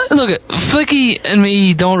 Look, Flicky and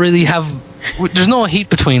me don't really have... There's no heat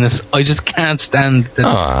between us. I just can't stand the...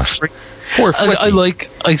 Poor Flicky. I like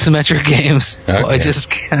isometric games, but I just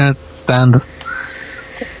can't stand it.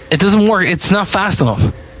 It doesn't work. It's not fast enough.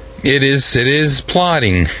 It is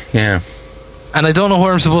plotting, yeah. And I don't know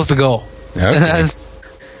where I'm supposed to go. Okay.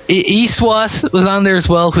 eSWAT was on there as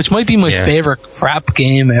well, which might be my favorite crap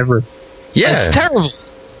game ever. Yeah. It's terrible,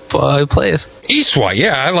 but I play it. eSWAT,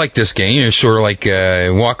 yeah, I like this game. You sort of like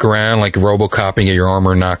walk around like RoboCop and get your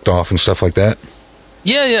armor knocked off and stuff like that.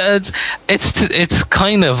 Yeah, it's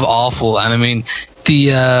kind of awful, and the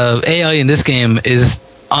AI in this game is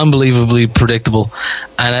unbelievably predictable.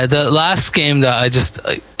 And the last game that I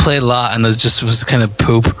played a lot and it just was kind of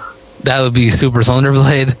poop, that would be Super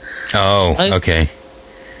Thunderblade. Oh, okay.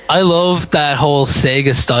 I love that whole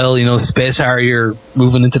Sega style, Space Harrier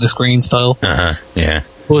moving into the screen style. Yeah.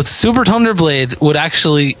 But Super Thunderblade would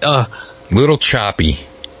actually... little choppy.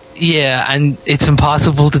 Yeah, and it's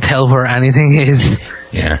impossible to tell where anything is.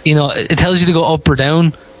 Yeah. You know, it tells you to go up or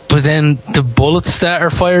down, but then the bullets that are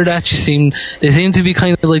fired at you seem to be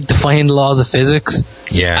kind of like defying the laws of physics.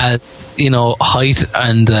 Yeah. You know, height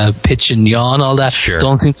and pitch and yaw and all that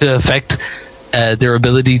don't seem to affect their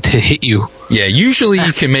ability to hit you. Yeah, usually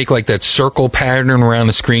you can make like that circle pattern around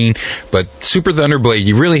the screen, but Super Thunderblade,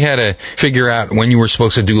 you really had to figure out when you were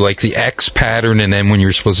supposed to do like the X pattern and then when you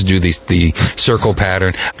were supposed to do the circle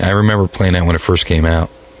pattern. I remember playing that when it first came out,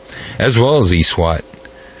 as well as E-SWAT.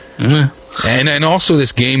 Mm-hmm. And also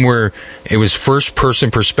this game where it was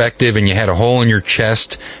first-person perspective and you had a hole in your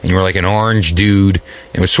chest and you were like an orange dude.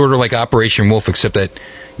 It was sort of like Operation Wolf, except that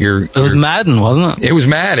it was Madden, wasn't it? It was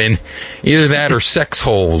Madden. Either that or sex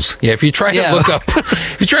holes. Yeah, if you try to look up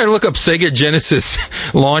Sega Genesis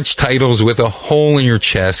launch titles with a hole in your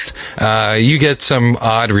chest, you get some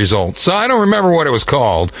odd results. So I don't remember what it was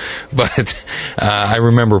called, but I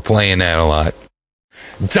remember playing that a lot.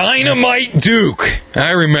 Dynamite Duke.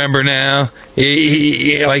 I remember now.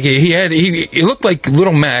 He looked like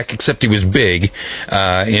Little Mac, except he was big,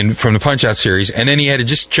 from the Punch-Out series, and then he had a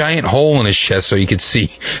just giant hole in his chest so you could see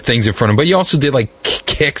things in front of him. But he also did like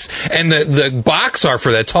kicks, and the box art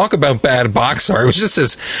for that. Talk about bad box art. It was just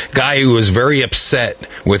this guy who was very upset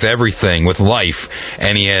with everything, with life,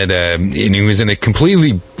 and he had and he was in a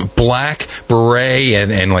completely black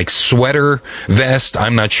beret and like sweater vest.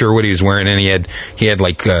 I'm not sure what he was wearing, and he had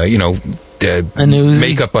like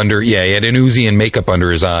makeup under. Yeah, he had an Uzi and makeup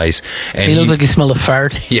under his eyes, and he looked like he smelled a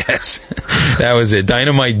fart. Yes, that was it.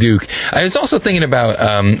 Dynamite Duke. I was also thinking about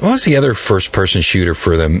what was the other first-person shooter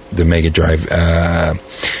for the Mega Drive?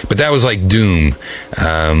 But that was like Doom.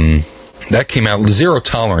 That came out, Zero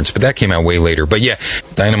Tolerance, but that came out way later. But yeah,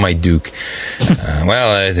 Dynamite Duke.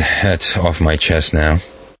 Well, that's off my chest now.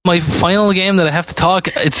 My final game that I have to talk,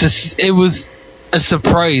 it was a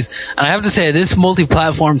surprise. And I have to say, this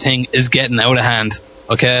multi-platform thing is getting out of hand,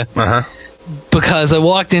 okay? Uh-huh. Because I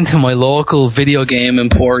walked into my local video game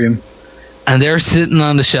emporium, and they're sitting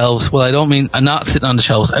on the shelves. Well, I'm not sitting on the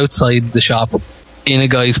shelves, outside the shop, in a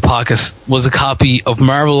guy's pocket, was a copy of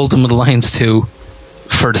Marvel Ultimate Alliance 2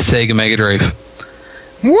 for the Sega Mega Drive.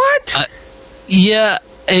 What? Yeah.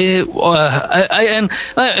 This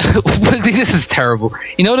is terrible.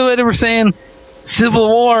 You know the way they were saying, Civil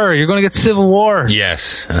War, you're going to get Civil War.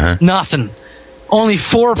 Yes. Uh-huh. Nothing. Only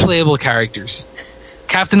 4 playable characters.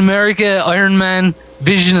 Captain America, Iron Man,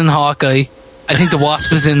 Vision, and Hawkeye. I think the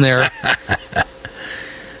Wasp is in there. And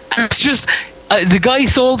it's just, the guy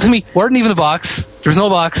sold to me, wasn't even a box. There was no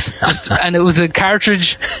box. And it was a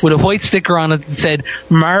cartridge with a white sticker on it that said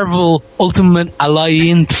Marvel Ultimate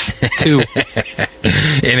Alliance 2.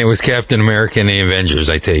 And it was Captain America and the Avengers,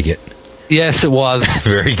 I take it. Yes, it was.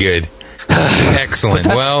 Very good. Excellent.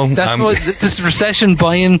 That's what this recession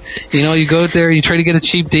buying. You know, you go out there, you try to get a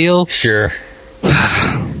cheap deal. Sure.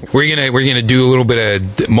 We're gonna do a little bit of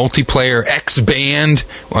multiplayer X-Band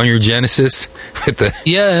on your Genesis with the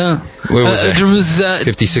What was it? There was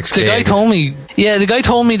 56K. The guy told me. Yeah, the guy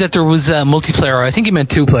told me that there was multiplayer. I think he meant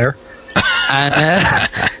 2-player. And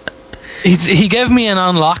he gave me an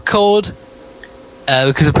unlock code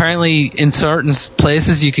because apparently in certain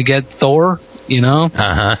places you could get Thor. You know,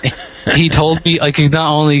 He told me I could not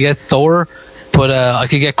only get Thor, but I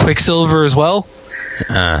could get Quicksilver as well.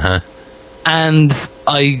 And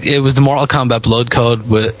it was the Mortal Kombat Blood code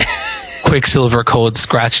with Quicksilver code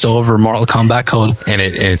scratched over Mortal Kombat code, and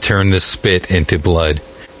it turned the spit into blood.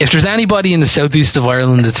 If there's anybody in the southeast of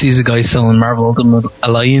Ireland that sees a guy selling Marvel Ultimate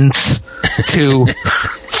Alliance 2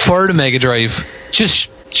 for the Mega Drive, just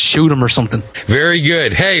shoot him or something. Very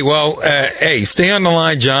good. Hey, stay on the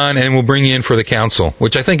line, John, and we'll bring you in for the council,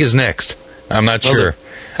 which I think is next. I'm not sure.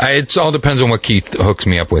 It all depends on what Keith hooks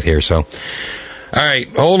me up with here. So, all right,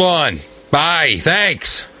 hold on. Bye.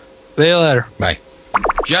 Thanks. See you later. Bye.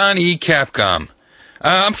 John E. Capcom.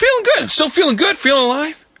 I'm feeling good. I'm still feeling good. Feeling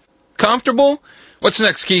alive. Comfortable. What's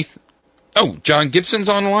next, Keith? Oh, John Gibson's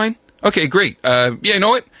on the line? Okay, great. Yeah, you know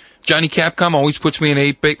what? Johnny Capcom always puts me in an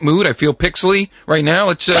 8-bit mood. I feel pixely right now.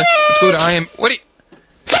 Let's go to What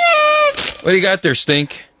do you got there,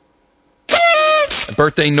 Stink? A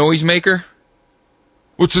birthday noisemaker?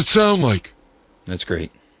 What's it sound like? That's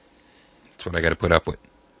great. That's what I got to put up with.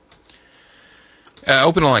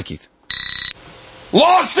 Open the line, Keith.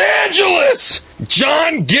 Los Angeles!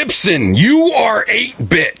 John Gibson, you are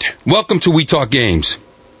 8-bit. Welcome to We Talk Games.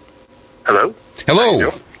 Hello?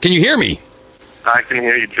 Hello. Can you hear me? I can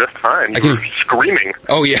hear you just fine. You were screaming.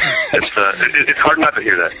 Oh, yeah. It's hard not to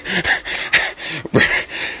hear that.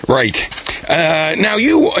 Right.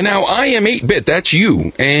 Now I am 8-bit. That's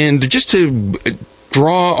you. And just to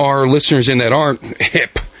draw our listeners in that aren't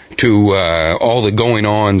hip to all the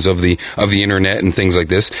going-ons of the internet and things like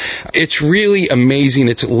this, it's really amazing.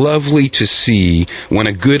 It's lovely to see when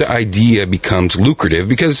a good idea becomes lucrative,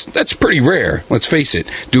 because that's pretty rare. Let's face it,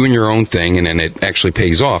 doing your own thing and then it actually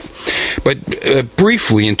pays off. But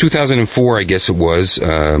briefly, in 2004, I guess it was,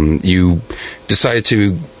 you decided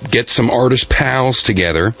to get some artist pals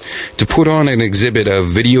together to put on an exhibit of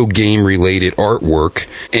video game related artwork,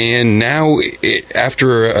 and now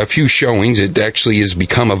after a few showings it actually has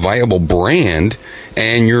become a viable brand,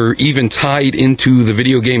 and you're even tied into the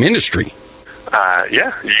video game industry.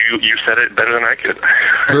 Yeah, you said it better than I could.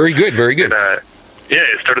 Very good, very good.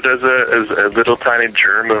 It started as a little tiny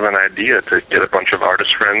germ of an idea to get a bunch of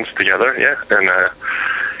artist friends together, and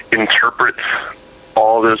interpret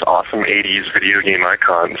all those awesome 80s video game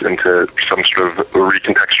icons into some sort of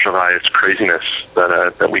recontextualized craziness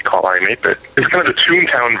that we call I Am 8-Bit. It's kind of the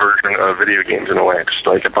Toontown version of video games in a way, just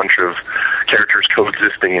like a bunch of characters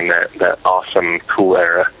coexisting in that awesome, cool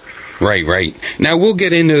era. Right. Now, we'll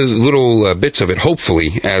get into little bits of it,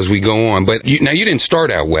 hopefully, as we go on. But you didn't start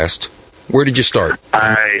out west. Where did you start?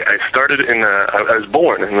 I started I was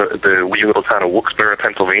born in the wee little town of Wilkes-Barre,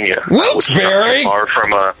 Pennsylvania. Wilkes-Barre?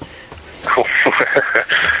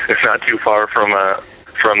 It's not too far from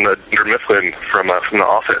the Mifflin, from the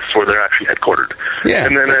office where they're actually headquartered. Yeah.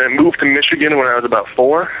 And then I moved to Michigan when I was about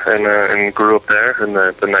 4, and grew up there in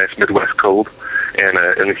the nice Midwest cold and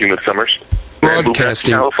in the humid summers. Broadcasting. And moved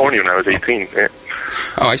to California when I was 18. Yeah.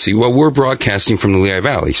 Oh, I see. Well, we're broadcasting from the Lehigh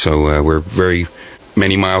Valley, so we're very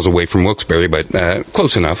many miles away from Wilkes-Barre, but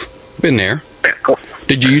close enough. Been there. Yeah, cool.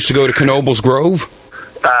 Did you used to go to Knoebels Grove?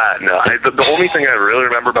 No. The only thing I really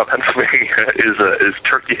remember about Pennsylvania is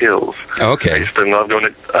Turkey Hills. Okay. I used to love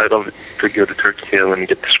I love to go to Turkey Hill and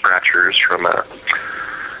get the scratchers from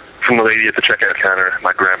the lady at the checkout counter.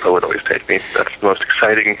 My grandpa would always take me. That's the most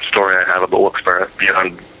exciting story I have about Wilkes-Barre,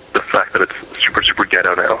 beyond the fact that it's super, super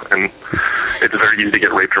ghetto now, and it's very easy to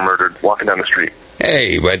get raped or murdered walking down the street.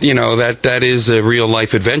 Hey, but that is a real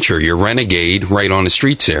life adventure. You're renegade right on the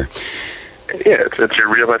streets there. Yeah, it's your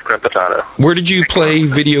real life Grand Potato. Where did you play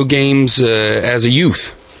video games as a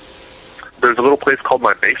youth? There's a little place called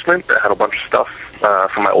My Basement that had a bunch of stuff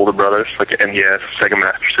from my older brothers, like an NES, Sega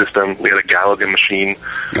Master System. We had a Galaga machine,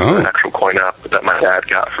 an actual coin-op that my dad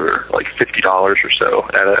got for like $50 or so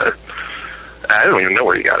at I don't even know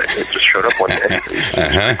where he got it. It just showed up one day.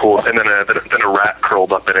 It was cool. And then a rat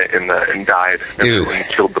curled up in it and died and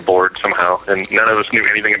killed the board somehow. And none of us knew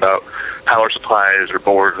anything about power supplies or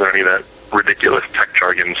boards or any of that ridiculous tech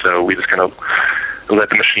jargon, so we just kind of let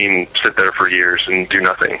the machine sit there for years and do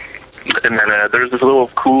nothing. And then there's this little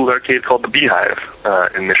cool arcade called the Beehive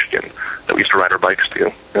in Michigan that we used to ride our bikes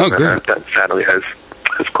to. And great. That sadly has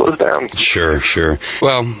closed down. Sure.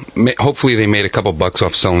 Well, hopefully they made a couple bucks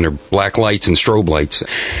off selling their black lights and strobe lights.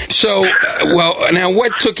 So, now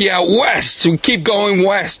what took you out west? We keep going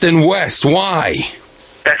west and west. Why?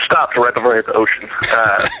 I stopped right before I hit the ocean.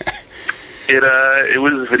 It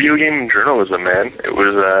was video game journalism, man. It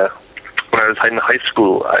was when I was in high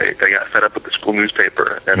school, I got fed up with the school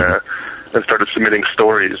newspaper and I started submitting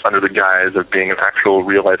stories under the guise of being an actual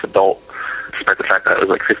real-life adult, despite the fact that I was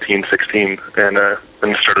like 15, 16, and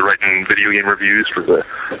started writing video game reviews for the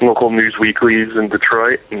local news weeklies in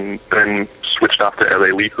Detroit, and then switched off to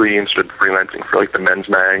LA Weekly and started freelancing for like the men's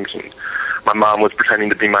mags, and my mom was pretending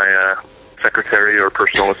to be my secretary or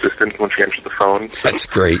personal assistant when she answered the phone. That's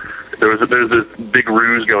great. There was this big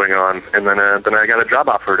ruse going on, and then I got a job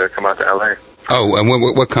offer to come out to LA. Oh, and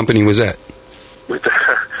what company was that? With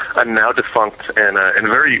a now defunct and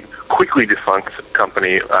very quickly defunct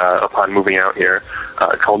company upon moving out here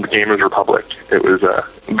called the Gamers Republic. It was a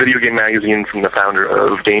video game magazine from the founder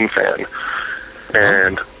of Game Fan.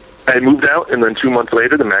 And I moved out, and then 2 months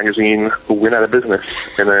later, the magazine went out of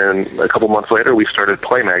business. And then a couple months later, we started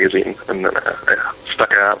Play Magazine. And then I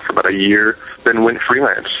stuck it out for about a year, then went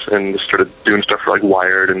freelance and started doing stuff for like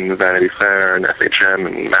Wired and Vanity Fair and FHM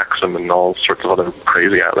and Maxim and all sorts of other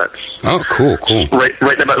crazy outlets. Oh, cool.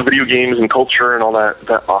 Writing about video games and culture and all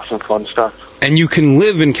that awesome fun stuff. And you can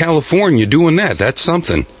live in California doing that. That's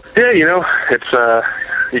something. Yeah, it's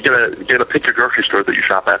you gotta pick your grocery store that you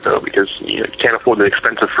shop at, though, because you can't afford the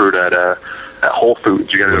expensive fruit at Whole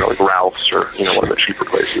Foods. You gotta go to like Ralph's or one of the cheaper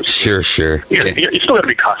places. Sure. You still gotta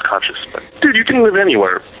be cost conscious, but dude, you can live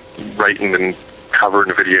anywhere, writing and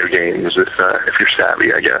covering video games if you're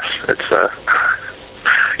savvy, I guess. It's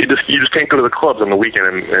you just can't go to the clubs on the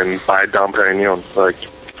weekend and buy Dom Perignon. Like, you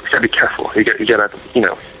gotta be careful. You gotta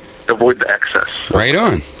avoid the excess. Right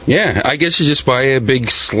on. Yeah, I guess you just buy a big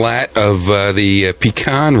slat of the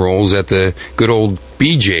pecan rolls at the good old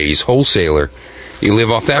BJ's wholesaler. You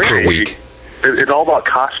live off that for a week. It's all about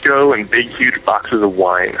Costco and big, huge boxes of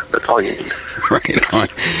wine. That's all you need. Right on.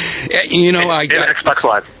 You know, and Xbox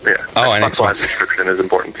Live. Yeah. Oh, and Xbox Live subscription is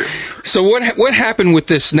important too. So what happened with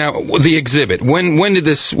this now? The exhibit. When did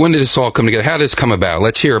this all come together? How did this come about?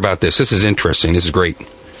 Let's hear about this. This is interesting. This is great.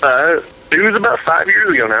 It was about 5 years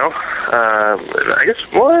ago now. I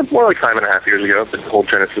guess more like 5.5 years ago. The whole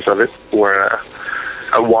genesis of it, where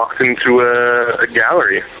I walked into a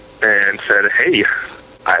gallery and said, "Hey,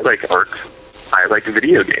 I like art. I like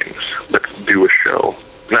video games. Let's do a show."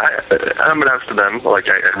 And unbeknownst to them, like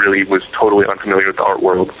I really was totally unfamiliar with the art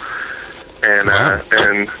world, and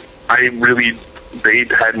they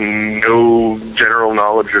had no general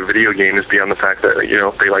knowledge of video games beyond the fact that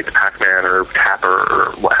they liked Pac-Man or Tapper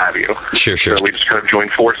or what have you. Sure. So we just kind of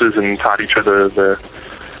joined forces and taught each other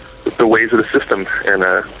the ways of the system, and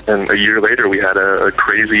a year later we had a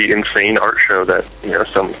crazy, insane art show that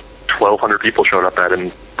some 1,200 people showed up at,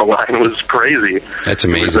 and the line was crazy. That's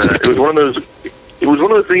amazing. It was one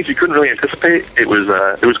of those things you couldn't really anticipate. It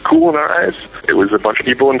was cool in our eyes. It was a bunch of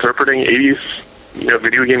people interpreting 80s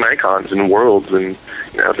video game icons and worlds, and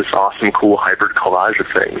this awesome, cool hybrid collage of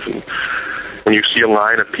things. And when you see a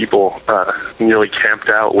line of people nearly camped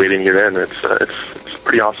out waiting to get in, it's a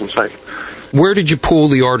pretty awesome sight. Where did you pull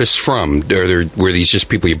the artists from? Were these just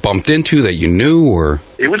people you bumped into that you knew, or?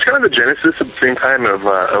 It was kind of the genesis at the same time of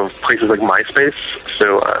places like MySpace.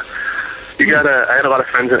 So I had a lot of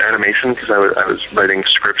friends in animation because I was writing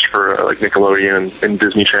scripts for like Nickelodeon and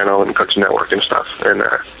Disney Channel and Cartoon Network and stuff. And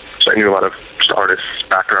so I knew a lot of just artists,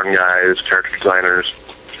 background guys, character designers,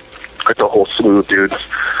 like the whole slew of dudes.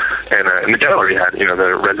 And the gallery had,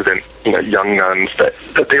 the resident, young guns that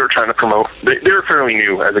they were trying to promote. They were fairly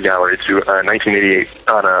new as a gallery to 1988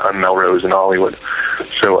 on Melrose in Hollywood.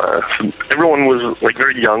 So everyone was like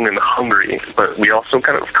very young and hungry, but we also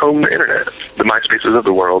kind of combed the internet, the MySpaces of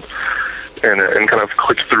the world, and kind of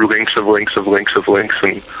clicked through links,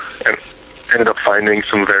 and ended up finding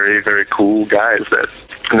some very, very cool guys that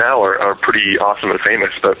now are pretty awesome and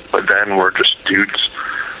famous, but then were just dudes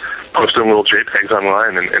posting little JPEGs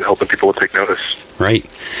online and hoping people would take notice. Right.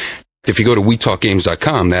 If you go to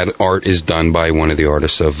WeTalkGames.com, that art is done by one of the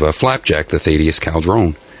artists of Flapjack, the Thaddeus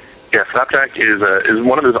Caldrone. Yeah, Flapjack is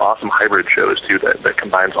one of those awesome hybrid shows, too, that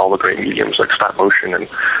combines all the great mediums like stop motion and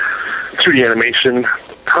 2D animation.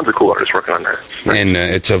 Tons of cool artists working on that. And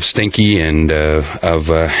it's of Stinky and of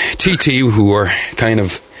TT, who are it's kind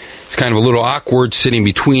of a little awkward sitting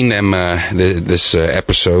between them this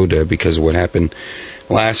episode because of what happened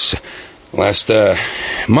last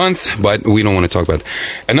month, but we don't want to talk about that.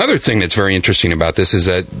 Another thing that's very interesting about this is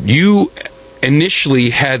that you initially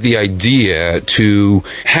had the idea to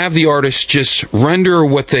have the artists just render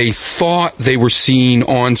what they thought they were seeing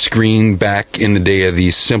on screen back in the day of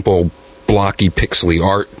these simple blocky pixely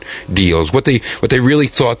art deals, what they really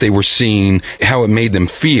thought they were seeing, how it made them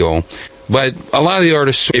feel. But a lot of the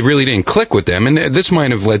artists, it really didn't click with them, and this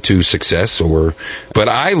might have led to success. But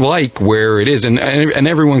I like where it is, and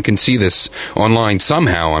everyone can see this online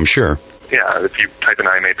somehow, I'm sure. Yeah, if you type an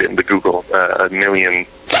iMape into Google, a million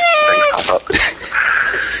things pop up.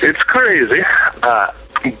 It's crazy.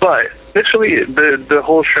 But initially, the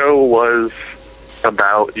whole show was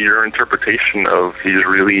about your interpretation of these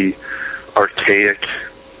really archaic,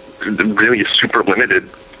 really super limited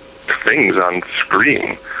things on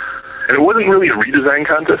screen. And it wasn't really a redesign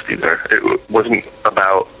contest either. It wasn't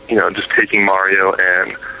about, just taking Mario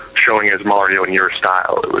and showing as Mario in your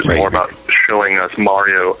style. It was more about showing us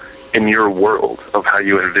Mario in your world of how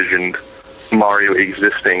you envisioned Mario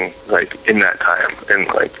existing, like, in that time. And,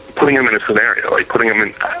 like, putting him in a scenario, like, putting him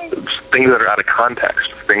in things that are out of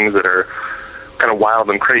context, things that are kind of wild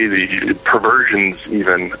and crazy, perversions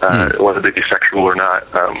even, whether they be sexual or not.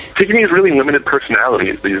 Taking these really limited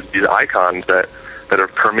personalities, these icons that are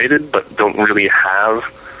permeated but don't really have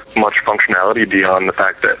much functionality beyond the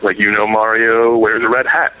fact that, like, Mario wears a red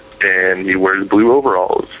hat and he wears blue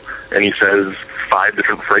overalls and he says 5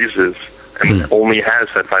 different phrases and only has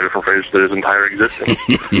said 5 different phrases for his entire existence.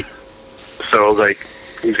 So, like,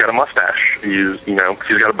 he's got a mustache. He's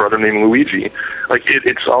got a brother named Luigi. Like,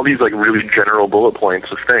 it's all these, like, really general bullet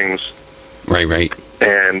points of things. Right.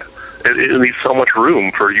 And it leaves so much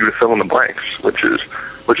room for you to fill in the blanks, which is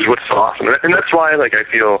what's so awesome. And that's why, like, I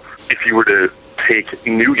feel if you were to take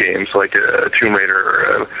new games like a Tomb Raider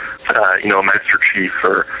or a Master Chief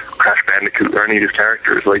or Crash Bandicoot or any of these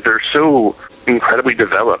characters, like, they're so incredibly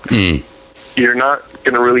developed. You're not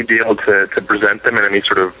going to really be able to present them in any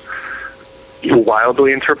sort of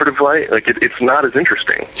wildly interpretive light, like it's not as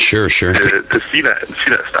interesting. Sure. To see that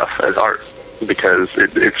stuff as art, because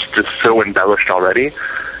it's just so embellished already.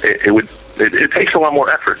 It takes a lot more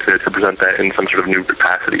effort to present that in some sort of new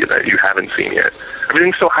capacity that you haven't seen yet.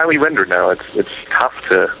 Everything's so highly rendered now. It's tough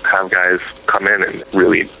to have guys come in and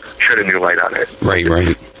really shed a new light on it. Right.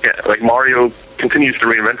 Yeah, like Mario continues to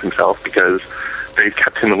reinvent himself because they've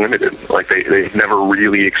kept him limited. Like they've never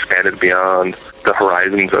really expanded beyond the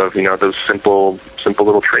horizons of those simple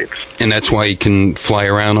little traits. And that's why he can fly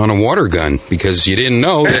around on a water gun, because you didn't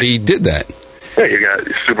know that he did that. Yeah, you got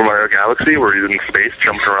Super Mario Galaxy, where he's in space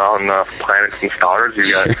jumping around planets and stars. You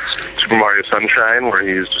got Super Mario Sunshine, where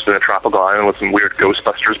he's just in a tropical island with some weird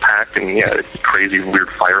Ghostbusters pack and crazy weird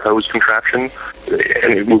fire hose contraption.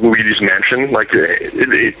 And Luigi's Mansion, like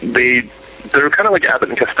they're kind of like Abbott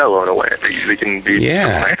and Costello in a way. They can be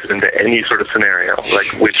connected into any sort of scenario.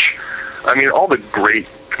 All the great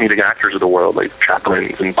comedic actors of the world, like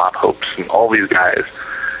Chaplins and Bob Hopes and all these guys,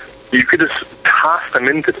 you could just toss them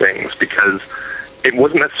into things because it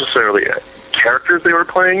wasn't necessarily characters they were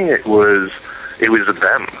playing. It was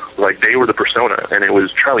them. Like, they were the persona, and it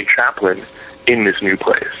was Charlie Chaplin in this new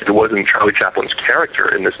place. It wasn't Charlie Chaplin's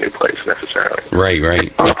character in this new place necessarily.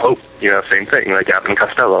 Right. Bob Hope, same thing. Like Abbott and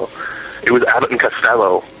Costello. It was Abbott and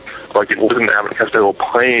Costello. Like, it wasn't Abbott and Costello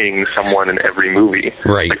playing someone in every movie.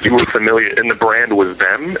 Right. Like, you were familiar, and the brand was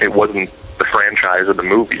them. It wasn't the franchise of the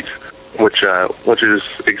movies, which is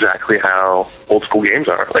exactly how old school games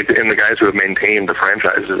are. Like, and the guys who have maintained the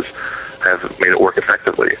franchises have made it work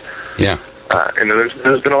effectively. Yeah. And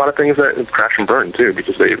there's been a lot of things that crash and burn too,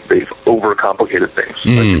 because they've overcomplicated things.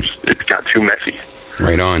 Like, it's got too messy.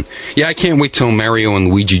 Right on. Yeah, I can't wait till Mario and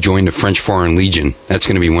Luigi join the French Foreign Legion. That's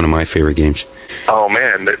going to be one of my favorite games. Oh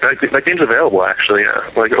man, that game's available actually.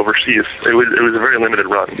 Like overseas, it was a very limited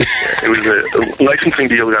run. It was a licensing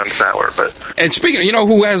deal gone sour. But and speaking of,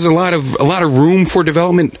 who has a lot of room for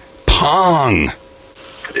development? Pong.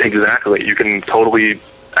 Exactly. You can totally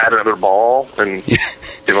add another ball and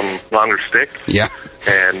give them longer stick. Yeah.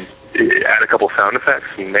 And add a couple sound effects,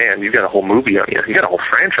 and man, you got a whole movie on you. You got a whole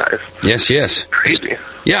franchise. Yes. Crazy.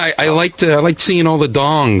 Yeah, I liked seeing all the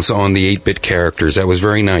dongs on the 8-bit characters. That was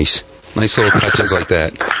very nice. Nice little touches like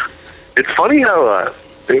that. It's funny how,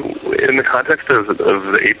 in the context of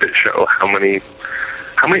the 8-bit show, how many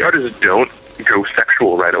artists don't go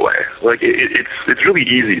sexual right away. Like, it's really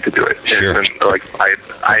easy to do it. Sure. And like,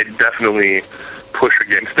 I definitely push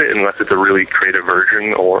against it unless it's a really creative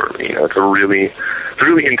version, or it's a really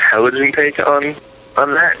intelligent take on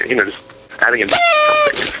that. Just adding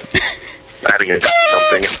in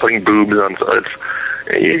something and putting boobs on.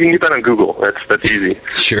 You can get that on Google. That's easy.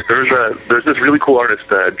 Sure. There's this really cool artist,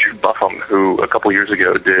 Jude Buffum, who a couple years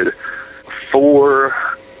ago did 4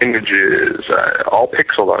 images, all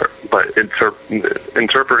pixel art, but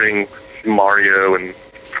interpreting Mario and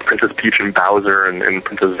Princess Peach and Bowser and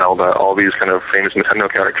Princess Zelda, all these kind of famous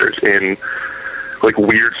Nintendo characters in like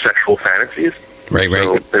weird sexual fantasies. Right.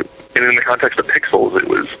 And in the context of pixels, it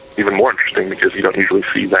was even more interesting because you don't usually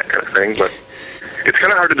see that kind of thing. But it's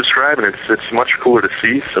kind of hard to describe, and it's much cooler to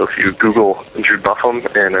see. So if you Google Jude Buffum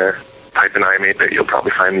and type in I'm 8-bit, you'll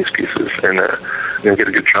probably find these pieces, and you'll get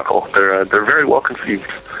a good chuckle. They're very well conceived.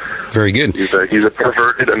 Very good. He's a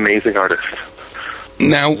perverted, amazing artist.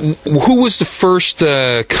 Now, who was the first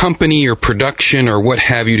company or production or what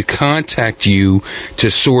have you to contact you to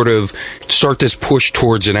sort of start this push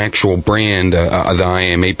towards an actual brand, the I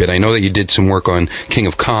Am 8-bit? I know that you did some work on King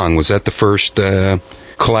of Kong. Was that the first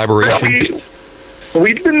collaboration?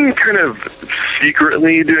 We've been kind of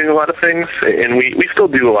secretly doing a lot of things, and we still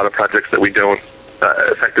do a lot of projects that we don't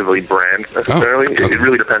effectively brand necessarily. Oh, okay. It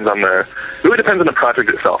really depends on the project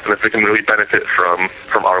itself, and if it can really benefit from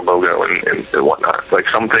our logo and whatnot. Like,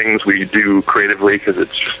 some things we do creatively because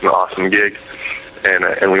it's just an awesome gig,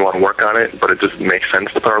 and we want to work on it, but it just makes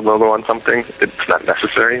sense to put our logo on something. It's not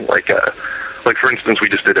necessary. Like for instance, we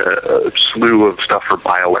just did a slew of stuff for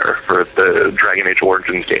BioWare for the Dragon Age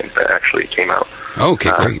Origins game that actually came out.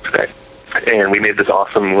 Okay, great. Today. And we made this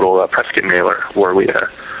awesome little press kit mailer where we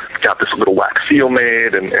got this little wax seal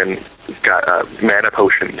made and got mana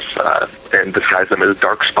potions and disguised them as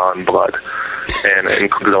Darkspawn blood, and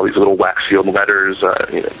included all these little wax sealed letters,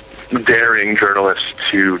 daring journalists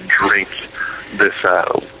to drink this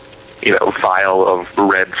vial of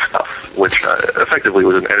red stuff, which effectively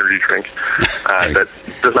was an energy drink that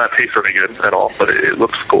does not taste very good at all, but it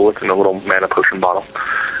looks cool. It's in a little mana potion bottle,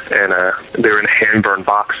 and they're in hand-burned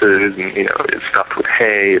boxes, and it's stuffed with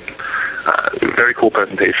hay. Very cool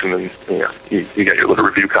presentation, and you got your little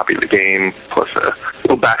review copy of the game plus a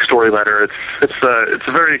little backstory letter. It's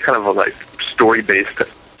a very kind of a story-based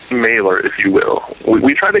mailer, if you will.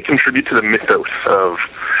 We try to contribute to the mythos of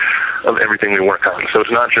everything we work on. So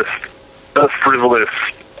it's not just a frivolous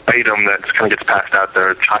item that kind of gets passed out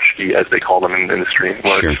there, tchotchke, as they call them in the industry.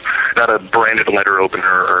 Sure. It's not a branded letter opener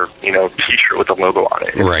or, T-shirt with a logo on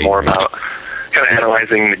it. It's more about kind of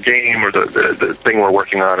analyzing the game or the thing we're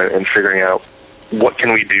working on and figuring out what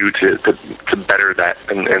can we do to better that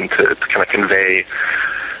and to kind of convey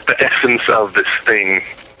the essence of this thing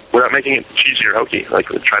without making it cheesy or hokey. Like,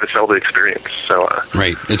 try to sell the experience. So,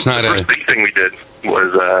 right. It's not the first big thing we did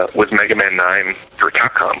was Mega Man 9 for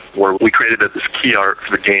Capcom, where we created this key art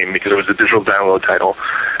for the game because it was a digital download title,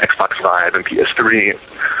 Xbox Live and PS3,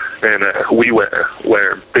 and WiiWare,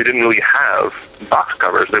 where they didn't really have box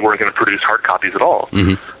covers. They weren't going to produce hard copies at all.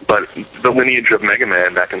 Mm-hmm. But the lineage of Mega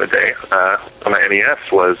Man back in the day on the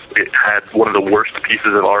NES was it had one of the worst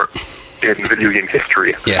pieces of art in video game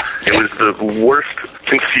history. Yeah. It was the worst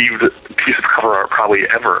conceived piece of cover art probably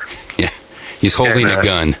ever. Yeah. He's holding a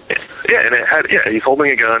gun. Yeah, and he's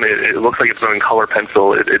holding a gun. It looks like it's done in color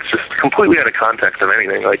pencil. It's just completely out of context of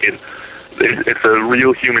anything. Like, it's a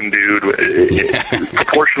real human dude.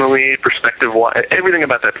 Proportionally, perspective-wise, everything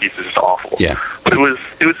about that piece is just awful. Yeah. But it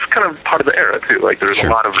was kind of part of the era, too. Like, there was a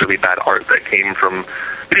lot of really bad art that came from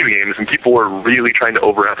video games, and people were really trying to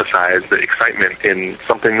overemphasize the excitement in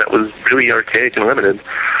something that was really archaic and limited.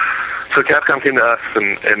 So Capcom came to us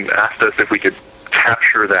and asked us if we could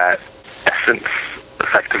capture that essence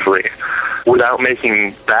effectively without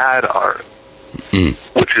making bad art,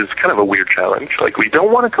 which is kind of a weird challenge. Like, we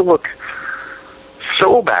don't want it to look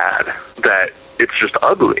so bad that it's just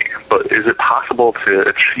ugly, but is it possible to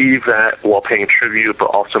achieve that while paying tribute but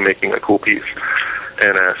also making a cool piece?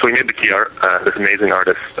 And so we made the key art. This amazing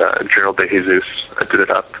artist, Gerald De Jesus, did it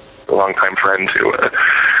up, a longtime friend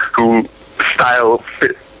who style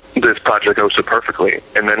fit this project so perfectly.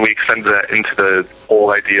 And then we extended that into the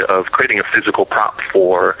whole idea of creating a physical prop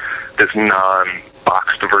for this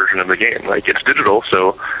non-boxed version of the game. Like, it's digital,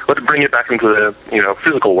 so let's bring it back into the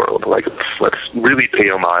physical world. Like, let's really pay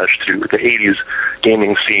homage to the 80s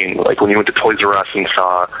gaming scene, like when you went to Toys R Us and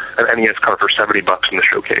saw an NES cart for $70 in the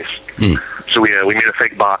showcase. So we made a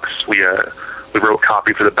fake box. We wrote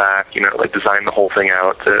copy for the back. Designed the whole thing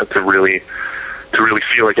out to really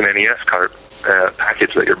feel like an NES cart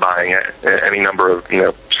package that you're buying at any number of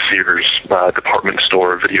Sears department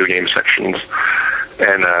store video game sections.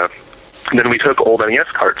 And then we took old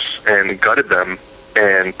NES carts and gutted them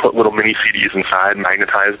and put little mini CDs inside,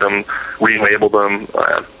 magnetized them, relabeled them,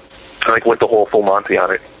 went the whole full Monty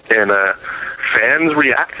on it. And fans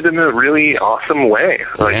reacted in a really awesome way.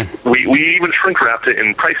 Like, we even shrink wrapped it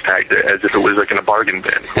and price tagged it as if it was like in a bargain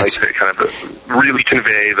bin, like to kind of really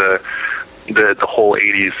convey the whole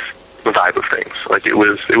 80s vibe of things. Like, it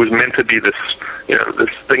was meant to be this this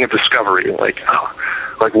thing of discovery. Like,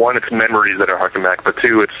 one, it's memories that are harking back, but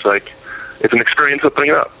two, it's like it's an experience of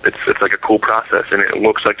putting it up. It's like a cool process, and it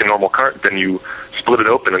looks like a normal cart. Then you split it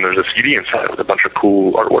open, and there's a CD inside with a bunch of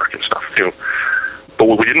cool artwork and stuff too. But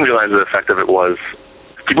what we didn't realize the effect of it was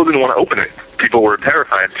people didn't want to open it. People were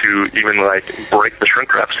terrified to even break the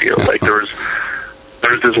shrink wrap seal. Like, there's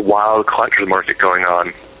this wild collector's market going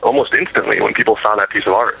on almost instantly when people saw that piece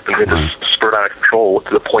of art, and it just spurred out of control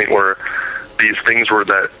to the point where these things were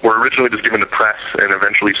originally just given to press and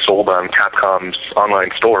eventually sold on Capcom's online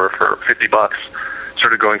store for $50,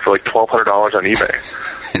 started going for $1,200 on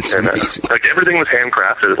eBay. It's amazing. Everything was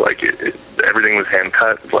handcrafted, everything was hand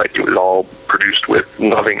cut, it was all produced with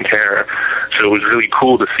loving care. So it was really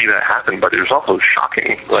cool to see that happen, but it was also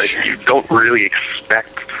shocking. You don't really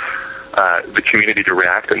expect the community to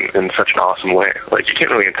react in such an awesome way. You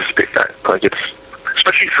can't really anticipate that. It's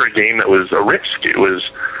especially for a game that was a risk. It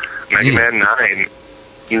was Mega Man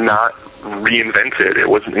 9, not reinvented. It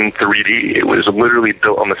wasn't in 3D. It was literally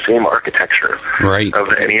built on the same architecture of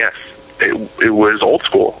the NES. It was old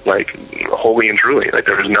school, wholly and truly.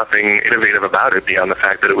 There was nothing innovative about it beyond the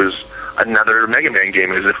fact that it was another Mega Man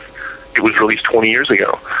game as if it was released 20 years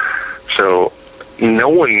ago. So no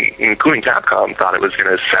one, including Capcom, thought it was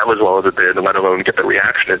going to sell as well as it did, let alone get the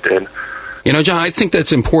reaction it did. John, I think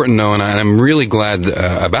that's important, though, and I'm really glad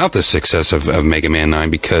about the success of Mega Man 9,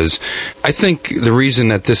 because I think the reason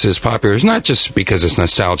that this is popular is not just because it's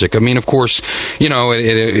nostalgic. I mean, of course,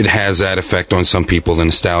 it has that effect on some people, the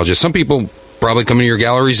nostalgia. Some people probably come into your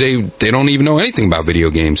galleries, they don't even know anything about video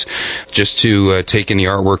games. Just to take in the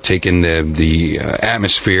artwork, take in the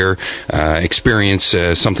atmosphere, experience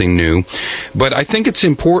something new. But I think it's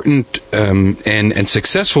important and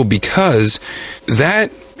successful because that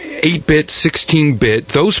 8-bit, 16-bit,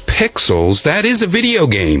 those pixels, that is a video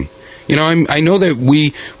game. I know that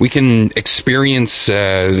we can experience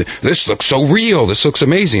this looks so real, this looks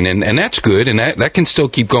amazing, and that's good, and that can still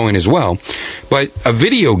keep going as well. But a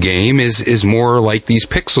video game is more like these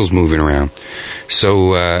pixels moving around.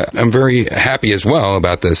 So I'm very happy as well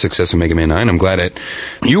about the success of Mega Man 9. I'm glad that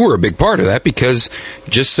you were a big part of that, because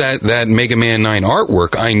just that Mega Man 9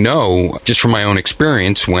 artwork, I know just from my own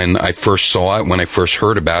experience when I first saw it, when I first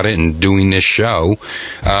heard about it and doing this show,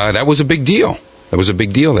 that was a big deal. That was a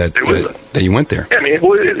big deal that you went there. Yeah, I mean,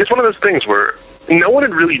 it's one of those things where no one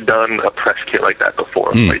had really done a press kit like that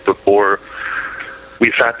before. Like, before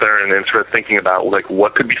we sat there and then started thinking about, like,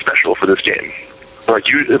 what could be special for this game.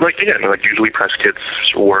 Usually press kits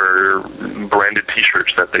were branded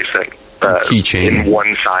T-shirts that they sent. Keychain. In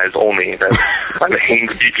one size only. That on the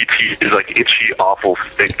Hanes DPT is like itchy, awful,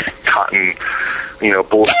 thick cotton,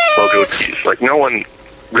 bullshit logo tees. Like, no one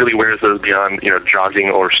really wears those beyond, jogging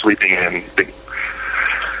or sleeping in.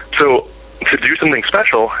 So to do something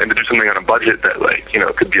special and to do something on a budget that,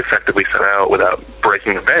 could be effectively sent out without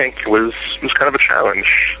breaking the bank was kind of a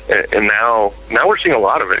challenge. And now we're seeing a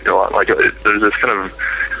lot of it go on. Like, there's this kind of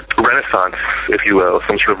renaissance, if you will,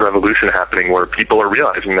 some sort of revolution happening where people are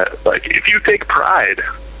realizing that, like, if you take pride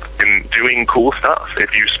in doing cool stuff,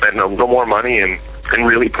 if you spend a little more money and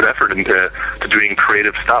really put effort into doing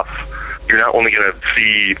creative stuff, you're not only going to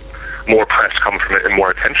see more press come from it and more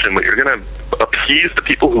attention, but you're going to appease the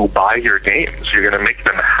people who buy your games. You're going to make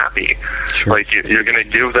them happy. Sure. Like, you're going to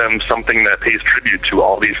give them something that pays tribute to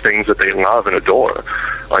all these things that they love and adore.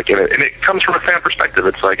 Like, and it comes from a fan perspective.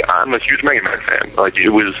 It's like, I'm a huge Mega Man fan. Like, it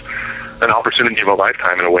was an opportunity of a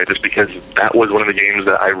lifetime in a way, just because that was one of the games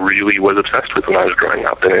that I really was obsessed with when I was growing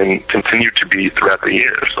up, and continued to be throughout the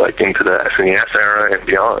years, like into the SNES era and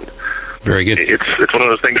beyond. Very good. It's one of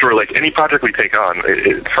those things where, like, any project we take on,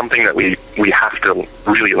 it's something that we have to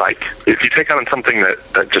really like. If you take on something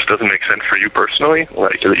that just doesn't make sense for you personally,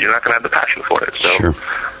 like, you're not going to have the passion for it. So, sure.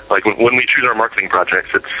 Like, when we choose our marketing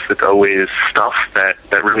projects, it's always stuff that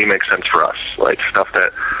really makes sense for us. Like, stuff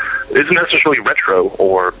that isn't necessarily retro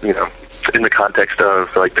or, in the context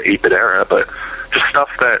of, like, the 8-bit era, but just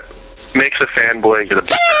stuff that makes a fanboy get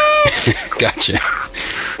a Gotcha.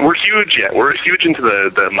 We're huge into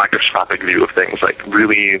the microscopic view of things, like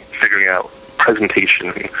really figuring out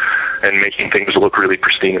presentation and making things look really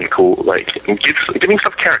pristine and cool, like giving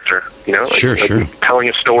stuff character, Sure. Telling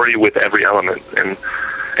a story with every element. And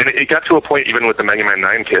it got to a point even with the Mega Man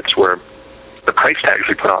 9 kits where the price tags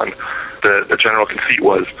we put on, the general conceit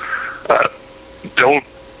was, don't,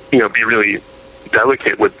 be really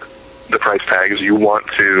delicate with the price tags. You want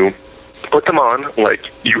to put them on like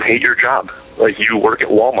you hate your job. Like, you work at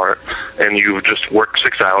Walmart and you've just worked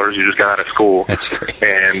 6 hours, you just got out of school. That's great.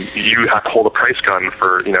 And you have to hold a price gun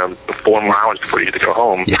for, 4 more hours before you get to go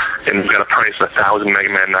home. Yeah. And you've got to price 1,000 Mega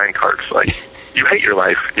Man 9 carts. Like, you hate your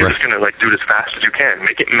life. You're just going to, like, do it as fast as you can.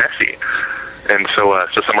 Make it messy. And so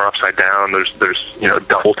some are upside down. There's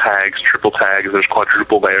double tags, triple tags. There's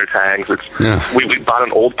quadruple layer tags. We bought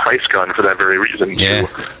an old price gun for that very reason. Yeah. To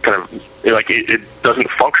kind of, it doesn't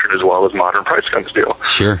function as well as modern price guns do.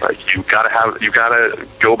 Sure. Like, you gotta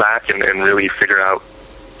go back and really figure out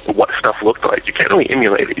what stuff looked like. You can't really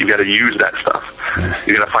emulate it. You got to use that stuff. Yeah.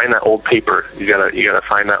 You got to find that old paper. You got to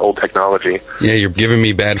find that old technology. Yeah, you're giving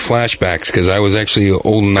me bad flashbacks because I was actually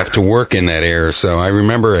old enough to work in that era. So I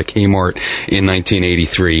remember at Kmart in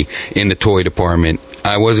 1983 in the toy department.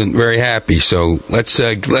 I wasn't very happy, so let's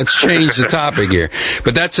change the topic here.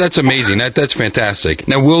 But that's amazing. That's fantastic.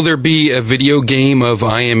 Now, will there be a video game of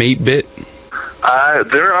I Am 8-Bit?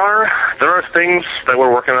 There are things that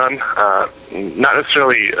we're working on. Not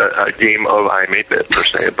necessarily a game of I Am 8-Bit per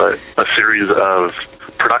se, but a series of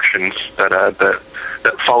productions that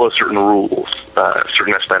follow certain rules,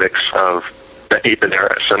 certain aesthetics of the 8-bit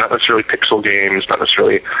era. So not necessarily pixel games, not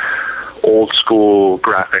necessarily old school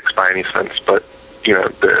graphics by any sense, but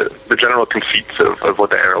the general conceits of what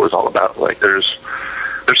the era was all about. Like, there's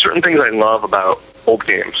certain things I love about old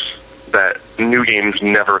games that new games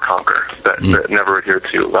never conquer, that never adhere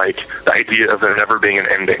to, like the idea of there never being an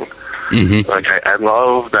ending. Mm-hmm. Like, I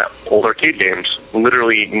love that old arcade games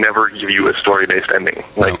literally never give you a story-based ending.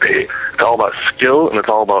 Like, it's all about skill, and it's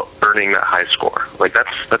all about earning that high score. Like,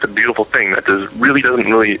 that's a beautiful thing that doesn't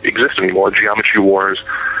really exist anymore. Geometry Wars,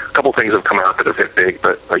 a couple things have come out that have hit big,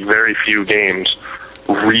 but like very few games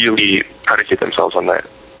really predicate themselves on that.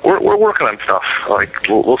 We're working on stuff. Like,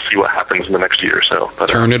 we'll see what happens in the next year or so. But,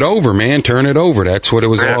 turn it over, man. Turn it over. That's what it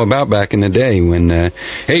was all about back in the day when,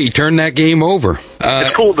 hey, turn that game over.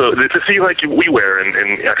 It's cool, though, to see, like, WiiWare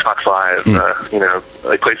and Xbox Live,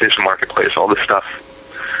 like PlayStation Marketplace, all this stuff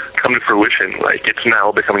come to fruition. Like, it's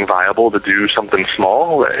now becoming viable to do something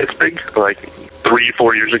small. It's big. Like,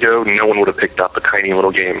 3-4 years ago, no one would have picked up a tiny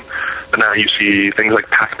little game. But now you see things like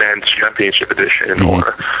Pac-Man Championship Edition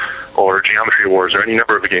or Geometry Wars or any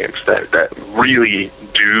number of games that really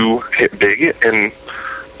do hit big, and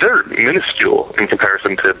they're minuscule in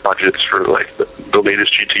comparison to budgets for like the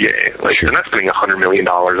latest GTA. Like, they're not spending $100 million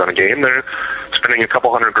on a game. They're spending a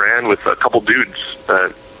couple $100,000 with a couple dudes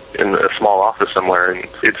in a small office somewhere, and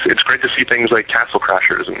it's great to see things like Castle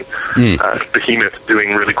Crashers and Behemoth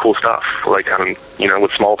doing really cool stuff, like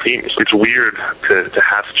with small teams. It's weird to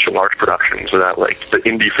have such large productions without like the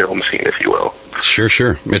indie film scene, if you will.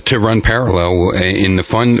 Sure. To run parallel in the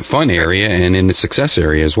fun area and in the success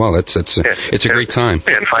area as well. It's a great time.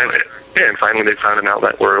 And finally they found an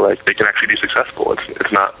outlet where like they can actually be successful.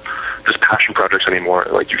 It's not just passion projects anymore.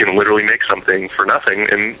 Like, you can literally make something for nothing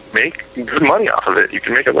and make good money off of it. You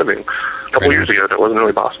can make a living. A couple years ago, that wasn't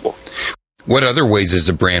really possible. What other ways is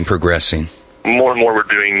the brand progressing? More and more we're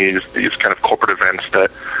doing these kind of corporate events that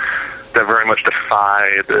very much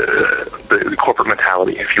defy the corporate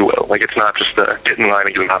mentality, if you will. Like, it's not just get in line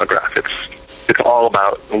and get an autograph. It's all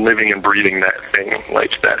about living and breathing that thing,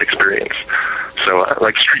 like that experience. So,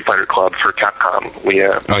 like Street Fighter Club for Capcom,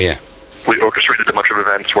 we orchestrated a bunch of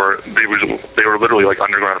events where they were literally like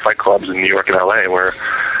underground fight clubs in New York and LA, where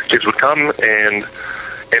kids would come and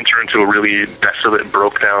enter into a really desolate,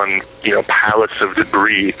 broke down, pallets of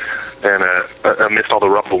debris, and amidst all the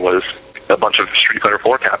rubble was a bunch of Street Fighter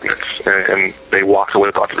 4 cabinets, and they walked away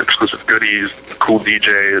with lots of exclusive goodies, cool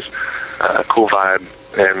DJs, cool vibe,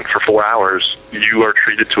 and for 4 hours you are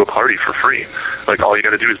treated to a party for free. Like, all you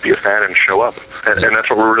got to do is be a fan and show up, and that's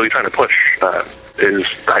what we're really trying to push. Is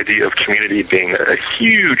the idea of community being a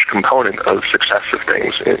huge component of success of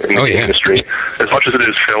things in the industry. As much as it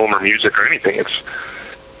is film or music or anything,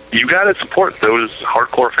 you got to support those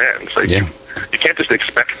hardcore fans. Like, you can't just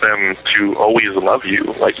expect them to always love you.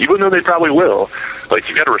 Like, even though they probably will, like,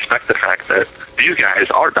 you got to respect the fact that these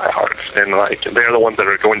guys are diehards, and like they're the ones that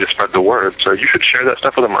are going to spread the word. So you should share that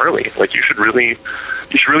stuff with them early. Like, you should really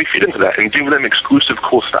feed into that and give them exclusive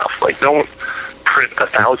cool stuff. Like, don't print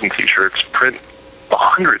 1,000 t-shirts, print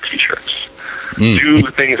 100 t-shirts. Do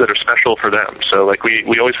things that are special for them. So, like,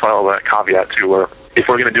 we always follow that caveat too, where if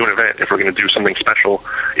we're going to do an event, if we're going to do something special,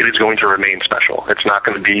 it is going to remain special. It's not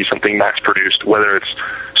going to be something mass produced, whether it's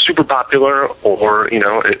super popular or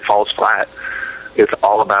it falls flat. It's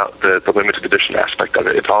all about the limited edition aspect of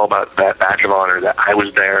it. It's all about that badge of honor that I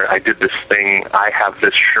was there, I did this thing, I have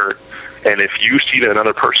this shirt, and if you see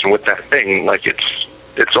another person with that thing, like,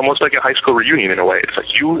 it's almost like a high school reunion in a way. It's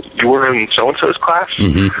like you were in so-and-so's class.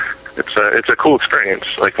 It's a cool experience.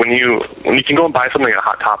 Like, when you can go and buy something at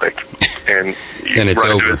Hot Topic and you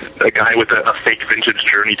run into a guy with a fake vintage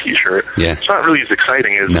Journey t-shirt, it's not really as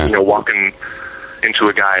exciting as walking into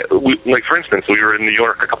a guy. Like, for instance, we were in New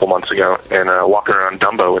York a couple months ago and walking around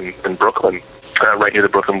Dumbo in Brooklyn, right near the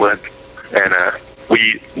Brooklyn Bridge, and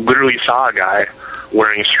we literally saw a guy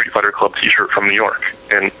wearing a Street Fighter Club t-shirt from New York,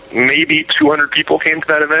 and maybe 200 people came to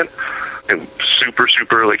that event, and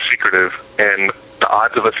super like secretive, and the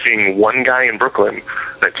odds of us seeing one guy in Brooklyn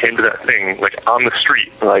that came to that thing, like, on the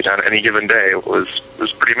street, like, on any given day was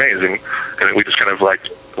pretty amazing. And we just kind of like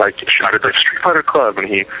shouted like Street Fighter Club, and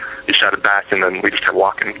he shouted back, and then we just kept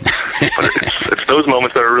walking. But it's those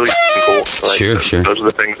moments that are really cool. Like, sure. Those are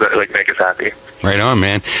the things that like make us happy. Right on,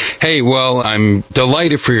 man. Hey, well, I'm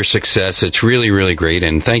delighted for your success. It's really, really great,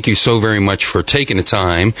 and thank you so very much for taking the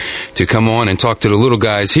time to come on and talk to the little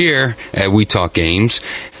guys here at We Talk Games.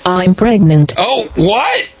 I'm pregnant. Oh,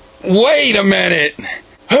 what? Wait a minute.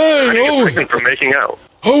 Hey, pregnant from making out.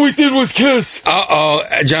 All we did was kiss.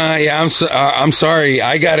 John. Yeah, I'm sorry.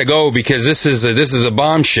 I gotta go because this is a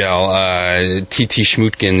bombshell. T.T.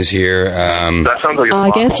 Schmootkins here. That sounds like I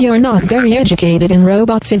guess you're not very educated in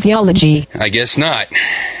robot physiology. I guess not.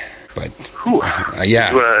 But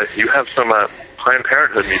you have some Planned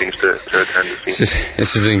Parenthood meetings to attend.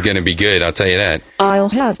 This isn't going to be good. I'll tell you that. I'll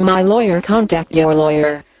have my lawyer contact your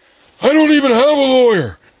lawyer. I don't even have a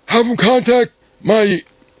lawyer. Have him contact my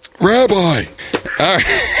rabbi. All right.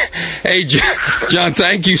 Hey, John,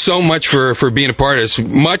 thank you so much for being a part of this.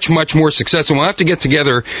 Much more success. And we'll have to get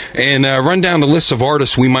together and run down the list of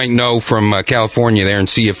artists we might know from California there and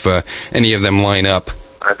see if any of them line up.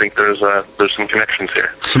 I think there's some connections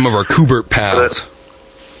here. Some of our Kubert pals.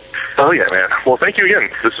 Oh, yeah, man. Well, thank you again.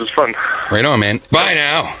 This is fun. Right on, man. Bye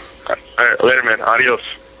now. All right, later, man. Adios.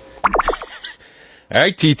 All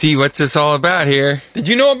right, TT, what's this all about here? Did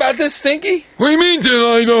you know about this, Stinky? What do you mean, did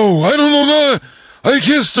I know? I don't know nothing. I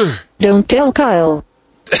kissed her. Don't tell Kyle.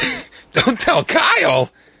 Don't tell Kyle?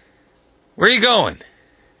 Where are you going?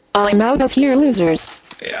 I'm out of here, losers.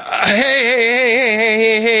 Hey.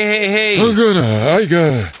 I'm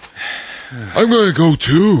gonna go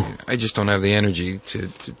too. I just don't have the energy to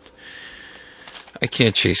I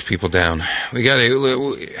can't chase people down. We gotta.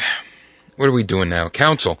 What are we doing now?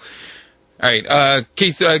 Council. All right,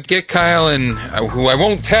 Keith, get Kyle and who I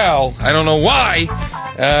won't tell. I don't know why.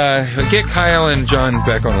 Get Kyle and John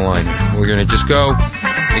back on the line. We're gonna just go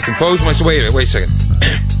and compose myself. Wait a second.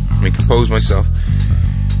 Let me compose myself.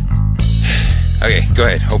 Okay, go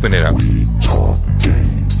ahead. Open it up.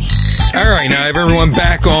 All right, now I have everyone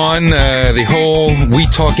back on the whole We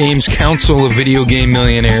Talk Games Council of Video Game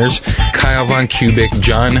Millionaires. Kyle Von Kubik,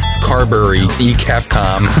 John Carberry,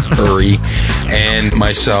 eCapcom, and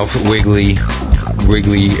myself, Wiggly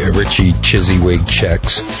Richie Chizzywig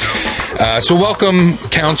Checks. So welcome,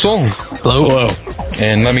 Council. Hello.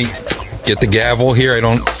 And let me get the gavel here. I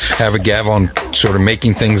don't have a gavel. I'm sort of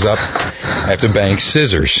making things up. I have to bang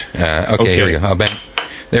scissors. Okay, here we go. I'll bang.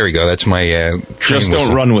 There we go. That's my train Just whistle.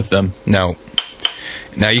 don't run with them. No.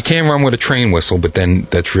 Now, you can run with a train whistle, but then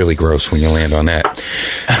that's really gross when you land on that,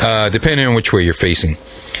 depending on which way you're facing.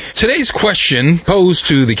 Today's question posed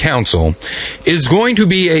to the council is going to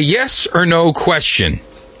be a yes or no question.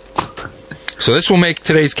 So this will make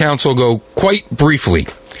today's council go quite briefly.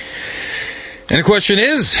 And the question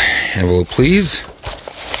is, envelope please.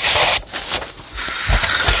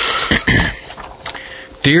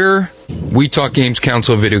 Dear We Talk Games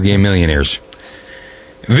Council of Video Game Millionaires,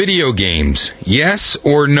 video games, yes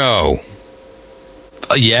or no?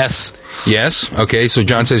 Yes. Yes? Okay, so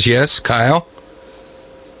John says yes. Kyle?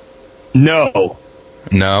 No.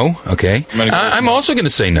 No? Okay. I'm also going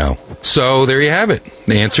to say no. So there you have it.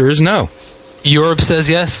 The answer is no. Europe says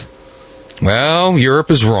yes. Well, Europe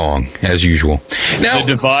is wrong, as usual. Now, the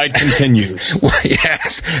divide continues. Well,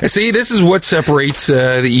 yes. See, this is what separates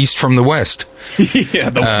the East from the West. Yeah,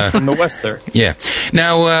 the West from the West there. Yeah.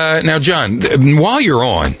 Now, John, while you're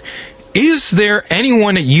on, is there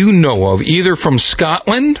anyone that you know of, either from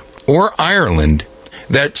Scotland or Ireland,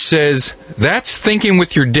 that says, that's thinking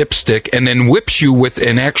with your dipstick, and then whips you with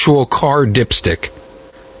an actual car dipstick?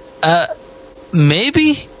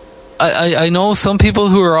 Maybe. I know some people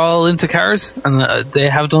who are all into cars, and they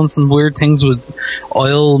have done some weird things with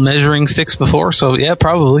oil measuring sticks before, so yeah,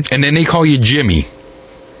 probably. And then they call you Jimmy.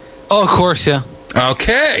 Oh, of course, yeah.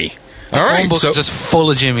 Okay. All right. The phone book's just full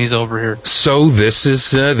of Jimmys over here. So this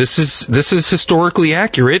is historically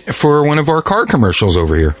accurate for one of our car commercials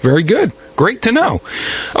over here. Very good. Great to know.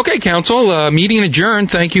 Okay, Council, meeting adjourned.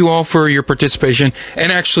 Thank you all for your participation.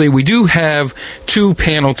 And actually, we do have 2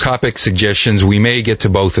 panel topic suggestions. We may get to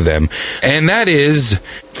both of them. And that is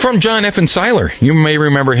from John F. Seiler. You may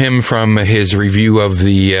remember him from his review of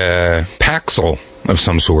the Paxil of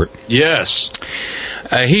some sort. Yes.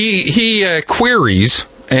 He queries,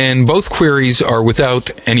 and both queries are without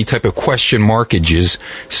any type of question markages,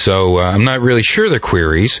 so I'm not really sure they're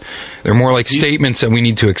queries. They're more like statements that we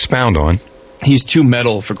need to expound on. He's too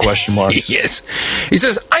metal for question marks. Yes. He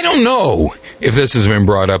says, I don't know if this has been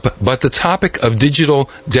brought up, but the topic of digital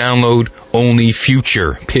download only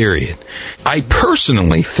future, period. I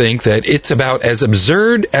personally think that it's about as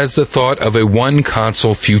absurd as the thought of a one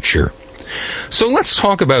console future. So let's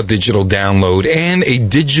talk about digital download and a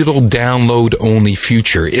digital download only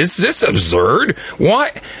future. Is this absurd?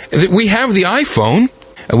 Why? We have the iPhone.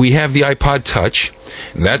 We have the iPod Touch.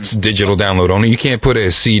 That's digital download only. You can't put a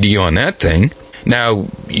CD on that thing. Now,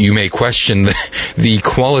 you may question the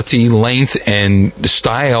quality, length, and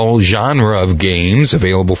style genre of games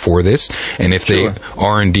available for this, and if they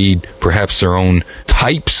are indeed perhaps their own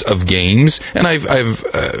types of games. And I've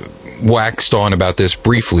waxed on about this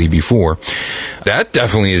briefly before. That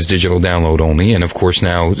definitely is digital download only, and of course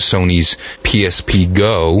now Sony's PSP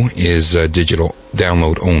Go is digital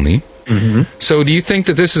download only. Mm-hmm. So do you think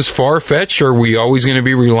that this is far-fetched, or are we always going to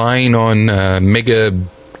be relying on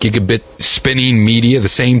gigabit spinning media, the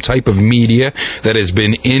same type of media that has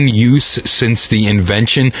been in use since the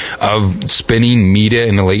invention of spinning media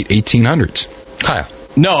in the late 1800s? Kyle?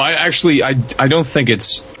 No, I don't think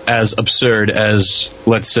it's as absurd as,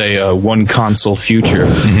 let's say, a one console future.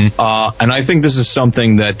 Mm-hmm. And I think this is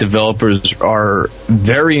something that developers are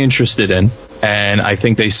very interested in. And I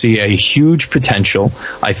think they see a huge potential.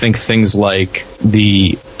 I think things like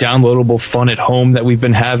the downloadable fun at home that we've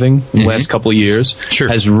been having the last couple of years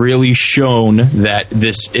has really shown that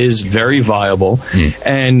this is very viable.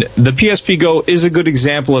 And the PSP Go is a good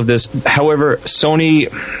example of this. However,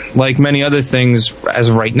 Sony, like many other things, as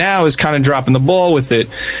of right now, is kind of dropping the ball with it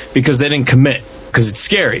because they didn't commit. because it's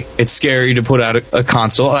scary. It's scary to put out a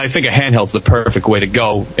console. I think a handheld's the perfect way to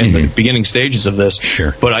go in the beginning stages of this.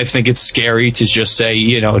 Sure. But I think it's scary to just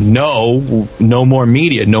say, no more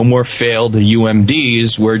media, no more failed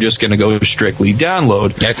UMDs. We're just going to go strictly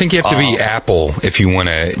download. I think you have to be Apple if you want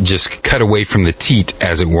to just cut away from the teat,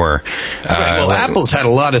 as it were. Right. Well, Apple's had a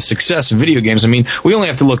lot of success in video games. I mean, we only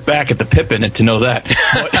have to look back at the pip in it to know that.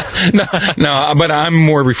 No, but I'm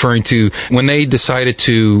more referring to when they decided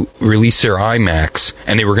to release their iMacs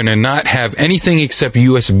and they were going to not have anything except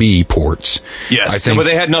USB ports. Yes, I think, but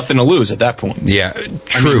they had nothing to lose at that point. Yeah,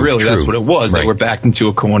 true. I mean, really, that's what it was. Right. They were backed into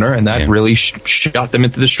a corner, and that really shot them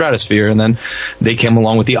into the stratosphere. And then they came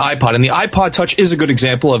along with the iPod, and the iPod Touch is a good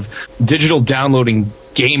example of digital downloading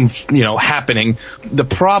game, happening. The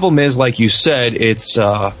problem is, like you said, it's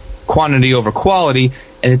quantity over quality.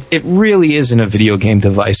 And it really isn't a video game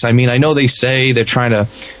device. I mean, I know they say they're trying to,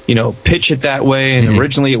 pitch it that way, and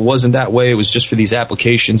originally it wasn't that way. It was just for these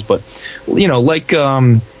applications. But, like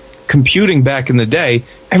computing back in the day,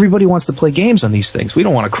 everybody wants to play games on these things. We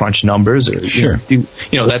don't want to crunch numbers or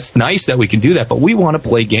that's nice that we can do that, but we want to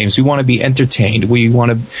play games. We want to be entertained. We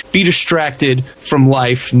want to be distracted from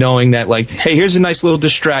life, knowing that, like, hey, here's a nice little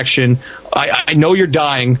distraction. I know you're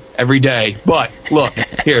dying every day, but look,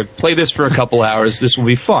 here, play this for a couple hours. This will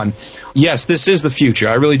be fun. Yes, this is the future.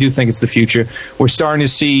 I really do think it's the future. We're starting to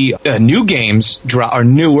see new games drop, or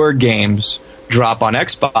newer games drop on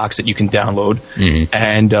Xbox that you can download,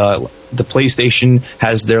 and the PlayStation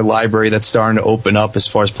has their library that's starting to open up as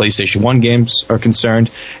far as PlayStation 1 games are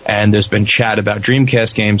concerned, and there's been chat about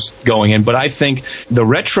Dreamcast games going in. But I think the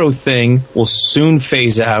retro thing will soon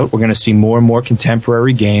phase out. We're going to see more and more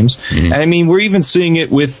contemporary games. And I mean, we're even seeing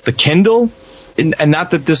it with the Kindle. And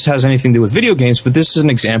not that this has anything to do with video games, but this is an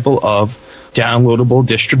example of downloadable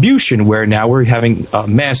distribution, where now we're having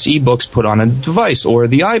mass ebooks put on a device, or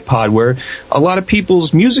the iPod, where a lot of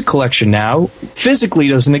people's music collection now physically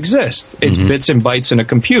doesn't exist. It's bits and bytes in a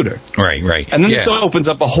computer. Right. And then this opens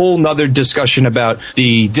up a whole nother discussion about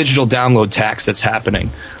the digital download tax that's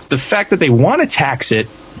happening. The fact that they want to tax it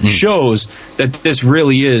shows that this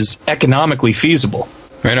really is economically feasible.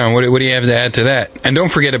 Right on. What do you have to add to that? And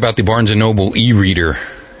don't forget about the Barnes & Noble e-reader,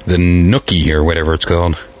 the Nookie, or whatever it's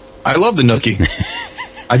called. I love the Nookie.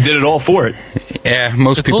 I did it all for it. Yeah,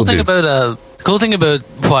 most people do. The cool thing about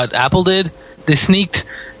what Apple did, they sneaked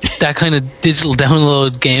that kind of digital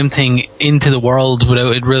download game thing into the world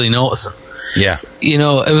without it really noticing. Yeah.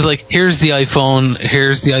 It was like, here's the iPhone,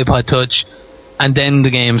 here's the iPod Touch, and then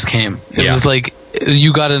the games came. It was like,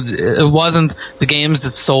 you got it. It wasn't the games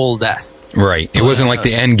that sold that. Right. It wasn't like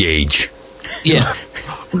the N-Gage. Yeah.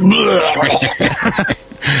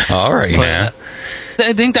 All right, man.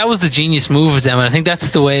 I think that was the genius move of them, and I think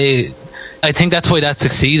that's why that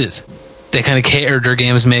succeeded. They kind of catered their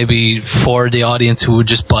games maybe for the audience who would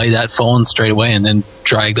just buy that phone straight away and then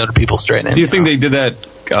dragged other people straight in. Do you think they did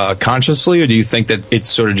that consciously, or do you think that it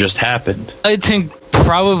sort of just happened? I think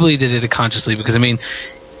probably they did it consciously, because, I mean,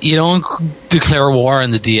 you don't declare war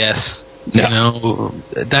on the DS. No.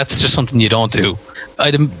 That's just something you don't do.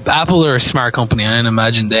 Apple are a smart company. I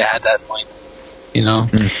imagine they had that point.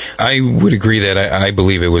 I would agree that I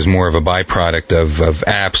believe it was more of a byproduct of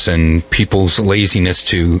apps and people's laziness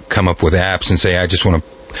to come up with apps and say, I just want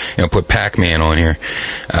to put Pac-Man on here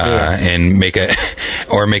and make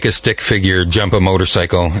a stick figure jump a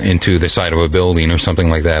motorcycle into the side of a building or something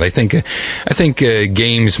like that. I think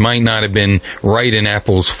games might not have been right in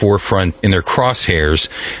Apple's forefront in their crosshairs,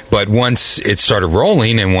 but once it started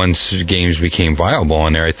rolling and once games became viable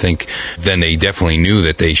on there, I think then they definitely knew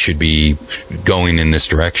that they should be going in this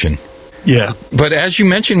direction. Yeah. But as you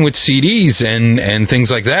mentioned with CDs and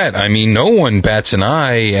things like that, I mean, no one bats an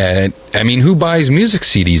eye at, I mean, who buys music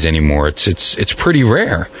CDs anymore? It's pretty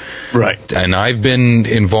rare. Right. And I've been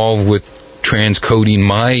involved with transcoding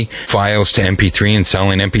my files to MP3 and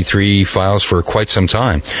selling MP3 files for quite some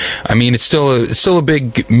time. I mean, it's still a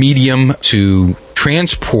big medium to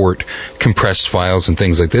transport compressed files and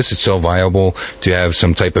things like this. It's still viable to have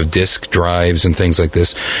some type of disk drives and things like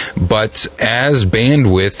this. But as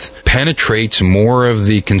bandwidth penetrates more of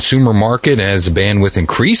the consumer market, and as bandwidth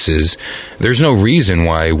increases, there's no reason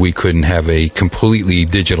why we couldn't have a completely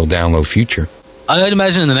digital download future. I'd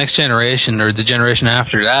imagine in the next generation, or the generation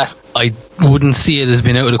after that, I wouldn't see it as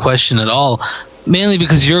being out of the question at all. Mainly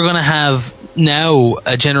because you're going to have now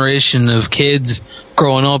a generation of kids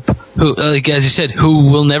growing up who, like as you said, who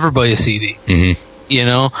will never buy a CD.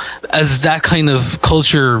 Mm-hmm. As that kind of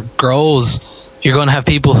culture grows, you're going to have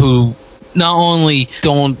people who not only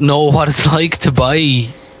don't know what it's like to buy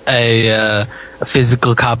a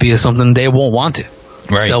physical copy of something, they won't want to.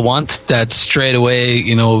 Right. They'll want that straight away,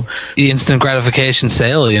 the instant gratification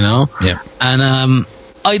sale, Yeah. And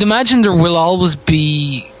I'd imagine there will always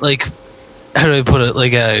be, like, how do I put it,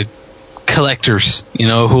 like a collectors, who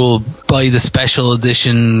will buy the special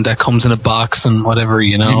edition that comes in a box and whatever,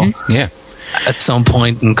 Mm-hmm. Yeah. at some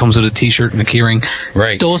point and comes with a t-shirt and a keyring.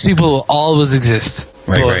 Right. Those people will always exist.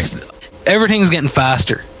 Right, but right. everything's getting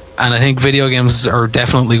faster. And I think video games are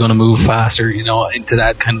definitely going to move faster, into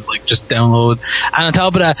that kind of like just download. And on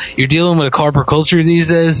top of that, you're dealing with a corporate culture these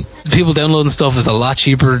days. People downloading stuff is a lot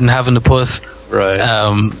cheaper than having to put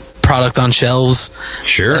product on shelves.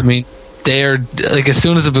 Sure. I mean, they are, like, as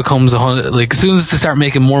soon as it becomes as soon as they start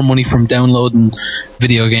making more money from downloading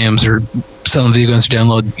video games or selling video games for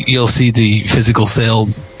download, you'll see the physical sale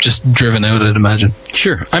just driven out, I'd imagine.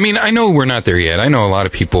 Sure. I mean, I know we're not there yet. I know a lot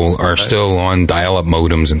of people are still on dial-up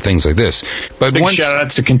modems and things like this. But Big shout out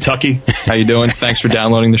to Kentucky. How you doing? Thanks for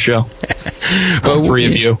downloading the show. But 3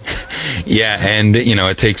 of you. Yeah, and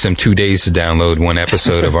it takes them 2 days to download one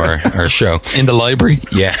episode of our show. In the library?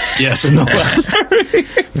 Yeah. Yes, in the library.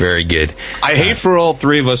 Very good. I hate for all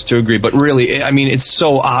 3 of us to agree, but really, I mean, it's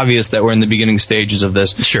so obvious that we're in the beginning stages of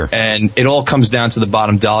this. Sure. And it all comes down to the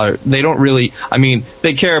bottom dollar. They don't really, I mean,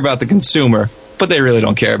 they care about the consumer, but they really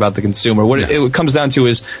don't care about the consumer. What it comes down to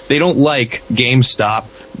is they don't like GameStop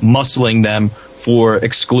muscling them for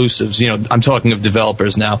exclusives. I'm talking of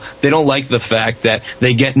developers now. They don't like the fact that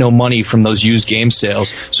they get no money from those used game sales.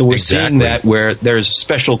 So we're seeing that where there's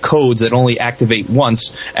special codes that only activate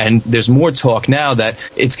once, and there's more talk now that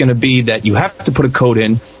it's going to be that you have to put a code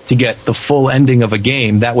in to get the full ending of a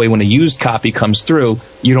game. That way, when a used copy comes through,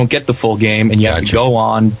 you don't get the full game, and you have to go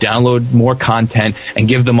on, download more content, and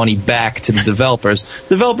give the money back to the developers.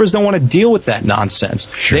 Developers don't want to deal with that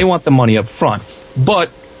nonsense. Sure. They want the money up front.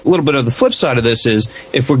 But a little bit of the flip side of this is,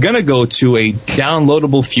 if we're going to go to a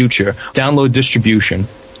downloadable future, download distribution,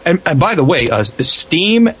 and by the way,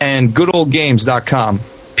 Steam and goodoldgames.com,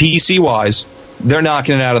 PC-wise, they're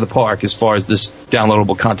knocking it out of the park as far as this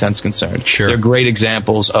downloadable content's concerned. Sure. They're great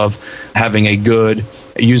examples of having a good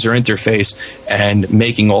user interface and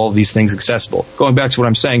making all of these things accessible. Going back to what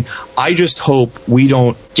I'm saying, I just hope we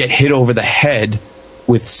don't get hit over the head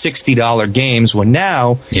with $60 games when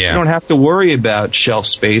now you don't have to worry about shelf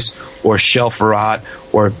space or shelf rot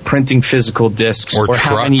or printing physical discs or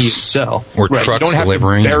how many you sell. Or trucks you don't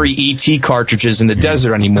delivering. Have to bury ET cartridges in the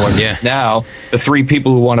desert anymore. Now the 3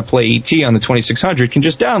 people who want to play ET on the 2600 can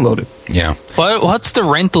just download it. Yeah. What's the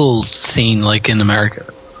rental scene like in America?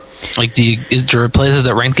 Like, is there places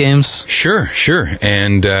that rent games? Sure.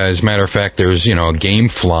 And as a matter of fact, there's,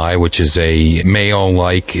 GameFly, which is a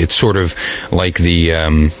mail-like, it's sort of like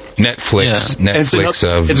the Netflix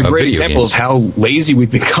it's a great example of how lazy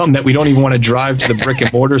we've become that we don't even want to drive to the brick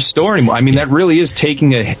and mortar store anymore. I mean, that really is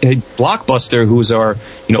taking a Blockbuster, who is our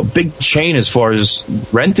big chain as far as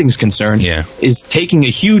renting's concerned, is taking a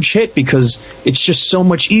huge hit because it's just so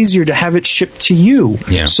much easier to have it shipped to you.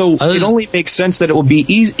 Yeah. So it only makes sense that it will be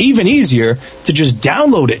even easier to just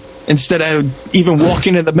download it instead of even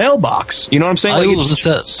walking into the mailbox. You know what I'm saying? Like,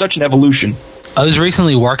 it's such an evolution. I was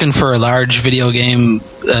recently working for a large video game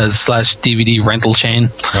 / DVD rental chain.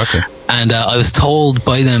 Okay. And I was told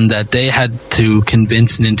by them that they had to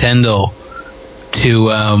convince Nintendo to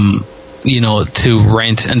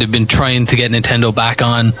rent, and they've been trying to get Nintendo back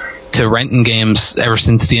on to renting games ever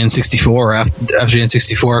since the N64. After the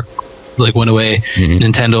N64 went away,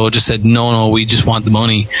 Nintendo just said, no, we just want the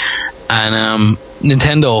money. And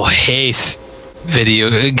Nintendo hates video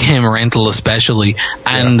game rental especially,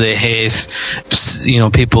 and they hate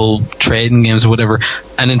people trading games or whatever.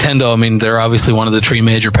 And Nintendo, I mean, they're obviously one of the 3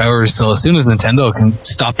 major powers, so as soon as Nintendo can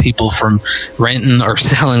stop people from renting or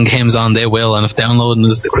selling games on, they will. And if downloading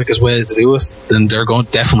is the quickest way to do it, then they're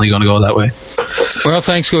definitely going to go that way. Well,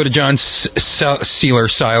 thanks go to John Seller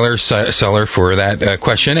for that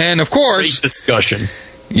question, and of course, great discussion.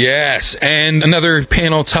 Yes, and another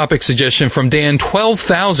panel topic suggestion from Dan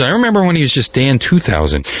 12,000. I remember when he was just Dan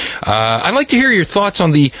 2000. I'd like to hear your thoughts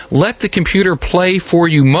on the let the computer play for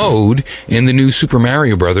you mode in the new Super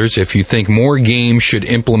Mario Brothers, if you think more games should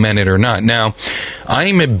implement it or not. Now,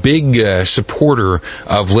 I'm a big supporter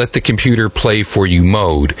of let the computer play for you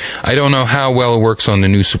mode. I don't know how well it works on the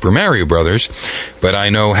new Super Mario Brothers, but I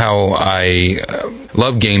know how I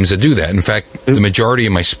love games that do that. In fact, the majority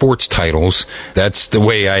of my sports titles, that's the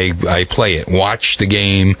way I play it. Watch the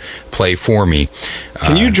game, play for me.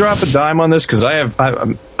 Can you drop a dime on this? Because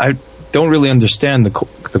I don't really understand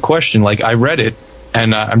the question. Like, I read it,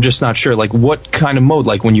 and I'm just not sure. Like, what kind of mode?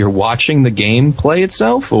 Like, when you're watching the game play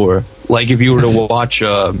itself? Or, like, if you were to watch...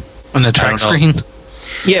 on the track screen?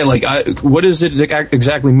 Yeah, like, what does it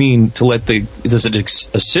exactly mean to does it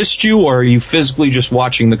assist you, or are you physically just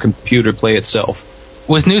watching the computer play itself?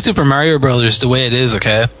 With New Super Mario Brothers, the way it is,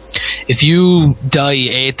 okay, if you die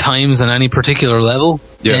 8 times on any particular level,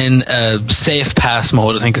 then safe pass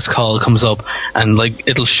mode, I think it's called, comes up, and like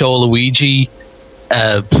it'll show Luigi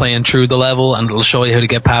playing through the level, and it'll show you how to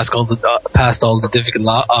get past all the difficult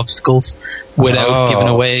obstacles without giving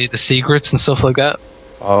away the secrets and stuff like that.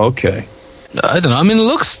 Oh, okay. I don't know. I mean, it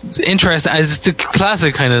looks interesting. It's the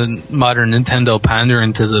classic kind of modern Nintendo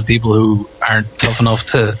pandering to the people who aren't tough enough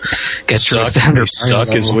to get through a standard. Suck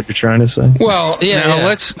is what you're trying to say. Well,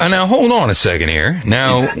 now hold on a second here.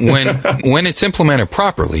 Now, when it's implemented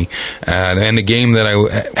properly, and the game that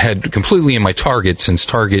I had completely in my target, since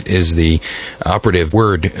target is the operative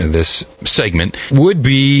word in this segment, would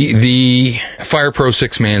be the Fire Pro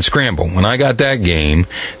 6-Man Scramble. When I got that game,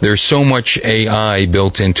 there's so much AI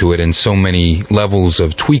built into it and so many levels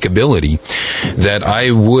of tweakability that I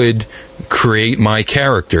would create my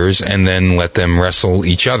characters and then let them wrestle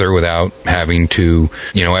each other without having to,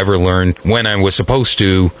 ever learn when I was supposed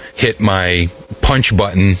to hit my punch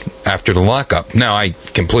button after the lockup. Now, I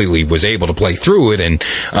completely was able to play through it and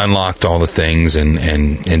unlocked all the things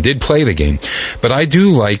and did play the game. But I do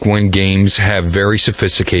like when games have very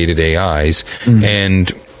sophisticated AIs,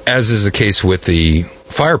 and as is the case with the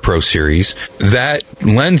Fire Pro series, that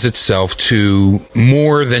lends itself to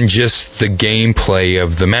more than just the gameplay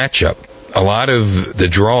of the matchup. A lot of the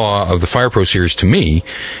draw of the Fire Pro series to me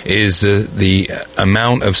is the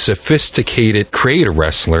amount of sophisticated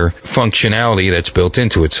Create-A-Wrestler functionality that's built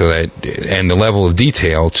into it, and the level of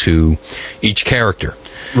detail to each character.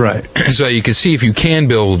 Right. So you can see if you can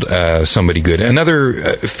build somebody good.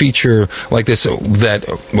 Another feature like this I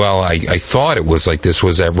thought it was like this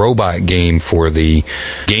was that robot game for the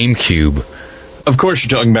GameCube. Of course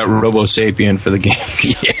you're talking about Robo Sapien for the game.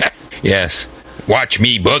 Yeah. Yes. Watch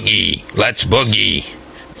me boogie. Let's boogie.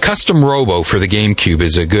 Custom Robo for the GameCube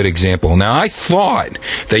is a good example. Now, I thought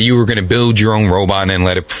that you were going to build your own robot and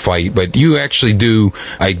let it fight, but you actually do,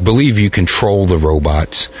 I believe you control the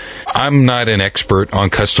robots. I'm not an expert on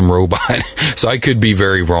custom robot, so I could be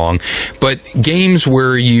very wrong. But games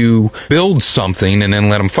where you build something and then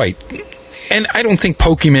let them fight. And I don't think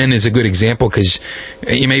Pokemon is a good example because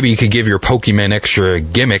maybe you could give your Pokemon extra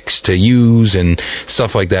gimmicks to use and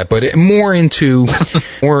stuff like that. But more into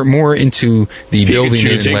more into the building.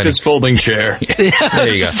 Pikachu, take this folding chair. There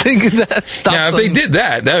you go. Now, if they did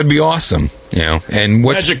that would be awesome. And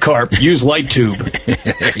Magikarp, use light tube.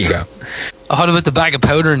 There you go. What about the bag of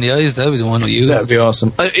powder in the eyes? That would be the one we use. That'd be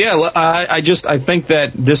awesome. I think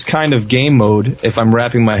that this kind of game mode, if I'm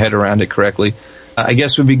wrapping my head around it correctly, I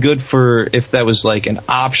guess would be good for if that was like an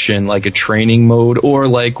option, like a training mode, or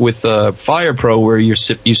like with Fire Pro where you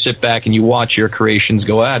sit back and you watch your creations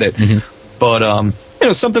go at it. Mm-hmm.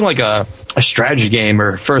 But something like a strategy game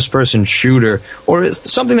or first person shooter, or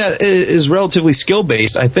something that is relatively skill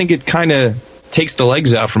based, I think it kind of takes the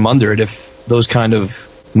legs out from under it if those kind of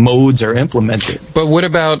modes are implemented. But what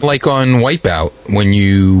about like on Wipeout when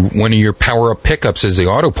one of your power up pickups is the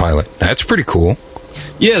autopilot? That's pretty cool.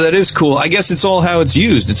 Yeah, that is cool. I guess it's all how it's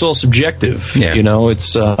used. It's all subjective. Yeah.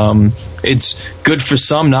 It's good for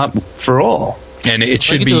some, not for all. And it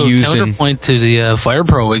should be used in counterpoint to the Fire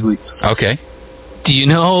Pro Wiggly. Okay. Do you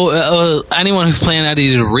know anyone who's playing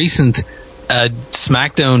any of the recent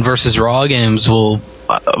SmackDown versus Raw games will,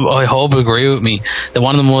 I hope, agree with me that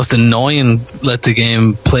one of the most annoying let the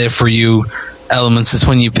game play for you elements is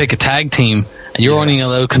when you pick a tag team and you're only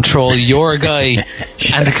allowed to control your guy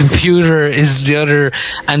and the computer is the other,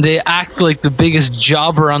 and they act like the biggest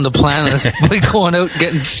jobber on the planet by going out and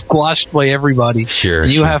getting squashed by everybody. Sure.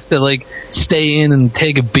 And you have to like stay in and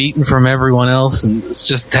take a beating from everyone else, and it's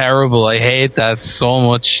just terrible. I hate that so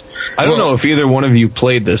much. I don't know if either one of you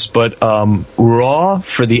played this, but Raw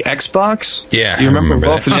for the Xbox? Yeah. Do you remember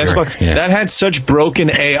Raw for the Sure. Xbox? Yeah. That had such broken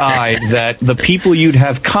AI that the people you'd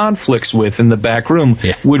have conflicts with in the back room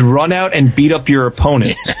would run out and beat up your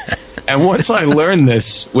opponents. And once I learned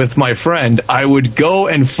this with my friend, I would go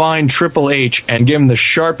and find Triple H and give him the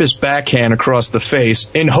sharpest backhand across the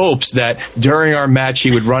face in hopes that during our match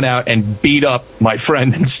he would run out and beat up my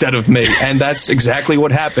friend instead of me. And that's exactly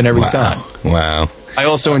what happened every time. Wow. I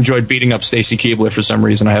also enjoyed beating up Stacy Keibler for some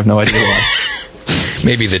reason. I have no idea why.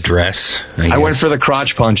 Maybe the dress. I went for the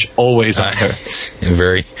crotch punch always on her.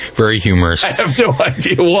 Very, very humorous. I have no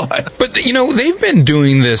idea why. But, they've been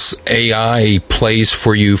doing this AI plays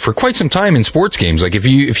for you for quite some time in sports games. Like,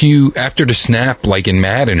 if you after the snap, like in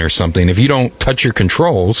Madden or something, if you don't touch your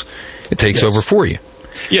controls, it takes over for you.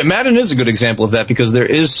 Yeah, Madden is a good example of that because there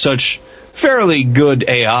is such fairly good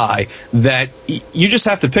AI that you just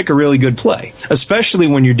have to pick a really good play, especially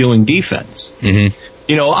when you're doing defense.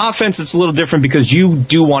 You know, offense, it's a little different because you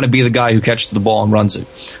do want to be the guy who catches the ball and runs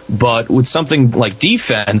it. But with something like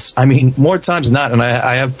defense, I mean, more times than not, and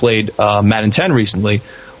I have played Madden 10 recently,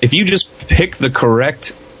 if you just pick the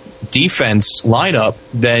correct defense lineup,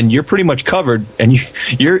 then you're pretty much covered, and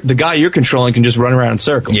you're the guy you're controlling can just run around in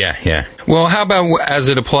circles. Yeah. Well, how about as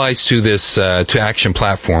it applies to this to action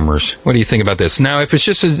platformers? What do you think about this? Now, if it's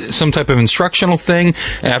just some type of instructional thing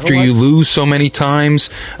after you lose so many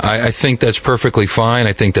times, I think that's perfectly fine.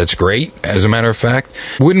 I think that's great. As a matter of fact,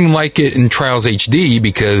 wouldn't like it in Trials HD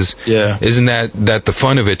because isn't that the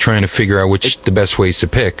fun of it, trying to figure out which the best ways to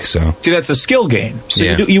pick? So see, that's a skill game. So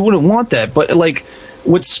you wouldn't want that, but like.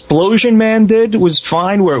 What Splosion Man did was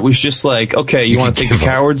fine, where it was just like, okay, you want to take the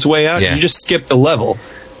coward's way out? You just skip the level.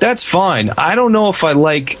 That's fine. I don't know if I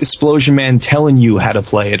like Splosion Man telling you how to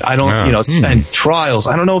play it. I don't, and Trials.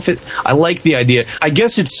 I don't know if I like the idea. I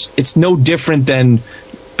guess it's no different than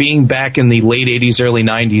being back in the late 80s, early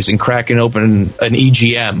 90s and cracking open an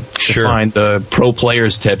EGM to find the pro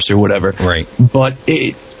players tips or whatever. Right. But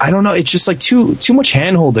I don't know. It's just like too much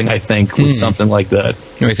hand-holding, I think, with something like that.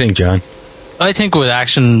 What do you think, John? I think with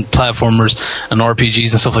action platformers and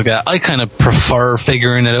RPGs and stuff like that, I kind of prefer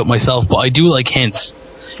figuring it out myself, but I do like hints.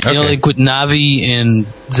 You know, like with Navi in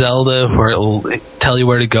Zelda, where it'll tell you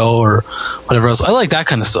where to go or whatever else. I like that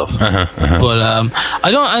kind of stuff. But I'm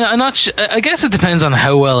not. I guess it depends on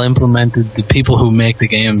how well implemented the people who make the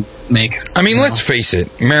game make. I mean, let's face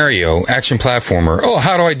it, Mario, action platformer. Oh,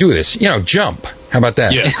 how do I do this? Jump. How about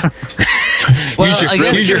that? Yeah.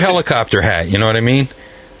 use your helicopter hat. You know what I mean?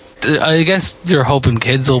 I guess you're hoping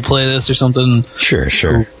kids will play this or something. Sure.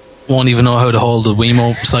 Won't even know how to hold the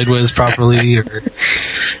Wiimote sideways properly. Or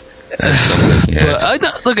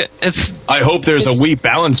I hope there's a Wii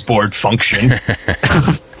balance board function.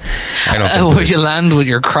 I don't think where you land with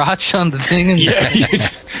your crotch on the thing. And you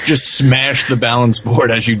just smash the balance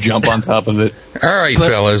board as you jump on top of it. All right,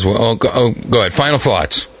 fellas. Well, go ahead. Final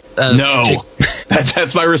thoughts. No.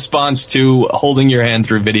 That's my response to holding your hand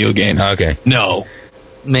through video games. Okay. No.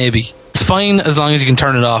 Maybe. It's fine as long as you can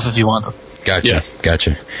turn it off if you want to.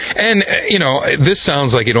 Gotcha. And, this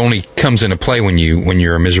sounds like it only comes into play when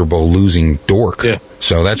you're a miserable losing dork. Yeah.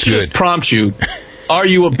 So that's good. Just prompt you, are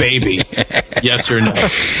you a baby? Yes or no?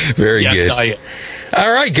 Very good. Yes, I am. All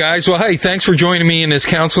right, guys. Well, hey, thanks for joining me in this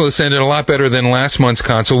console. This ended a lot better than last month's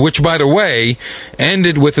console, which, by the way,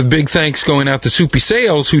 ended with a big thanks going out to Soupy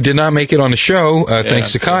Sales, who did not make it on the show,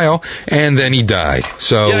 thanks to Kyle, and then he died.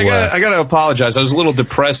 So I got to apologize. I was a little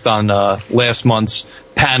depressed on last month's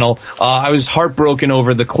panel. I was heartbroken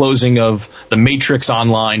over the closing of the Matrix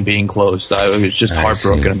Online being closed. I was just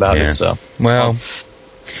heartbroken about it. So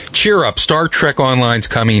cheer up. Star Trek Online's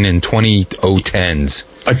coming in 2010s.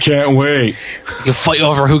 I can't wait. You fight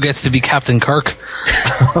over who gets to be Captain Kirk.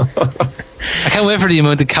 I can't wait for the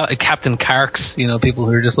amount of Captain Kirks. People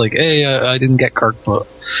who are just like, hey, I didn't get Kirk, but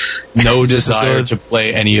no desire to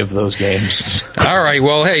play any of those games. All right,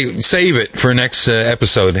 well, hey, save it for next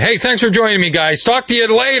episode. Hey, thanks for joining me, guys. Talk to you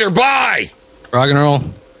later. Bye. Rock and roll.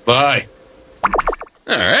 Bye.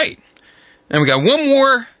 All right. And we got one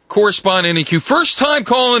more correspondent in the queue. First time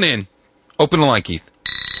calling in. Open the line, Keith.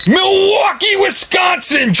 Milwaukee,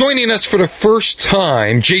 Wisconsin. Joining us for the first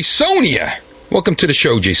time, Jasonia. Welcome to the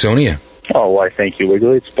show, Jasonia. Oh, why, thank you,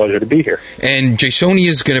 Wiggly. It's a pleasure to be here. And Jasonia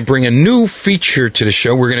is going to bring a new feature to the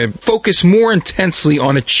show. We're going to focus more intensely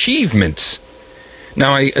on achievements.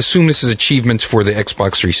 Now, I assume this is achievements for the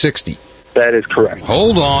Xbox 360. That is correct.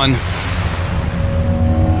 Hold on.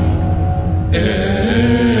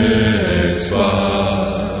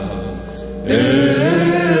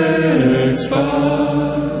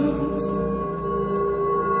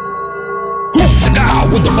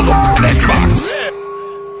 With the motherfucking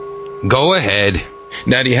Xbox. Go ahead.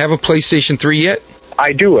 Now, do you have a PlayStation 3 yet?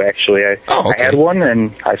 I do, actually. I had one,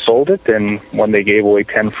 and I sold it, and when they gave away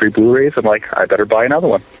 10 free Blu-rays, I'm like, I better buy another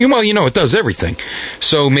one. Well, it does everything.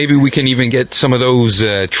 So maybe we can even get some of those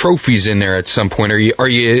trophies in there at some point. Are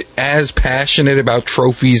you as passionate about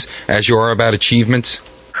trophies as you are about achievements?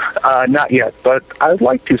 Not yet, but I'd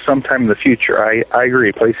like to sometime in the future. I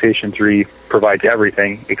agree. PlayStation 3 provides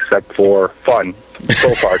everything except for fun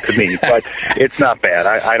so far to me, but it's not bad.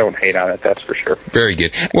 I don't hate on it, that's for sure. Very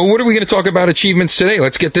good. Well, what are we going to talk about achievements today?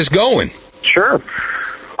 Let's get this going. Sure.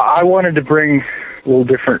 I wanted to bring a little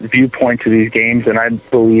different viewpoint to these games, and I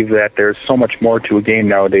believe that there's so much more to a game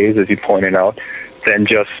nowadays, as you pointed out, than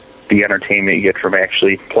just the entertainment you get from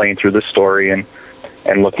actually playing through the story and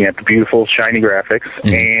and looking at the beautiful, shiny graphics,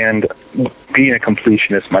 and being a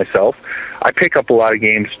completionist myself, I pick up a lot of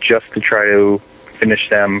games just to try to finish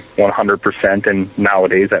them 100%, and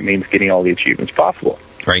nowadays that means getting all the achievements possible.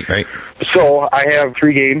 Right. So I have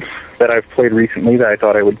 3 games that I've played recently that I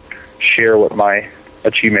thought I would share what my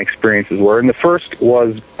achievement experiences were. And the first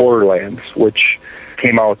was Borderlands, which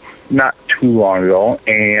came out not too long ago,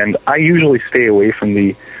 and I usually stay away from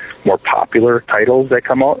the more popular titles that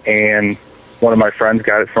come out, and one of my friends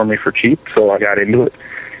got it for me for cheap, so I got into it.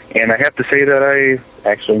 And I have to say that I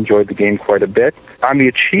actually enjoyed the game quite a bit. On the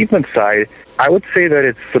achievement side, I would say that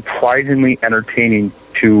it's surprisingly entertaining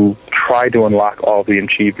to try to unlock all the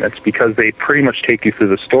achievements, because they pretty much take you through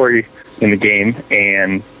the story in the game,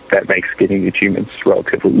 and that makes getting the achievements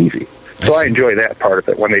relatively easy. So I enjoy that part of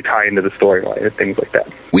it, when they tie into the storyline and things like that.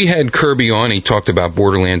 We had Kirby on. He talked about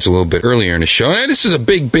Borderlands a little bit earlier in the show. And this is a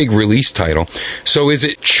big release title. So is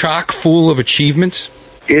it chock full of achievements?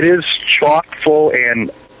 It is chock full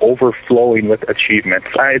and overflowing with achievements.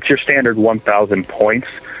 It's your standard 1,000 points,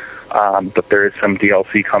 but there is some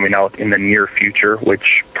DLC coming out in the near future,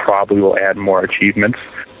 which probably will add more achievements.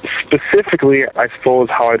 Specifically, I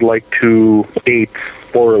suppose how I'd like to state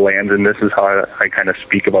Borderlands, and this is how I kind of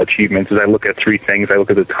speak about achievements, is I look at 3 things. I look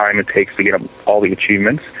at the time it takes to get all the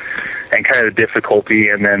achievements, and kind of the difficulty,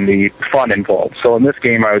 and then the fun involved. So in this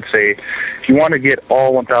game, I would say, if you want to get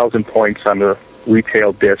all 1,000 points on the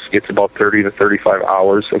retail disc, it's about 30 to 35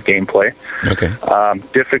 hours of gameplay. Okay.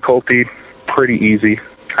 Difficulty, pretty easy.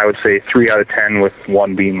 I would say 3 out of 10, with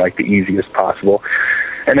 1 being like the easiest possible.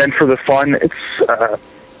 And then for the fun, it's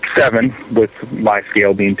 7, with my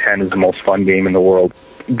scale being 10 is the most fun game in the world.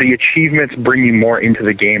 The achievements bring you more into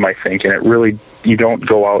the game, I think, and it really, you don't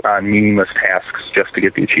go out on meaningless tasks just to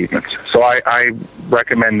get the achievements. So I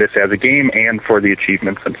recommend this as a game and for the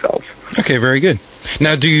achievements themselves. Okay, very good.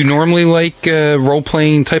 Now, do you normally like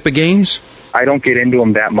role-playing type of games? I don't get into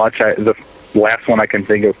them that much. The last one I can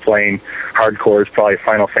think of playing hardcore is probably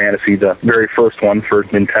Final Fantasy, the very first one for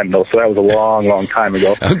Nintendo, so that was a long time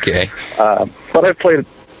ago. Okay. But I've played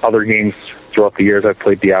other games throughout the years. I've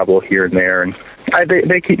played Diablo here and there, and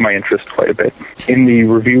they keep my interest quite a bit. In the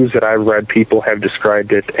reviews that I've read, people have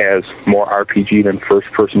described it as more RPG than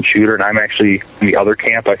first-person shooter, and I'm actually in the other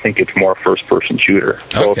camp. I think it's more first-person shooter.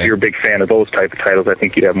 So if you're a big fan of those type of titles, I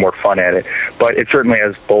think you'd have more fun at it. But it certainly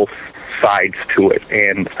has both sides to it,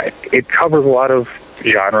 and it covers a lot of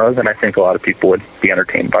genres, and I think a lot of people would be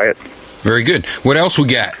entertained by it. Very good. What else we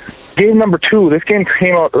got? Game number 2, this game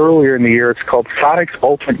came out earlier in the year. It's called Sonic's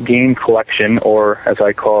Ultimate Game Collection, or as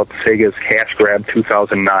I call it, Sega's Cash Grab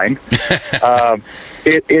 2009.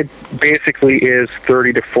 It basically is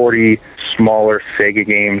 30 to 40 smaller Sega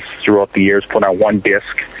games throughout the years put on one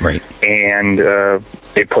disc. Right. And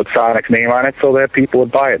they put Sonic's name on it so that people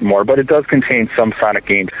would buy it more. But it does contain some Sonic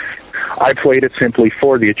games. I played it simply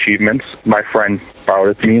for the achievements. My friend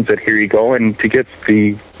borrowed it to me and said, here you go. And to get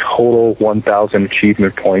the total 1,000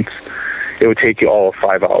 achievement points, it would take you all of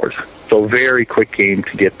 5 hours. So very quick game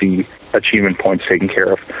to get the achievement points taken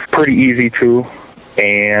care of. Pretty easy too.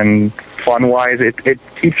 And fun-wise, it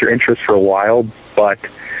keeps your interest for a while, but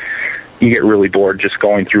you get really bored just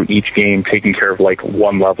going through each game, taking care of like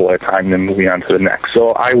one level at a time, then moving on to the next. So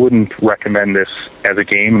I wouldn't recommend this as a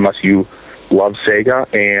game unless you love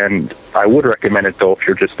Sega, and I would recommend it, though, if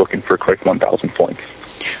you're just looking for a quick 1,000 points.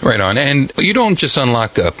 Right on. And you don't just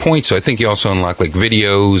unlock points, so I think you also unlock like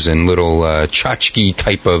videos and little tchotchke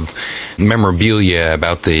type of memorabilia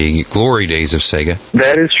about the glory days of Sega.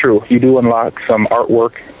 That is true. You do unlock some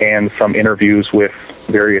artwork and some interviews with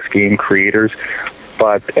various game creators.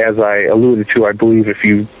 But as I alluded to, I believe if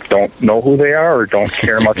you don't know who they are or don't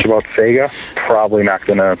care much about Sega, probably not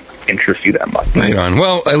going to interest you that much. Right on.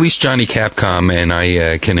 Well, at least Johnny Capcom and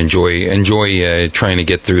I can enjoy trying to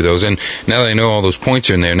get through those. And now that I know all those points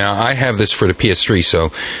are in there, now I have this for the PS3, so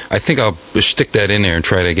I think I'll stick that in there and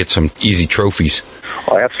try to get some easy trophies.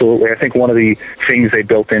 Oh, absolutely. I think one of the things they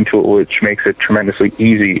built into it, which makes it tremendously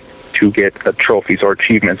easy to get trophies or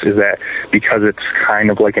achievements, is that because it's kind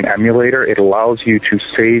of like an emulator, it allows you to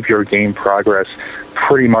save your game progress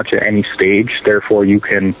pretty much at any stage. Therefore, you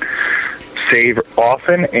can save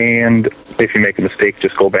often, and if you make a mistake,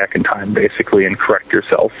 just go back in time, basically, and correct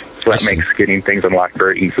yourself. So that makes getting things unlocked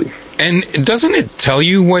very easy. And doesn't it tell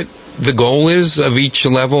you what the goal is of each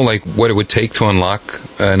level, like what it would take to unlock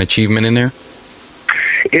an achievement in there?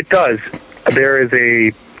 It does. There is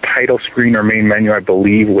a title screen or main menu, I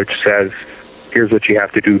believe, which says here's what you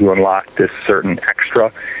have to do to unlock this certain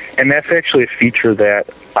extra. And that's actually a feature that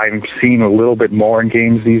I'm seeing a little bit more in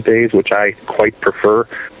games these days, which I quite prefer.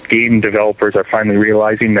 Game developers are finally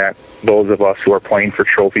realizing that those of us who are playing for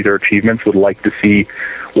trophies or achievements would like to see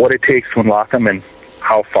what it takes to unlock them and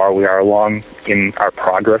how far we are along in our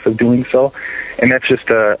progress of doing so. And that's just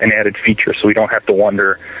an added feature, so we don't have to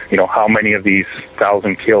wonder, how many of these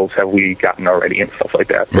 1,000 kills have we gotten already and stuff like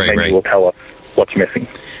that. The menu will tell us what's missing.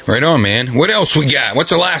 Right on, man. What else we got? What's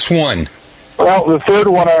the last one? Well, the third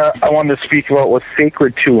one I wanted to speak about was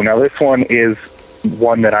Sacred 2. Now, this one is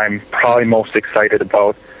one that I'm probably most excited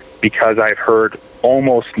about because I've heard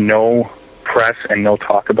almost no press and no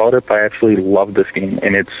talk about it, but I absolutely love this game,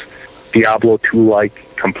 and it's Diablo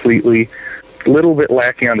 2-like completely. A little bit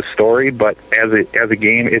lacking on the story, but as a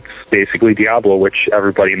game, it's basically Diablo, which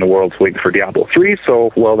everybody in the world's waiting for Diablo 3,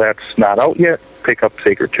 so, well, that's not out yet. Pick up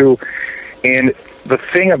Sacred 2. And the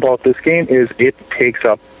thing about this game is it takes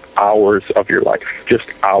up hours of your life, just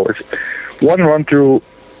hours. One run-through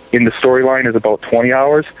in the storyline is about 20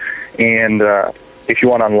 hours, and if you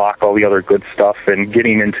want to unlock all the other good stuff and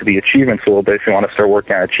getting into the achievements a little bit, if you want to start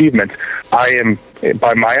working on achievements, I am,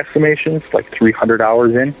 by my estimations, like 300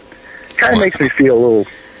 hours in. Kind of makes me feel a little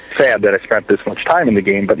sad that I spent this much time in the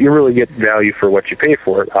game, but you really get value for what you pay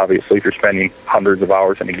for it, obviously, if you're spending hundreds of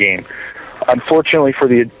hours in a game. Unfortunately for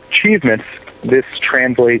the achievements, this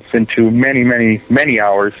translates into many, many, many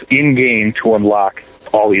hours in-game to unlock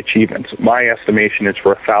all the achievements. My estimation is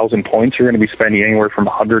for 1,000 points, you're going to be spending anywhere from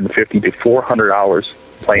 150 to 400 hours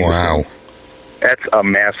playing this game. That's a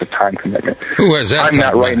massive time commitment. Who has that? I'm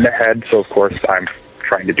not right in the head, so of course I'm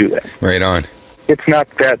trying to do that. Right on. It's not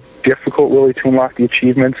that difficult, really, to unlock the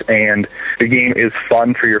achievements, and the game is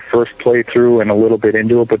fun for your first playthrough and a little bit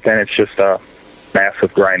into it, but then it's just a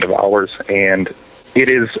massive grind of hours, and it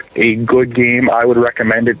is a good game. I would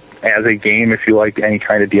recommend it as a game if you like any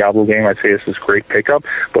kind of Diablo game. I'd say this is a great pickup,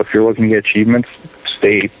 but if you're looking to get achievements,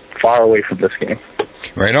 stay far away from this game.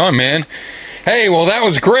 Right on, man. Hey, well, that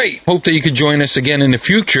was great. Hope that you could join us again in the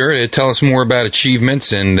future to tell us more about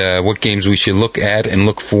achievements and what games we should look at and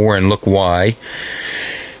look for and look why.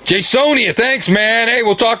 Jasonia, thanks, man. Hey,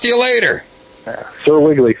 we'll talk to you later. Sir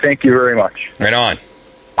Wiggly, thank you very much. Right on.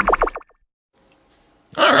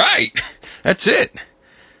 All right. That's it.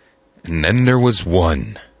 And then there was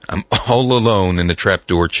one. I'm all alone in the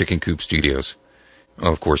Trapdoor Chicken Coop Studios.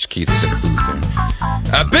 Oh, of course, Keith is in the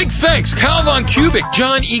booth there. Big thanks, Kyle Von Kubik,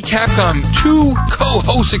 John E. Capcom, two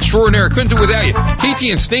co-hosts extraordinaire. Couldn't do it without you.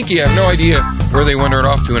 TT and Stinky, I have no idea where they wandered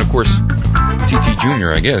off to. And, of course, TT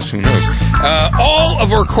Jr., I guess. Who knows? All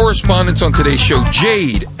of our correspondents on today's show,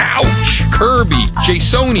 Jade, Ouch, Kirby,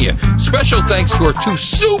 Jasonia. Special thanks to our two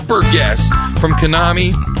super guests from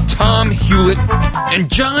Konami, Tom Hewlett, and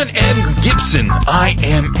John M. Gibson. I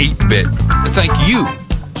am 8-Bit. And thank you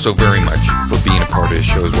so very much for being a part of this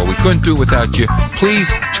show as well. We couldn't do it without you.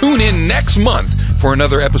 Please tune in next month for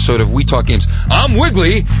another episode of We Talk Games. I'm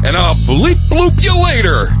Wiggly, and I'll bleep bloop you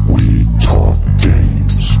later. We Talk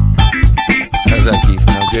Games. How's that, Keith?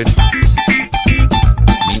 No good?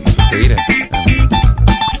 Meat and potato.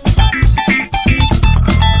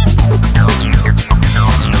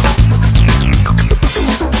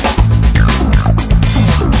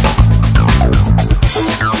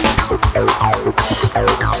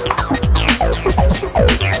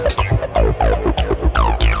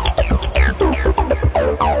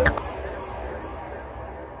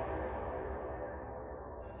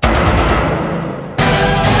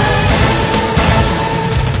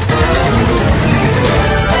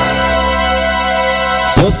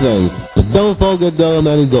 Listen, don't forget there are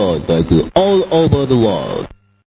many gods like you all over the world.